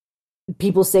this.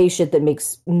 People say shit that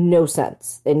makes no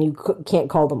sense, and you can't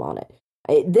call them on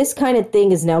it. This kind of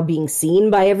thing is now being seen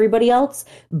by everybody else,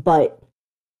 but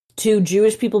to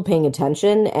Jewish people paying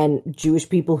attention and Jewish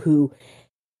people who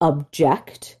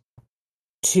object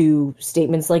to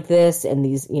statements like this and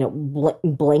these,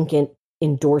 blanket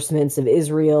endorsements of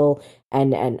Israel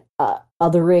and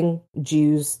othering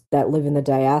Jews that live in the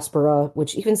diaspora,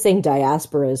 which even saying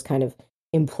diaspora is kind of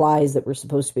implies that we're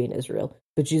supposed to be in Israel,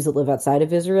 but Jews that live outside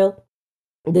of Israel.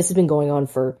 This has been going on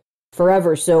for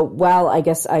forever. So while I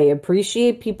guess I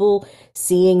appreciate people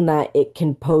seeing that it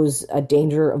can pose a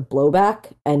danger of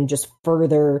blowback and just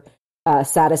further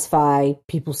satisfy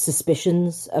people's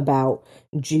suspicions about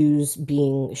Jews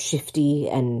being shifty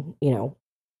and,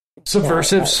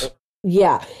 subversives.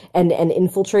 Yeah, and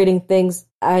infiltrating things.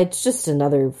 It's just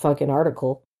another fucking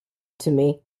article to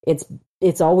me.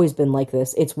 It's always been like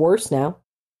this. It's worse now.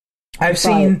 I've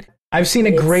seen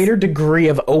a greater degree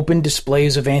of open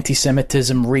displays of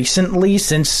anti-Semitism recently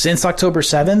since October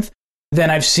 7th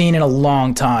than I've seen in a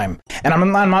long time. And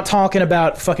I'm not talking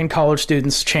about fucking college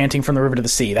students chanting from the river to the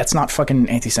sea. That's not fucking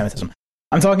anti-Semitism.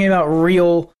 I'm talking about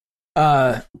real,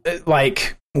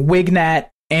 like, Wignat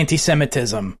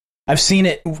anti-Semitism. I've seen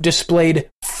it displayed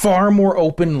far more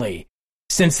openly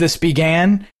since this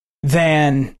began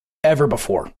than ever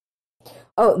before.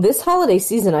 Oh, this holiday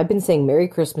season, I've been saying Merry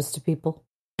Christmas to people.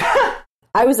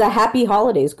 I was a happy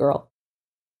holidays girl.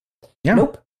 Yeah.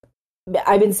 Nope.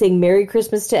 I've been saying Merry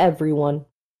Christmas to everyone.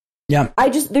 Yeah.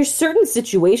 There's certain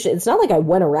situations. It's not like I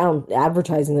went around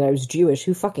advertising that I was Jewish.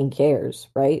 Who fucking cares,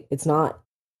 right? It's not.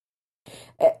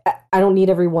 I don't need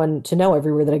everyone to know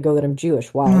everywhere that I go that I'm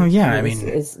Jewish. Why? Oh, yeah, I mean,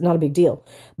 it's not a big deal.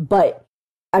 But,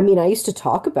 I mean, I used to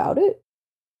talk about it.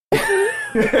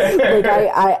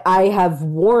 Like, I have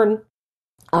worn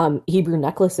Hebrew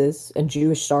necklaces and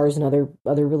Jewish stars and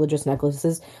other religious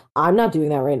necklaces. I'm not doing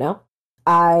that right now.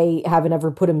 I haven't ever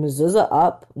put a mezuzah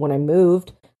up when I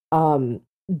moved.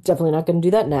 Definitely not going to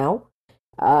do that now.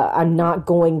 I'm not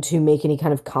going to make any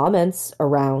kind of comments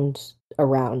around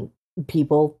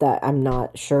people that I'm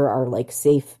not sure are like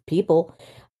safe people.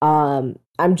 I'm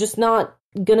just not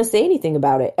gonna say anything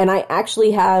about it. And I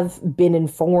actually have been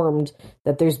informed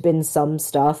that there's been some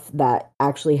stuff that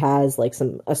actually has like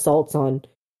some assaults on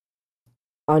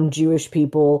Jewish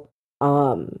people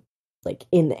like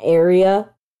in the area.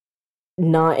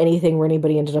 Not anything where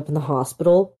anybody ended up in the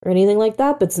hospital or anything like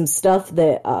that, but some stuff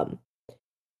that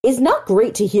is not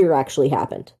great to hear actually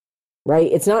happened.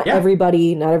 right? It's not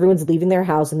everybody, not everyone's leaving their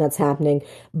house and that's happening,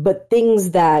 but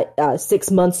things that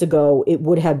 6 months ago it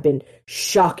would have been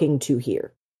shocking to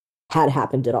hear had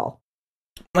happened at all.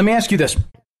 Let me ask you this.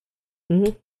 Mm-hmm.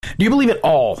 Do you believe at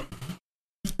all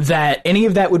that any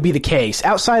of that would be the case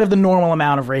outside of the normal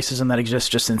amount of racism that exists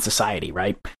just in society,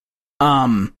 right?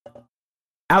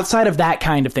 Outside of that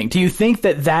kind of thing, do you think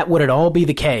that that would at all be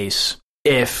the case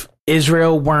if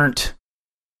Israel weren't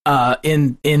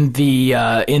in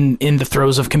the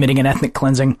throes of committing an ethnic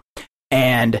cleansing,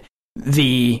 and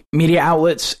the media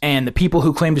outlets and the people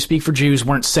who claim to speak for Jews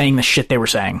weren't saying the shit they were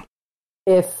saying?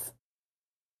 In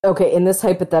this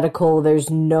hypothetical, there's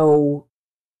no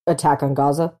attack on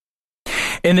Gaza.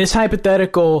 In this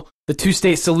hypothetical, the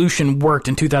two-state solution worked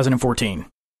in 2014.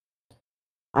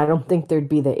 I don't think there'd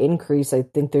be the increase. I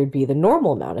think there'd be the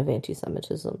normal amount of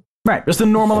anti-Semitism. Right. There's the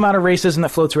normal amount of racism that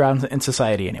floats around in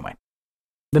society anyway.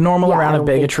 The normal amount of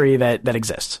bigotry that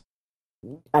exists.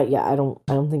 I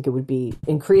don't think it would be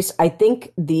increased. I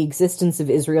think the existence of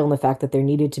Israel and the fact that there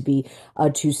needed to be a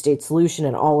two-state solution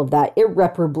and all of that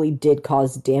irreparably did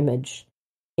cause damage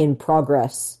in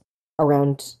progress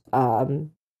around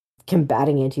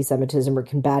combating anti-Semitism or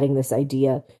combating this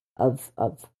idea of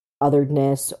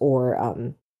otherness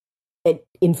or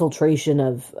infiltration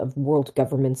of world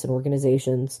governments and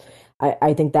organizations.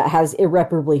 I think that has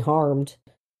irreparably harmed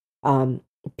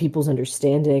people's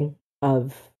understanding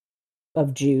of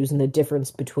Jews and the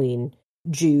difference between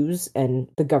Jews and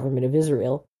the government of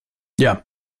Israel. Yeah.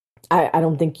 I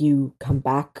don't think you come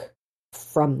back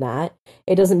from that.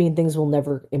 It doesn't mean things will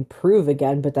never improve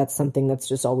again, but that's something that's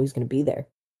just always going to be there.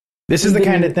 This is the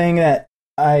kind of thing that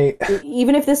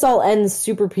even if this all ends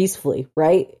super peacefully,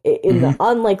 right? In the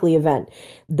unlikely event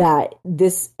that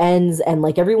this ends and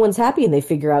like everyone's happy and they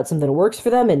figure out something that works for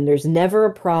them and there's never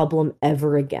a problem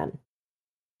ever again.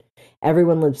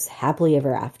 Everyone lives happily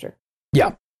ever after.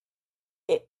 Yeah.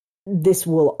 This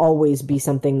will always be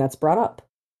something that's brought up.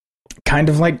 Kind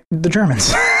of like the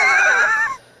Germans.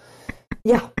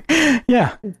 Yeah.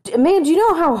 Yeah. Man, do you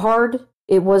know how hard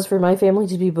it was for my family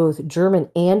to be both German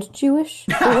and Jewish?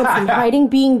 They went from hiding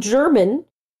being German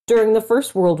during the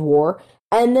First World War,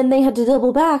 and then they had to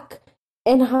double back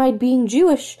and hide being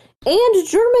Jewish and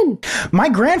German. My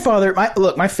grandfather,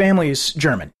 my family is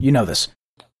German. You know this.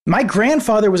 My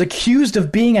grandfather was accused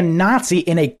of being a Nazi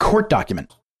in a court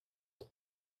document.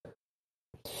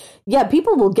 Yeah,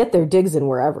 people will get their digs in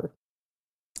wherever.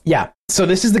 Yeah. So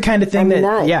this is the kind of thing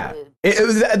that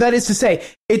is to say,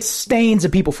 it stains a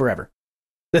people forever.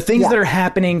 The things that are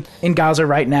happening in Gaza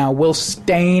right now will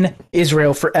stain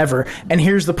Israel forever. And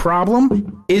here's the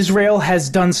problem. Israel has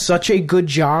done such a good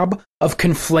job of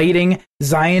conflating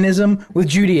Zionism with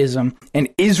Judaism and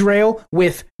Israel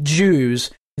with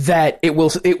Jews that it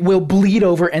will bleed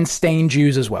over and stain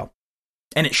Jews as well.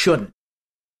 And it shouldn't.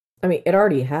 I mean, it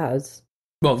already has.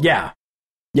 Well, yeah.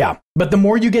 Yeah. But the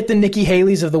more you get the Nikki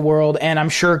Haley's of the world, and I'm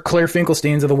sure Claire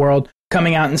Finkelstein's of the world,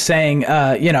 coming out and saying,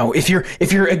 if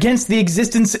you're against the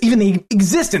existence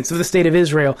of the state of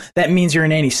Israel, that means you're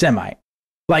an anti-Semite.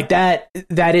 Like that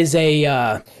is a...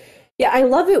 Yeah, I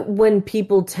love it when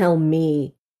people tell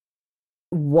me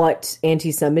what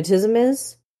anti-Semitism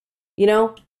is, you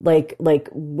know?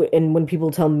 And when people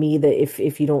tell me that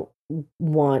if you don't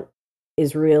want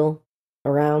Israel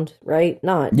around, right?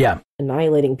 Not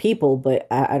annihilating people, but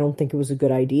I don't think it was a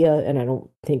good idea, and I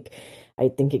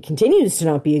think it continues to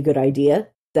not be a good idea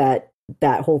that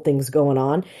whole thing's going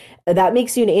on. That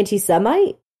makes you an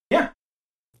anti-Semite? Yeah.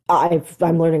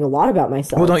 I'm learning a lot about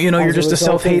myself. Well, don't you know you're just a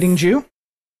self-hating Jew?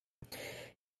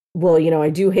 Well, I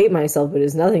do hate myself, but it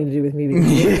has nothing to do with me being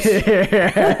Jewish.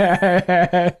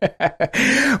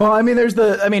 Well, I mean,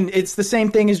 it's the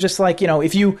same thing as just like,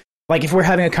 if we're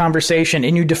having a conversation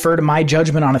and you defer to my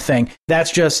judgment on a thing,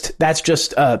 that's just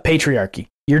patriarchy.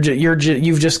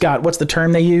 You've just got, what's the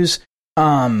term they use?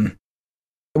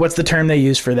 What's the term they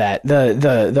use for that?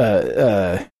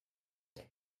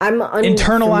 I'm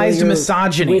internalized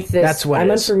misogyny. That's what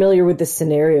I'm unfamiliar with the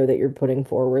scenario that you're putting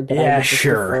forward. That I would just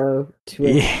refer to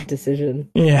a decision.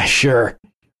 Yeah, sure.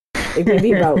 It could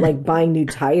be about like buying new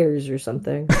tires or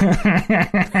something.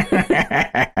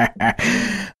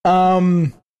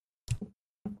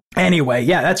 Anyway,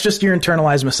 yeah, that's just your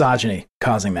internalized misogyny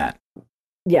causing that.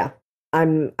 Yeah.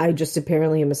 I just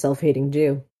apparently am a self-hating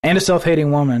Jew. And a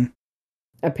self-hating woman.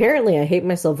 Apparently I hate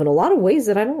myself in a lot of ways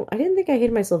that I didn't think I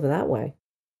hated myself in that way.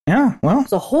 Yeah, well.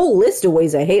 It's a whole list of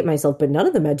ways I hate myself, but none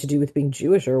of them had to do with being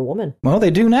Jewish or a woman. Well,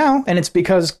 they do now, and it's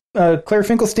because Claire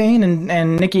Finkelstein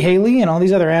and Nikki Haley and all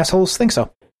these other assholes think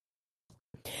so.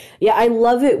 Yeah, I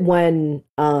love it when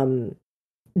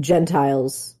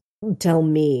Gentiles tell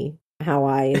me how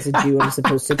I, as a Jew, am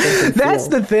supposed to think and That's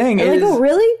feel. the thing. And I go,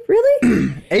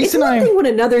 really? Ace It's and one I. thing when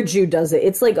another Jew does it.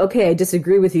 It's like, okay, I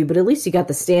disagree with you, but at least you got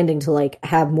the standing to like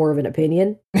have more of an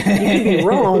opinion. You can be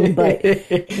wrong,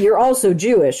 but you're also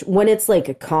Jewish. When it's like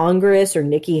a Congress or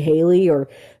Nikki Haley or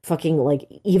fucking like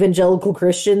evangelical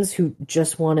Christians who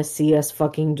just want to see us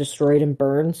fucking destroyed and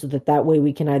burned so that way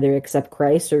we can either accept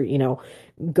Christ or,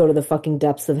 go to the fucking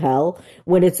depths of hell.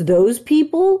 When it's those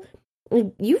people,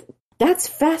 that's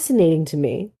fascinating to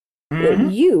me. Mm-hmm.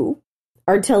 That you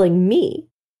are telling me,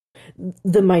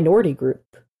 the minority group,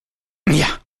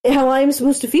 Yeah. how I'm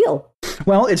supposed to feel.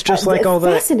 Well, it's just like all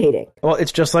the fascinating. Well,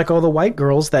 it's just like all the white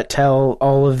girls that tell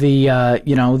all of the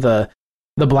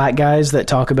the black guys that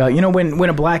talk about, when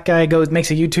a black guy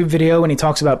makes a YouTube video and he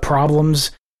talks about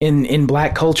problems in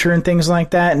black culture and things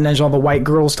like that, and there's all the white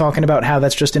girls talking about how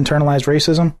that's just internalized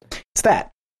racism. It's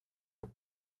that.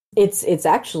 It's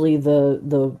actually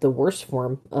the worst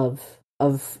form of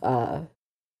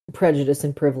prejudice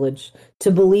and privilege,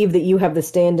 to believe that you have the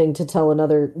standing to tell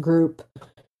another group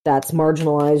that's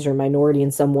marginalized or minority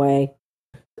in some way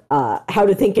how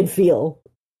to think and feel.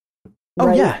 Oh,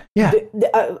 right? yeah.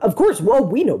 Of course. Well,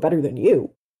 we know better than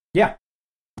you. Yeah.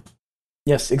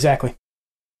 Yes, exactly.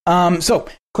 So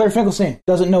Claire Finkelstein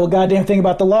doesn't know a goddamn thing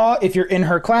about the law. If you're in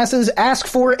her classes, ask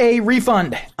for a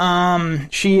refund.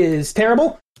 She is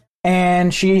terrible,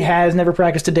 and she has never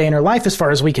practiced a day in her life, as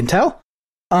far as we can tell.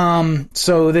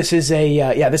 So this is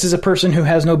this is a person who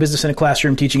has no business in a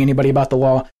classroom teaching anybody about the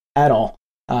law at all,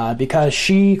 because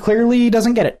she clearly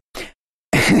doesn't get it.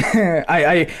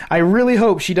 I really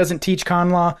hope she doesn't teach con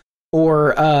law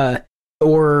or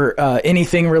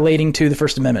anything relating to the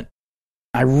First Amendment.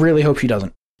 I really hope she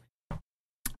doesn't.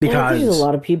 Because there's a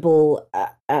lot of people,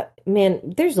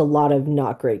 there's a lot of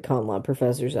not great con law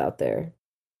professors out there.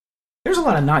 There's a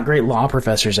lot of not great law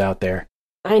professors out there.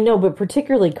 I know, but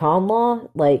particularly con law,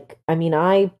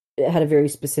 I had a very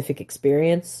specific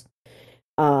experience.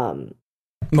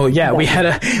 Well, yeah, we had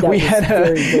a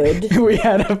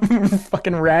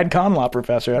fucking rad con law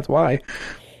professor. That's why.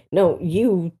 No,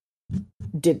 you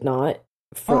did not.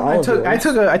 I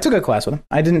took a class with him.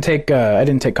 I didn't take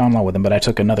con law with him, but I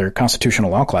took another constitutional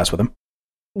law class with him.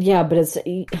 Yeah, but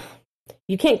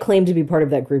you can't claim to be part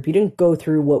of that group. You didn't go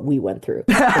through what we went through.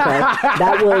 Okay?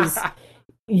 That was,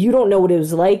 you don't know what it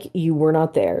was like. You were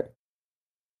not there.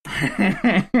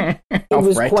 It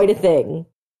was quite a thing.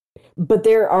 But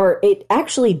it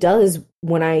actually does,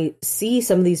 when I see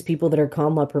some of these people that are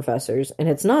con law professors, and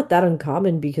it's not that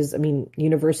uncommon because,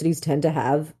 universities tend to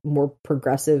have more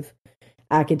progressive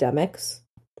academics,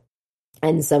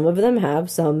 and some of them have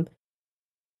some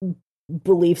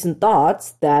beliefs and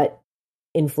thoughts that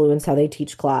influence how they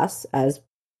teach class, as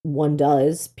one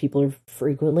does. People are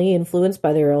frequently influenced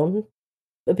by their own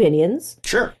opinions.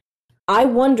 Sure. I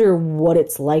wonder what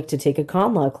it's like to take a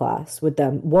con law class with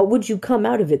them. What would you come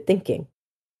out of it thinking?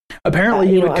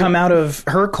 Apparently you would come out of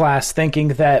her class thinking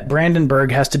that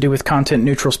Brandenburg has to do with content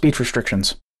neutral speech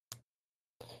restrictions.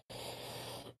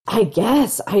 I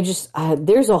guess.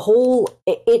 There's a whole,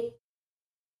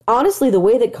 honestly, the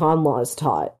way that con law is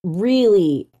taught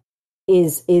really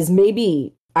is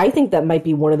maybe, I think that might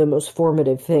be one of the most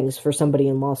formative things for somebody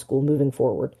in law school moving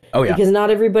forward. Oh, yeah. Because not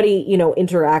everybody,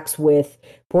 interacts with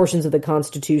portions of the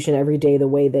Constitution every day the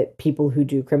way that people who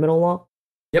do criminal law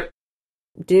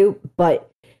do, but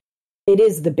it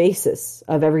is the basis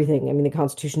of everything. The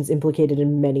Constitution's implicated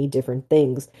in many different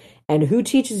things, and who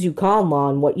teaches you con law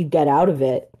and what you get out of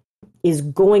it is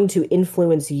going to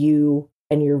influence you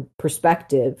and your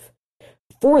perspective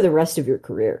for the rest of your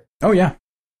career. Oh, yeah.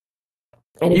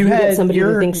 And if you get somebody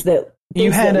who thinks that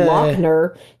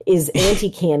Lochner is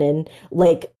anti-canon,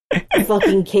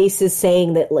 fucking cases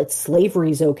saying that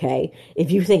slavery is okay,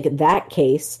 if you think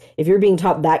if you're being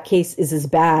taught that case is as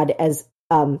bad as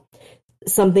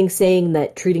something saying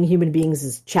that treating human beings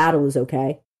as chattel is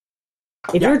okay,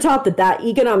 if you're taught that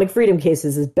economic freedom case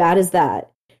is as bad as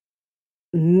that,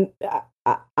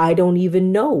 I don't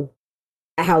even know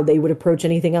how they would approach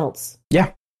anything else.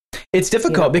 Yeah. It's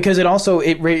difficult because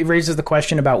it raises the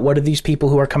question about, what do these people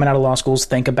who are coming out of law schools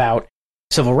think about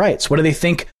civil rights? What do they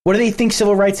think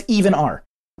civil rights even are?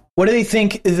 What do they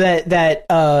think that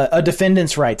a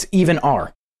defendant's rights even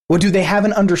are? Or do they have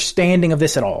an understanding of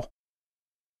this at all?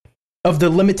 Of the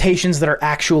limitations that are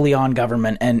actually on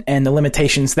government and the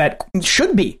limitations that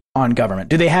should be on government?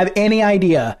 Do they have any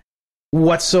idea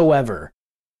whatsoever?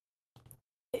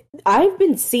 I've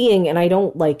been seeing, and I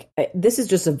don't this is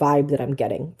just a vibe that I'm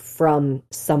getting from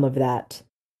some of that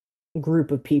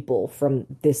group of people from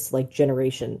this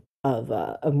generation of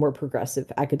more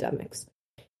progressive academics,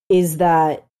 is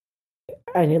that,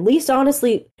 and at least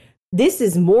honestly, This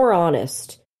is more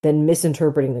honest than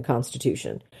misinterpreting the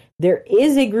Constitution. There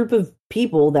is a group of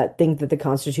people that think that the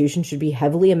Constitution should be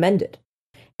heavily amended.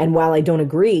 And while I don't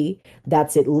agree,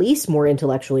 that's at least more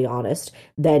intellectually honest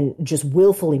than just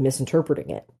willfully misinterpreting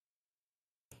it.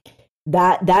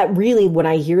 That really, when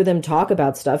I hear them talk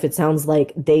about stuff, it sounds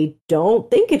like they don't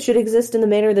think it should exist in the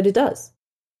manner that it does.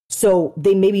 So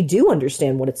they maybe do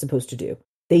understand what it's supposed to do.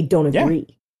 They don't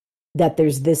agree that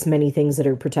there's this many things that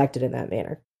are protected in that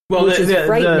manner. Well,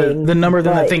 the number of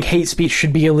them that think hate speech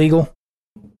should be illegal.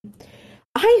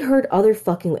 I heard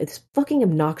this fucking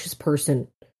obnoxious person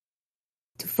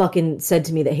fucking said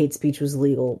to me that hate speech was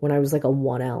legal when I was like a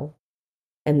 1L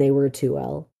and they were a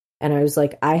 2L. And I was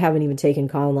like, I haven't even taken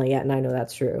common law yet, and I know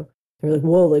that's true. They're like,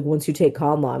 whoa, like once you take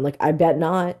common law, I'm like, I bet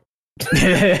not.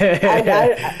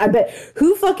 I bet.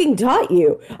 Who fucking taught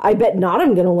you? I bet not.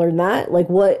 I'm gonna learn that. Like,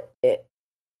 what?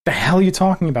 The hell are you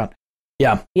talking about?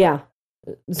 Yeah.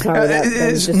 Sorry. You're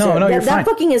fine. That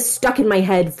fucking is stuck in my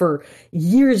head for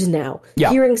years now. Yeah.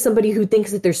 Hearing somebody who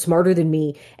thinks that they're smarter than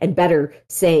me and better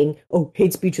saying, "Oh,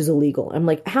 hate speech is illegal." I'm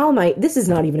like, how am I? This is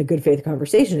not even a good faith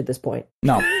conversation at this point.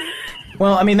 No.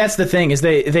 Well, I mean, that's the thing is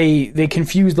they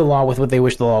confuse the law with what they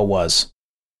wish the law was.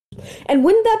 And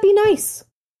wouldn't that be nice?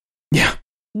 Yeah.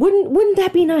 Wouldn't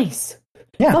that be nice?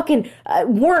 Yeah. Fucking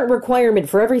warrant requirement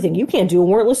for everything. You can't do a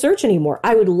warrantless search anymore.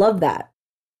 I would love that.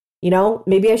 You know,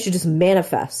 maybe I should just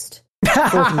manifest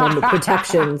Fourth Amendment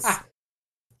protections.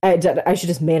 I should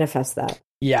just manifest that.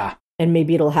 Yeah. And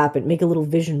maybe it'll happen. Make a little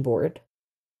vision board.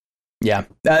 Yeah.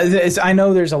 I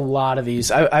know there's a lot of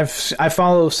these. I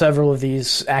follow several of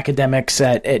these academics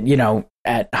at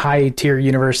high tier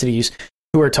universities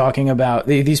who are talking about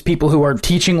these people who are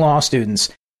teaching law students,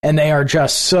 and they are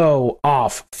just so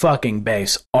off fucking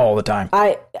base all the time.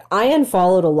 I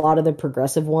unfollowed a lot of the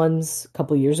progressive ones a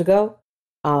couple years ago.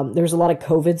 There's a lot of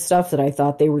COVID stuff that I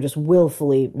thought they were just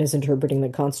willfully misinterpreting the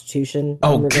Constitution.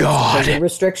 Oh, God.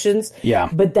 Restrictions. Yeah.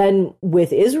 But then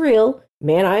with Israel,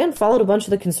 man, I unfollowed a bunch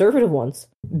of the conservative ones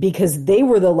because they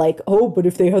were the like, oh, but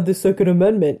if they had the Second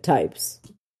Amendment types.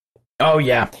 Oh,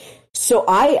 yeah. So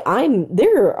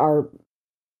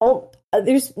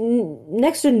there's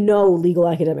next to no legal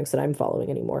academics that I'm following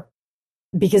anymore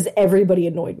because everybody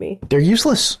annoyed me. They're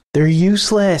useless.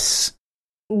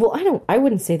 Well, I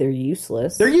wouldn't say they're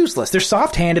useless. They're useless. They're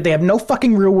soft-handed. They have no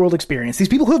fucking real-world experience. These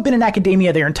people who have been in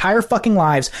academia their entire fucking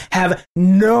lives have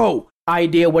no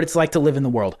idea what it's like to live in the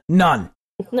world. None.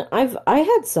 No, I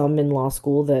had some in law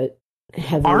school that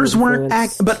ours weren't,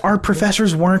 but our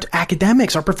professors weren't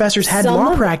academics. Our professors had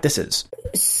law practices.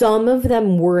 Some of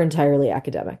them were entirely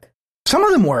academic. Some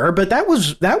of them were, but that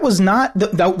was not.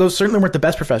 Those certainly weren't the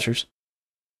best professors.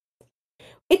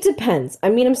 It depends. I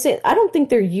mean, I'm saying I don't think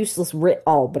they're useless at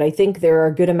all, but I think there are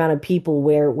a good amount of people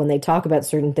where when they talk about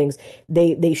certain things,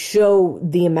 they show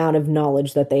the amount of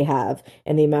knowledge that they have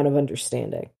and the amount of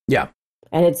understanding. Yeah.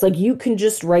 And it's like you can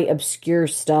just write obscure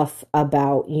stuff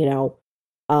about,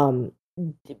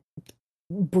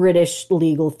 British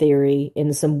legal theory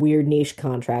in some weird niche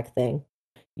contract thing.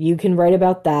 You can write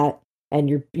about that and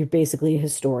you're basically a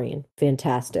historian.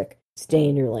 Fantastic. Stay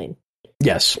in your lane.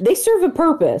 Yes. They serve a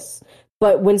purpose.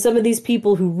 But when some of these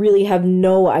people who really have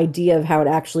no idea of how it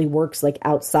actually works, like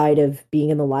outside of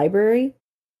being in the library,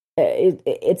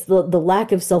 it's the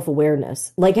lack of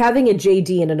self-awareness. Like having a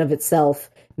JD in and of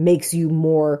itself makes you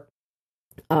more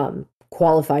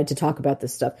qualified to talk about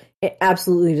this stuff. It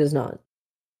absolutely does not.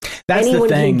 Anyone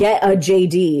can get a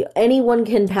JD. Anyone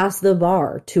can pass the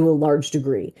bar to a large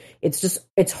degree.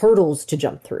 It's hurdles to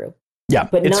jump through. Yeah,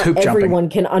 but not everyone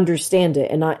can understand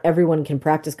it, and not everyone can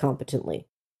practice competently.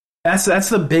 That's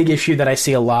the big issue that I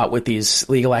see a lot with these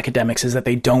legal academics is that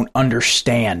they don't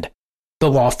understand the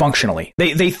law functionally.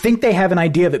 They think they have an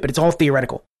idea of it, but it's all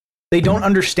theoretical. They don't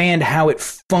understand how it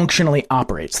functionally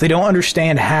operates. They don't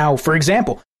understand how, for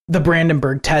example, the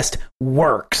Brandenburg test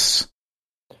works.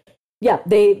 Yeah,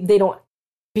 they don't,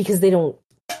 because they don't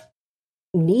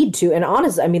need to. And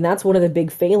honestly, I mean, that's one of the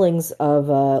big failings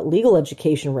of legal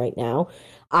education right now.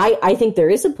 I think there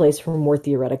is a place for more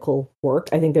theoretical work.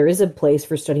 I think there is a place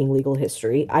for studying legal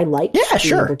history. I like being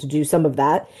able to do some of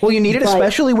that. Well, you need it,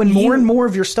 especially when more and more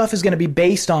of your stuff is going to be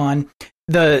based on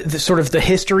the sort of the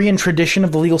history and tradition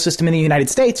of the legal system in the United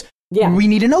States. Yeah. We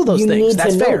need to know those things.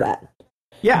 That's fair. Know that.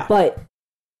 Yeah. But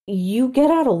you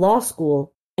get out of law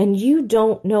school and you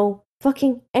don't know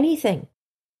fucking anything.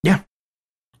 Yeah.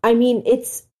 I mean,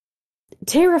 it's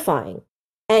terrifying.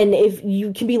 And if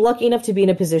you can be lucky enough to be in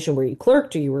a position where you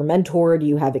clerked or you were mentored,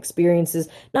 you have experiences,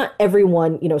 not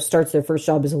everyone, starts their first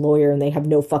job as a lawyer and they have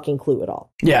no fucking clue at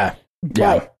all. Yeah.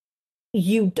 But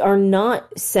you are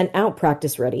not sent out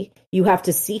practice ready. You have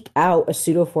to seek out a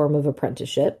pseudo form of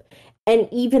apprenticeship. And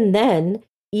even then,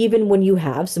 even when you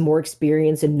have some more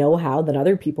experience and know-how than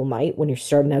other people might, when you're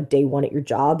starting out day one at your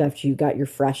job after you got your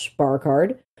fresh bar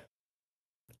card,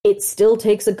 it still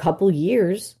takes a couple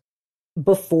years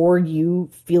before you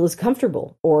feel as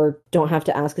comfortable or don't have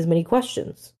to ask as many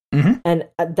questions. Mm-hmm. And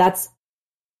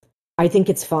I think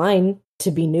it's fine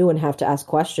to be new and have to ask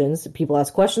questions. People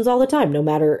ask questions all the time, no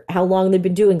matter how long they've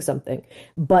been doing something.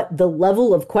 But the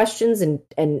level of questions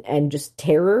and just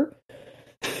terror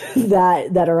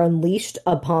that are unleashed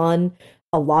upon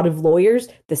a lot of lawyers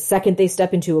the second they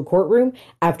step into a courtroom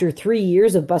after 3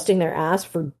 years of busting their ass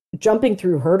for jumping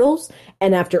through hurdles,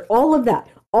 and after all of that,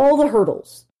 all the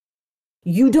hurdles,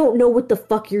 you don't know what the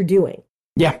fuck you're doing.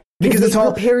 Yeah. Because it's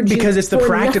all because it's the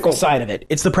practical side of it.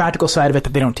 It's the practical side of it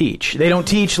that they don't teach. They don't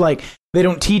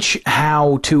teach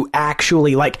how to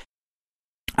actually, like,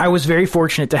 I was very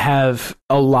fortunate to have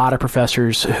a lot of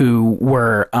professors who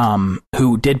were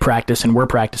who did practice and were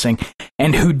practicing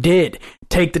and who did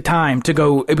take the time to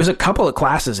go. It was a couple of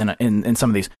classes in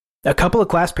some of these, a couple of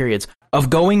class periods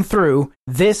of going through.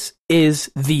 This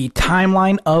is the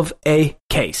timeline of a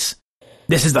case.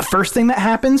 This is the first thing that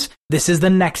happens. This is the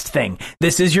next thing.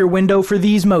 This is your window for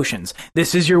these motions.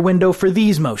 This is your window for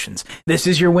these motions. This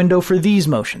is your window for these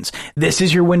motions. This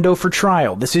is your window for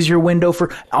trial. This is your window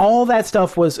for all that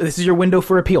stuff. This is your window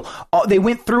for appeal. They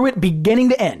went through it beginning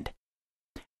to end.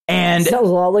 And sounds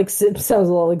a lot like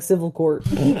civil court.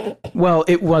 Well,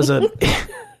 it was a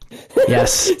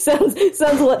yes. sounds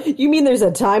a lot. You mean there's a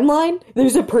timeline?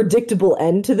 There's a predictable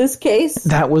end to this case?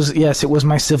 That was, yes, it was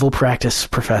my civil practice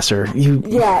professor.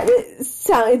 Yeah,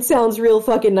 it sounds real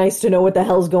fucking nice to know what the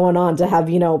hell's going on, to have,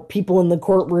 people in the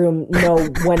courtroom know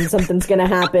when something's going to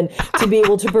happen, to be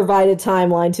able to provide a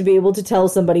timeline, to be able to tell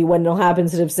somebody when it'll happen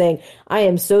instead of saying, I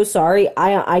am so sorry,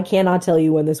 I cannot tell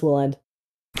you when this will end.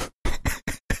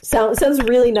 Sounds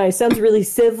really nice, sounds really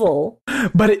civil.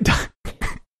 But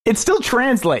it still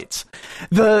translates.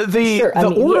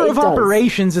 The order of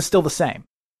operations is still the same.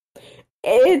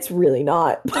 It's really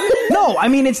not. No, I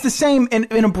mean, it's the same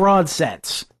in a broad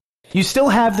sense. You still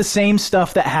have the same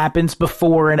stuff that happens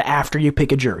before and after you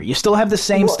pick a jury. You still have the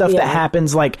same stuff that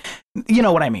happens, like, you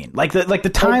know what I mean? Like the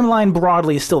timeline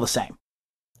broadly is still the same.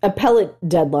 Appellate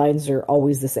deadlines are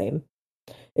always the same.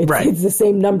 It's the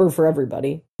same number for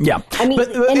everybody. Yeah. I mean, but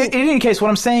in any case, what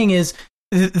I'm saying is,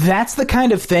 that's the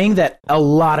kind of thing that a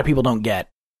lot of people don't get.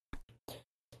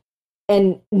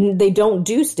 And they don't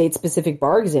do state-specific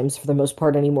bar exams for the most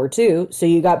part anymore, too. So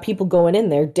you got people going in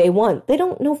there day one. They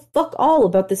don't know fuck all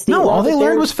about the state law. No, all they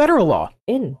learned was federal law.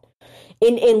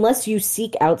 Unless you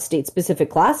seek out state-specific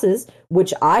classes,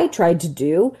 which I tried to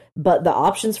do, but the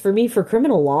options for me for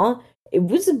criminal law, it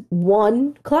was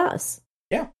one class.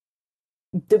 Yeah.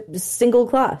 The single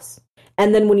class.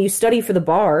 And then when you study for the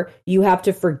bar, you have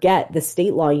to forget the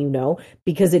state law,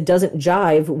 because it doesn't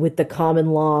jive with the common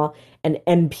law and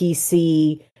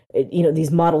MPC,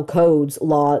 these model codes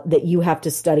law that you have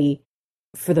to study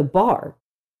for the bar.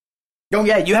 Oh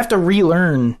yeah, you have to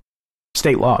relearn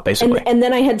state law basically. And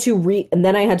then I had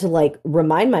to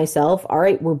remind myself, all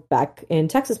right, we're back in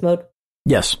Texas mode.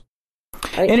 Yes.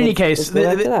 Right, in any case,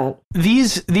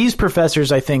 these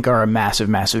professors, I think, are a massive,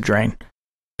 massive drain.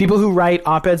 People who write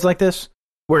op-eds like this,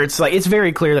 where it's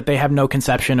very clear that they have no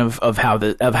conception of how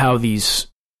these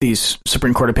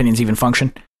Supreme Court opinions even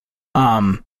function.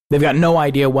 They've got no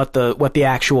idea what the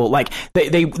actual,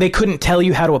 they couldn't tell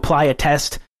you how to apply a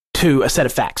test to a set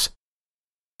of facts.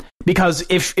 Because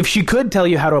if she could tell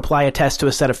you how to apply a test to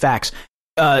a set of facts,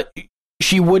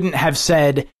 she wouldn't have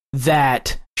said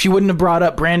that. She wouldn't have brought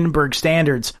up Brandenburg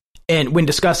standards when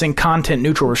discussing content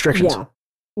neutral restrictions. Yeah.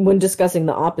 When discussing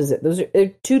the opposite. Those are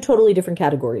two totally different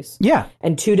categories. Yeah.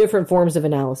 And two different forms of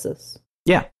analysis.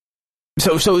 Yeah.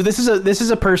 So this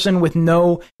is a person with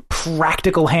no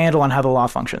practical handle on how the law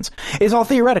functions. It's all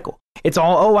theoretical. It's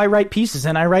all, I write pieces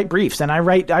and I write briefs and I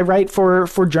write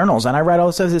for journals and I write all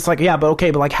this stuff. It's like, yeah,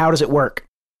 but how does it work?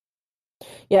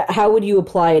 Yeah, how would you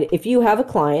apply it? If you have a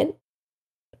client,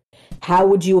 how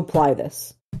would you apply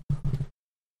this?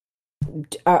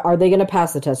 Are they going to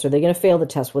pass the test? Are they going to fail the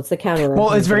test? What's the counter?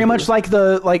 Well, it's very much like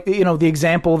the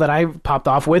example that I popped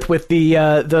off with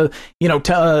the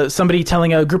somebody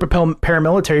telling a group of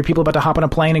paramilitary people about to hop on a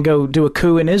plane and go do a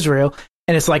coup in Israel,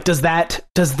 and it's like, does that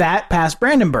pass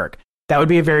Brandenburg? That would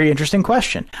be a very interesting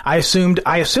question. I assumed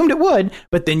it would,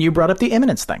 but then you brought up the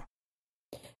imminence thing.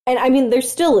 And I mean, there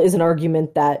still is an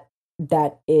argument that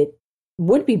it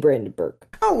would be Brandenburg.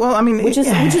 Oh, well, I mean, which is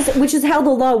how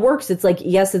the law works. It's like,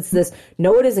 yes, it's this.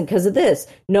 No, it isn't because of this.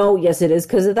 No, yes, it is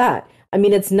because of that. I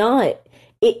mean, it's not.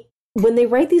 when they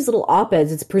write these little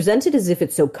op-eds, it's presented as if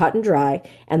it's so cut and dry,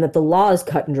 and that the law is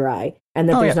cut and dry, and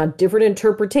that there's not different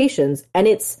interpretations, and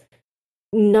it's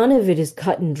none of it is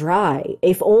cut and dry.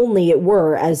 If only it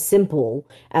were as simple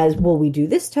as, well, we do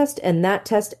this test and that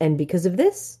test, and because of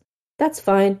this, that's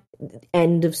fine.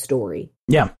 End of story.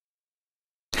 Yeah.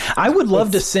 I would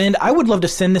love to send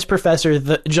this professor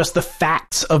just the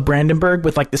facts of Brandenburg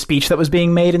with like the speech that was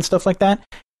being made and stuff like that,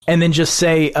 and then just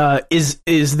say, is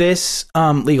this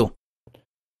legal?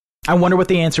 I wonder what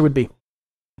the answer would be.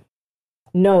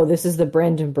 No, this is the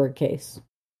Brandenburg case.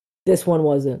 This one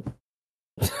wasn't.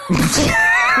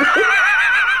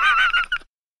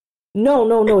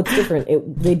 No, it's different.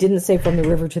 They didn't say from the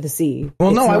river to the sea.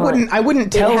 Well, no, I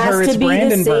wouldn't tell her it's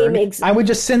Brandenburg. I would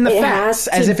just send the facts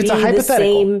as if it's a hypothetical. The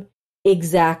same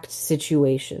exact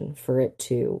situation for it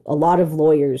to. A lot of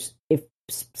lawyers, if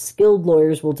skilled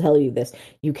lawyers, will tell you this.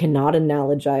 You cannot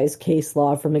analogize case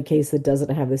law from a case that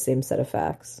doesn't have the same set of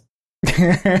facts.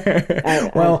 I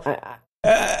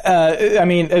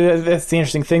mean, that's the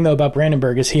interesting thing, though, about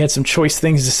Brandenburg is he had some choice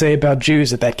things to say about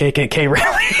Jews at that KKK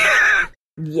rally.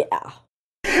 Yeah.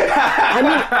 I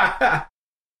mean,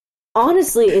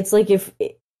 honestly, it's like if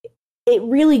it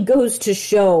really goes to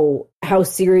show how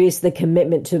serious the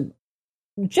commitment to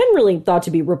generally thought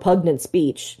to be repugnant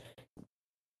speech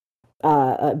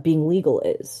being legal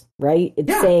is, right?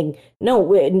 It's saying, no,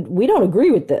 we don't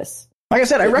agree with this. Like I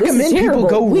said, I recommend people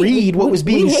go read what was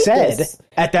being said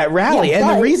at that rally. And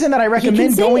the reason that I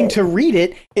recommend going to read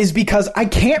it is because I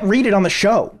can't read it on the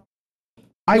show.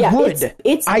 I would.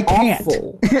 I can't.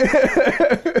 Awful.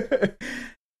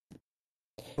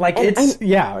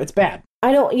 It's bad.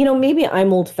 I don't, maybe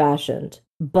I'm old fashioned,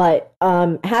 but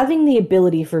having the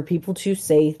ability for people to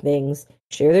say things,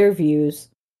 share their views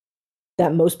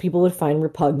that most people would find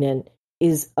repugnant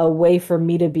is a way for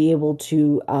me to be able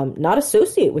to not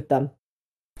associate with them.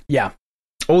 Yeah.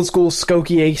 Old school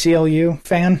Skokie ACLU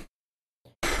fan.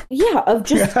 Yeah, of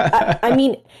just, I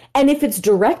mean, and if it's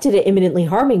directed at imminently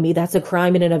harming me, that's a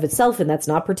crime in and of itself, and that's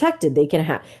not protected. They can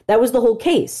have, that was the whole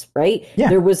case, right? Yeah.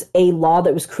 There was a law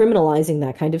that was criminalizing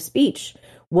that kind of speech.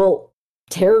 Well,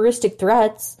 terroristic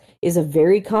threats is a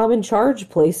very common charge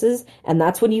places, and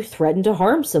that's when you threaten to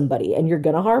harm somebody, and you're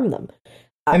going to harm them.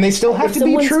 And they still have to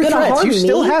be true threats. You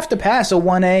still have to pass a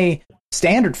 1A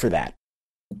standard for that.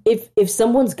 If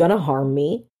someone's going to harm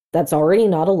me, that's already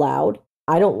not allowed.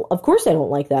 Of course I don't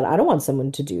like that. I don't want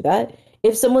someone to do that.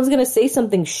 If someone's going to say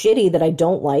something shitty that I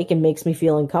don't like and makes me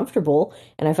feel uncomfortable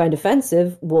and I find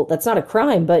offensive, well, that's not a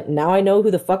crime, but now I know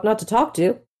who the fuck not to talk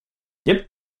to. Yep.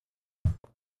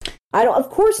 Of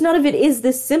course none of it is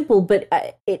this simple, but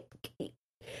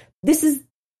this is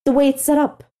the way it's set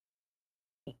up.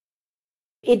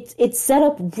 It's set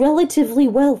up relatively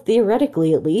well,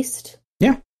 theoretically at least.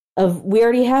 Yeah. We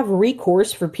already have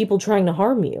recourse for people trying to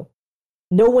harm you.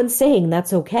 No one's saying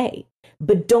that's okay.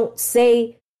 But don't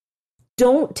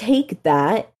take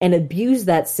that and abuse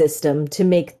that system to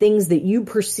make things that you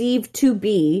perceive to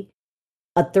be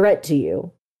a threat to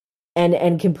you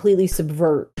and completely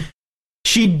subvert.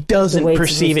 She doesn't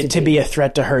perceive it to be a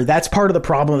threat to her. That's part of the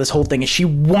problem of this whole thing is she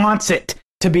wants it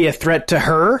to be a threat to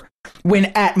her when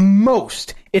at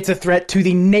most it's a threat to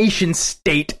the nation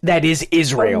state that is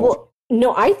Israel. Well,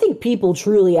 no, I think people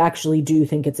truly actually do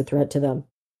think it's a threat to them.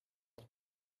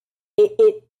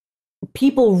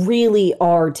 People really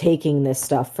are taking this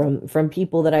stuff from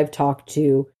people that I've talked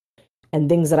to and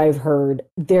things that I've heard.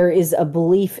 There is a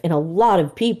belief in a lot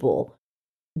of people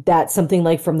that something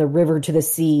like from the river to the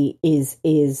sea is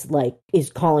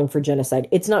calling for genocide.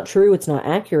 It's not true. It's not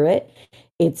accurate.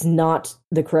 It's not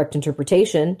the correct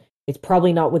interpretation. It's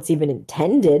probably not what's even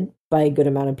intended by a good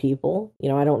amount of people.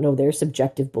 I don't know their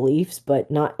subjective beliefs, but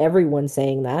not everyone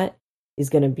saying that is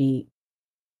going to be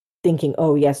thinking,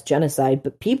 oh, yes, genocide.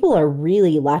 But people are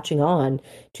really latching on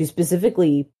to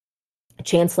specifically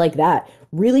chants like that,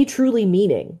 really truly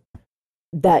meaning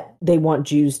that they want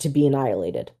Jews to be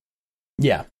annihilated.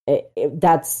 Yeah.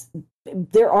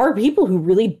 There are people who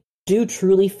really do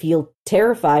truly feel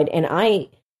terrified. And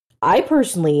I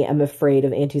personally am afraid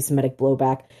of anti-Semitic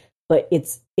blowback, but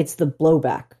it's the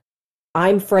blowback.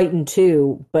 I'm frightened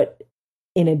too, but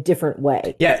in a different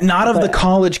way. Yeah, not of the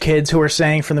college kids who are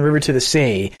saying from the river to the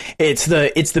sea. It's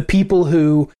the people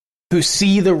who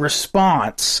see the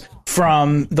response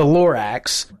from the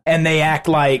Lorax and they act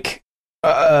like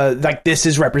this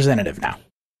is representative now.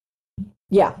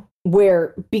 Yeah,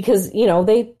 because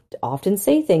they often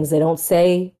say things they don't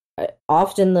say.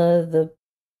 Often the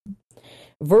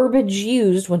verbiage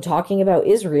used when talking about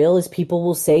Israel is people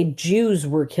will say Jews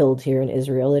were killed here in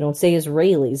Israel. They don't say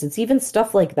Israelis. It's even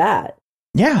stuff like that.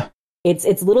 Yeah.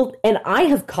 It's little, and I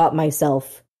have caught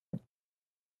myself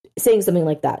saying something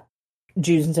like that,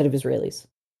 Jews instead of Israelis.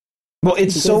 Well,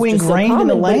 it's Because so it's ingrained in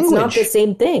the language. It's not the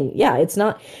same thing. Yeah, it's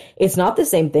not the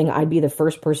same thing. I'd be the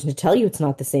first person to tell you it's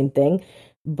not the same thing.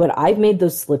 But I've made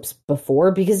those slips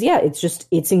before because, yeah,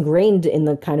 it's ingrained in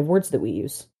the kind of words that we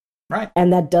use. Right.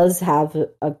 And that does have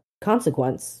a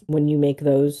consequence when you make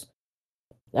those,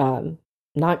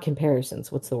 not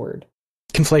comparisons. What's the word?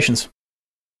 Conflations.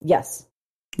 Yes.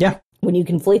 Yeah. When you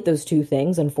conflate those two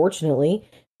things, unfortunately,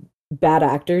 bad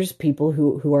actors, people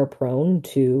who are prone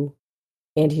to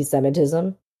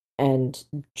anti-Semitism and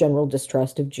general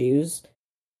distrust of Jews,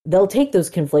 they'll take those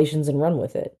conflations and run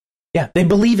with it. Yeah, they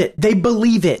believe it. They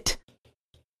believe it.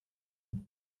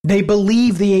 They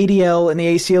believe the ADL and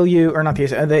the ACLU, or not the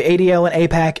ADL and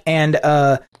AIPAC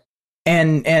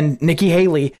and Nikki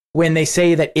Haley when they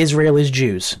say that Israel is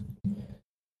Jews.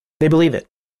 They believe it.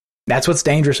 That's what's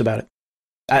dangerous about it.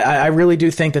 I really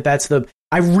do think that that's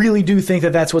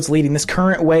what's leading this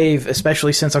current wave,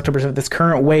 especially since October 7th. This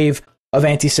current wave of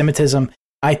anti-Semitism,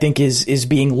 I think, is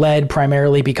being led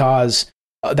primarily because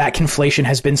that conflation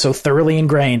has been so thoroughly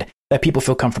ingrained that people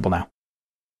feel comfortable now.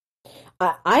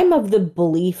 I'm of the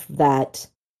belief that,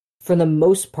 for the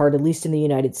most part, at least in the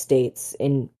United States,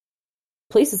 in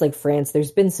places like France,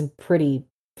 there's been some pretty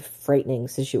frightening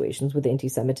situations with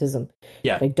anti-Semitism.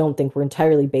 Yeah. I don't think we're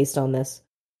entirely based on this.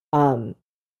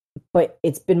 But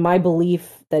it's been my belief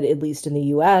that, at least in the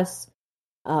U.S.,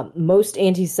 most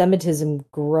anti-Semitism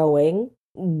growing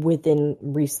within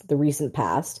the recent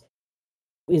past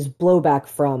is blowback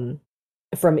from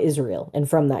Israel and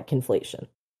from that conflation.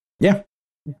 Yeah.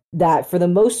 That, for the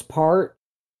most part,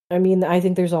 I mean, I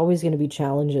think there's always going to be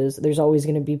challenges. There's always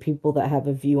going to be people that have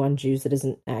a view on Jews that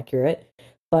isn't accurate,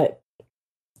 but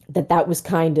that was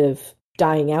kind of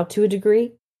dying out to a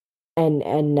degree.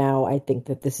 And now I think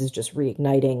that this is just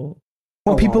reigniting.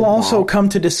 Well, people also come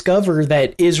to discover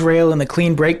that Israel and the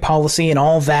clean break policy and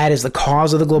all that is the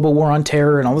cause of the global war on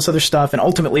terror and all this other stuff, and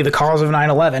ultimately the cause of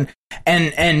 9/11.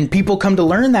 And people come to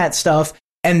learn that stuff,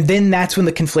 and then that's when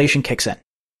the conflation kicks in.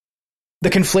 The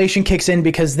conflation kicks in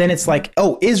because then it's like,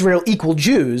 oh, Israel equal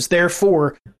Jews,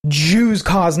 therefore Jews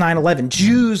caused 9/11.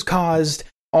 Jews caused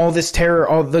all this terror,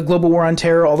 all the global war on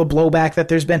terror, all the blowback that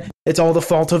there's been. It's all the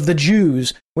fault of the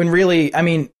Jews, when really, I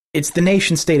mean, it's the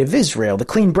nation state of Israel. The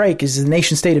clean break is the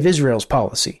nation state of Israel's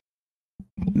policy.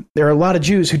 There are a lot of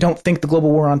Jews who don't think the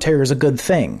global war on terror is a good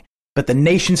thing, but the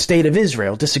nation state of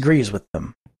Israel disagrees with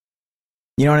them.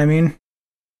 You know what I mean?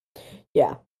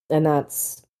 Yeah, and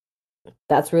that's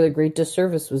where the great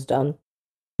disservice was done.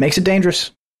 Makes it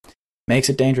dangerous. Makes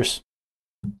it dangerous.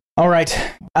 All right.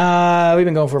 We've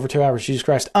been going for over 2 hours. Jesus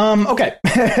Christ. Okay.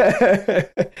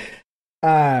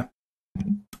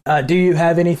 Do you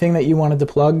have anything that you wanted to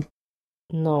plug?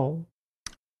 No.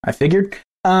 I figured.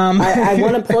 I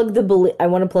want to plug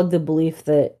the belief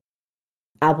that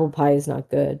apple pie is not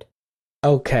good.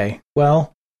 Okay.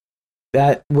 Well,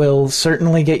 that will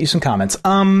certainly get you some comments.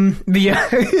 I'm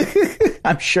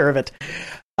sure of it.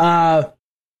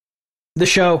 The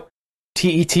show,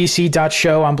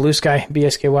 TETC.show on Blue Sky,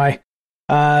 BSKY.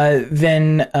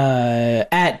 Then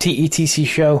at TETC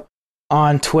show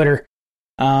on Twitter.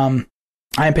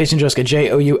 I am Pacing Joska,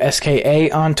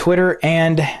 Jouska on Twitter,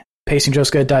 and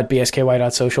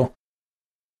pacingjoska.bsky.social.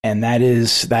 And that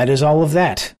is all of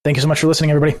that. Thank you so much for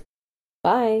listening, everybody.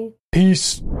 Bye.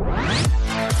 Peace.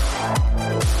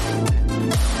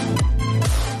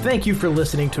 Thank you for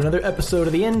listening to another episode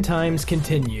of The End Times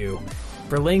Continue.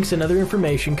 For links and other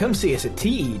information, come see us at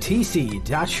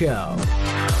TETC.show.